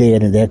dropping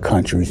dead in their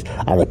countries,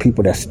 are the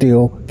people that's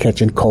still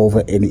catching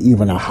COVID at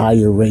even a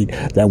higher rate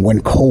than when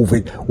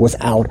COVID was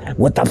out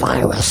with the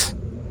virus.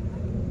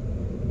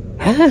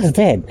 How is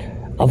that?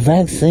 A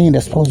vaccine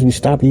that's supposed to be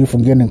stopping you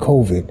from getting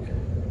COVID.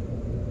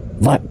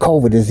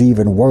 COVID is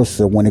even worse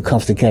when it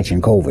comes to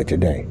catching COVID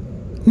today.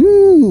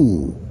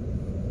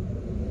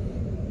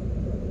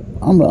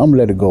 I'm gonna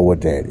let it go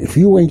with that. If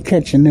you ain't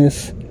catching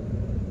this,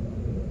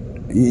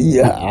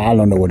 I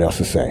don't know what else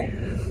to say.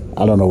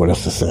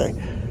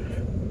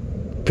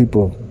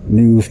 People,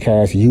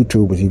 newscasts,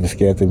 YouTubers even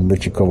scared to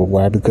admit you COVID.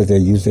 Why? Because they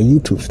use their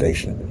YouTube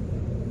station.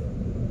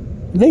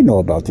 They know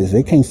about this.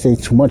 They can't say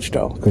too much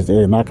though, because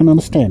they're not gonna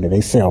understand it. They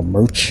sell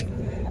merch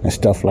and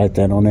stuff like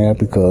that on there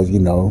because,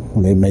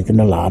 they're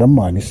making a lot of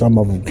money. Some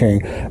of them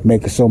can't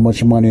make so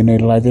much money in their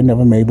life they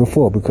never made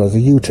before because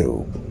of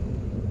YouTube.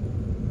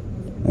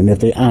 And if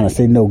they're honest,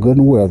 they know good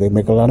and well they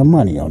make a lot of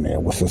money on there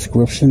with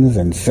subscriptions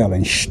and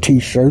selling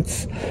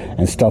t-shirts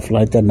and stuff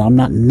like that. And I'm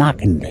not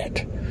knocking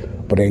that.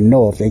 But they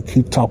know if they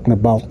keep talking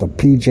about the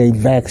PJ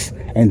Vax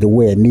and the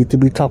way it needs to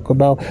be talked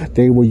about,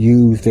 they will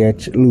lose their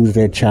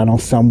channel.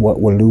 Somewhat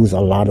will lose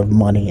a lot of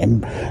money,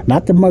 and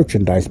not the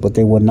merchandise, but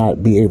they will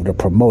not be able to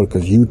promote it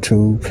because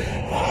YouTube,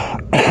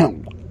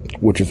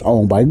 which is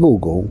owned by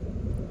Google,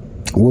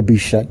 will be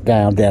shut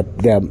down. Their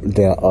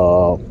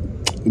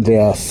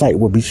site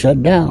will be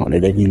shut down,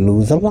 and they can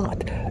lose a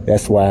lot.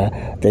 That's why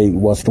they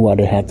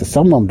have to.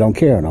 Some of them don't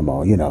care no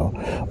more,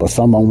 but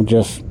some of them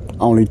just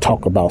only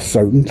talk about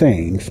certain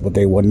things, but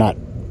they will not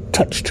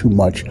touch too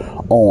much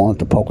on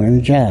the poking and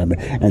the jabbing.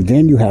 And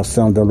then you have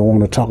some that don't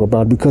want to talk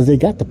about it because they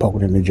got the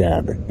poking and the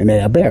jabbing, and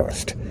they're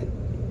embarrassed.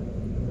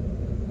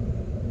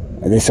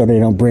 And so they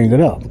don't bring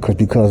it up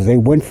because they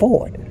went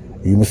for it.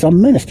 Even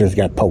some ministers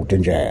got poked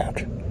and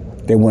jabbed.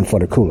 They went for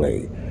the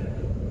Kool-Aid.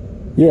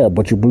 Yeah,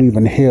 but you believe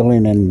in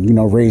healing and,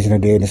 raising the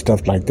dead and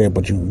stuff like that,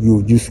 but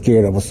you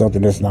scared of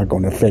something that's not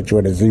going to affect you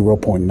at a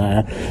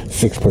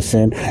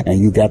 0.96%, and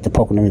you got the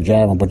poking and the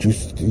jabbing, but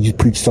you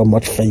preach so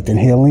much faith in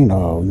healing,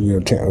 or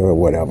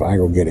whatever. I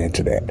ain't going to get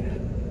into that.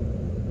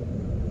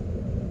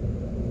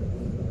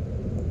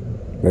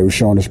 They were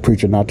showing this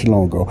preacher not too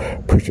long ago.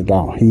 Preacher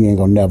down, he ain't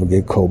going to never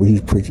get COVID.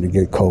 He's preaching to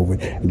get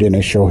COVID, and then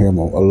they show him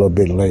a little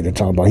bit later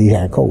talking about he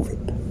had COVID.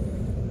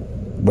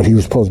 But he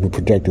was supposed to be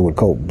protected with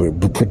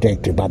COVID,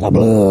 protected by the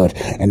blood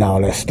and all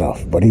that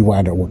stuff. But he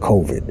wound up with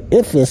COVID.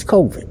 If it's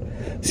COVID.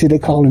 See, they're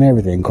calling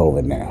everything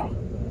COVID now.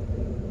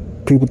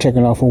 People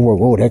taking off from work.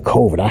 Oh, that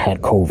COVID. I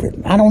had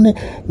COVID.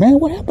 Man,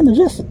 what happened to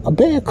just a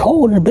bad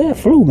cold and a bad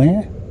flu,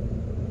 man?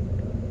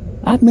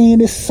 I mean,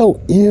 it's so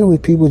eerie.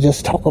 People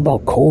just talk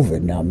about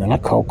COVID now, man. I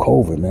call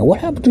COVID, man. What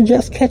happened to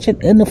just catch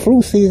it in the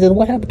flu season?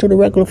 What happened to the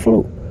regular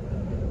flu?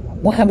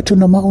 What happened to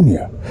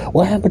pneumonia?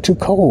 What happened to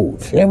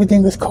colds?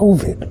 Everything is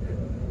COVID.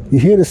 You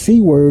hear the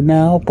C word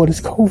now, but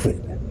it's COVID.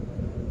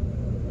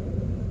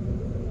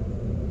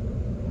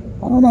 I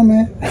don't know,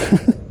 man.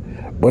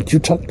 But you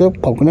took the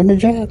poking and the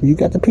jab. You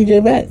got the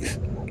PJ Vax.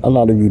 A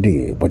lot of you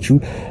did. But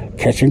you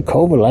catching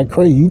COVID like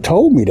crazy. You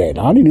told me that.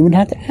 I didn't even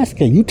have to ask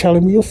you. You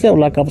telling me yourself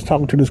like I was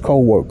talking to this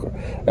co-worker.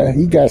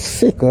 He got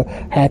sicker,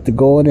 had to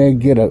go in there and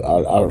get an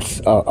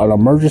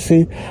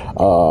emergency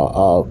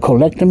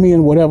colectomy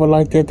and whatever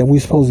like that we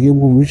supposed to get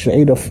when we reach the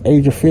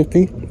age of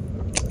 50.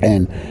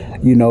 And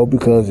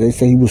because they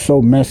say he was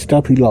so messed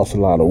up, he lost a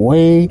lot of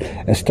weight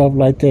and stuff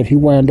like that. He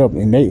wound up,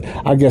 and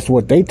I guess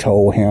what they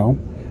told him,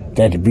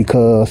 that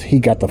because he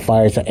got the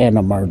Pfizer and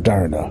the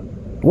Moderna.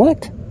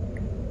 What?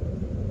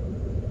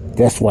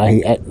 That's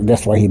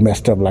why he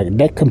messed up like that.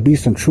 There can be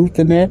some truth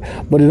in that,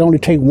 but it only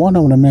take one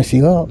of them to mess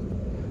you up.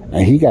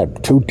 And he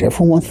got two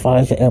different ones,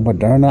 Pfizer and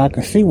Moderna. I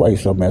can see why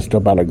he's so messed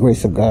up. By the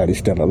grace of God, he's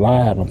still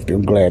alive. I'm still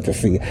glad to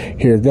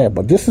hear that.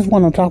 But this is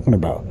what I'm talking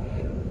about.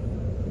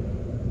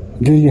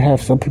 Then you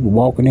have some people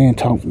walking in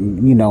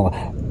talking, you know,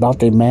 about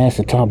their mask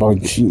and talking about,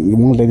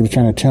 one lady was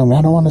trying to tell me,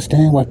 I don't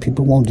understand why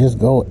people won't just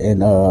go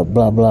and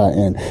blah, blah,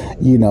 and,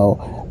 you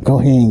know, go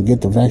ahead and get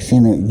the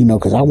vaccine, and, you know,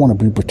 because I want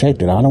to be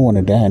protected. I don't want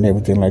to die and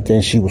everything like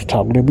that. She was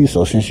talking to me.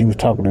 So since she was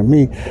talking to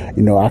me,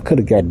 you know, I could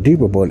have got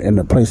deeper, but in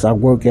the place I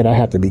work at, I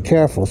have to be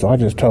careful. So I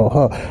just told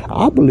her,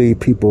 I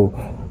believe people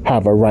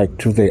have a right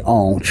to their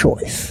own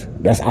choice.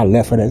 I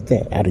left it at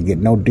that. I didn't get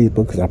no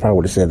deeper because I probably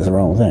would have said the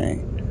wrong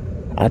thing.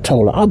 I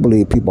told her, I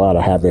believe people ought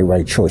to have their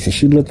right choice. And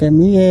she looked at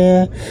me,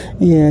 yeah,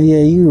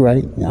 you're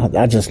right.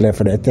 I just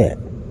left it at that.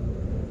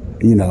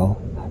 You know,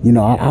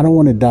 I don't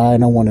want to die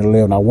and I want to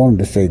live. And I wanted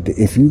to say that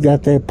if you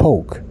got that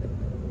poke,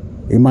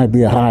 it might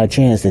be a higher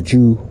chance that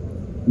you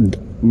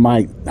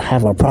might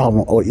have a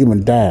problem or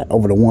even die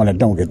over the one that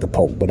don't get the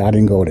poke. But I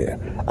didn't go there.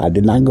 I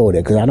did not go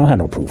there because I don't have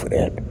no proof of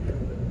that.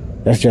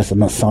 That's just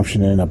an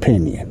assumption and an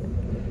opinion.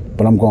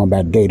 But I'm going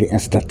by data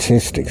and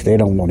statistics. They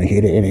don't want to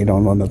hear it, and they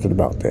don't know nothing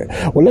about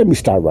that. Well, let me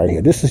start right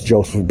here. This is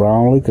Joseph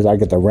Brownlee, because I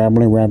get the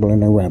rambling.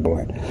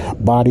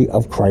 Body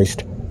of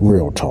Christ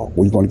Real Talk.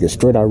 We're going to get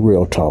straight out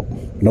real talk.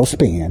 No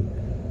spin,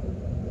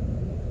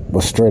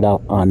 but straight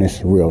out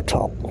honest real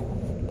talk.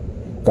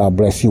 God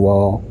bless you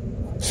all.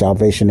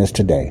 Salvation is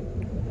today.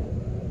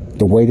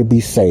 The way to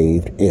be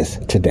saved is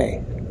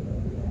today.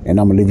 And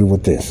I'm going to leave you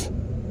with this.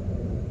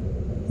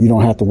 You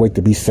don't have to wait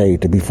to be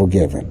saved to be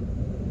forgiven.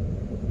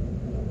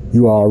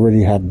 You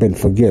already have been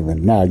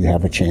forgiven. Now you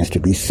have a chance to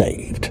be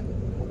saved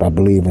by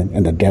believing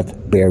in the death,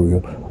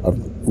 burial, of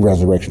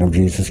resurrection of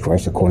Jesus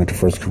Christ, according to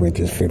 1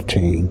 Corinthians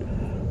 15,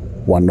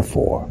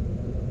 1-4.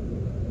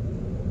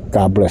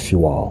 God bless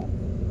you all.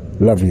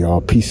 Love you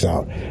all. Peace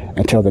out.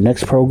 Until the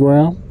next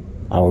program,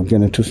 I will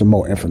get into some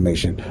more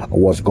information of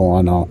what's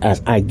going on.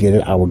 As I get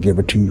it, I will give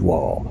it to you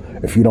all.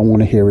 If you don't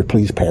want to hear it,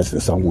 please pass it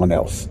to someone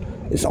else.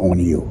 It's on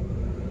you.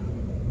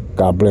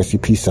 God bless you.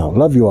 Peace out.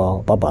 Love you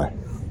all. Bye-bye.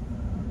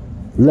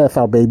 Laugh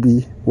out,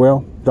 baby.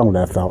 Well, don't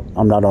laugh out.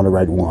 I'm not on the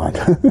right one.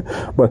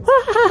 But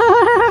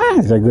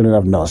is that good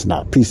enough? No, it's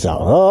not. Peace out.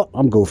 Oh,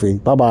 I'm goofy.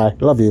 Bye-bye.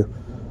 Love you.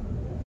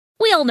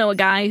 We all know a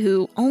guy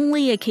who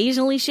only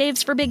occasionally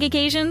shaves for big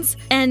occasions,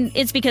 and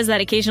it's because that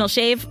occasional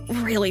shave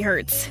really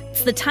hurts.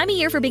 It's the time of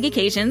year for big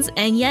occasions,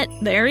 and yet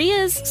there he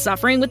is,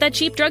 suffering with that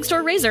cheap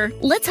drugstore razor.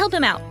 Let's help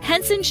him out.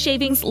 Henson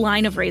Shaving's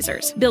line of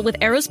razors, built with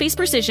aerospace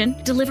precision,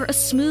 deliver a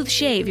smooth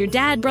shave your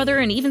dad, brother,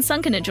 and even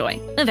son can enjoy,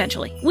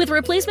 eventually. With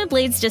replacement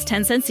blades just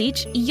 10 cents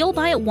each, you'll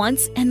buy it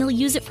once, and they'll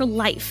use it for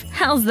life.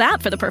 How's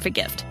that for the perfect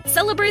gift?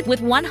 Celebrate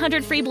with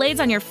 100 free blades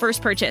on your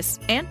first purchase,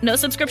 and no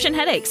subscription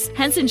headaches.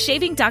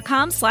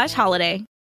 HensonShaving.com/holiday.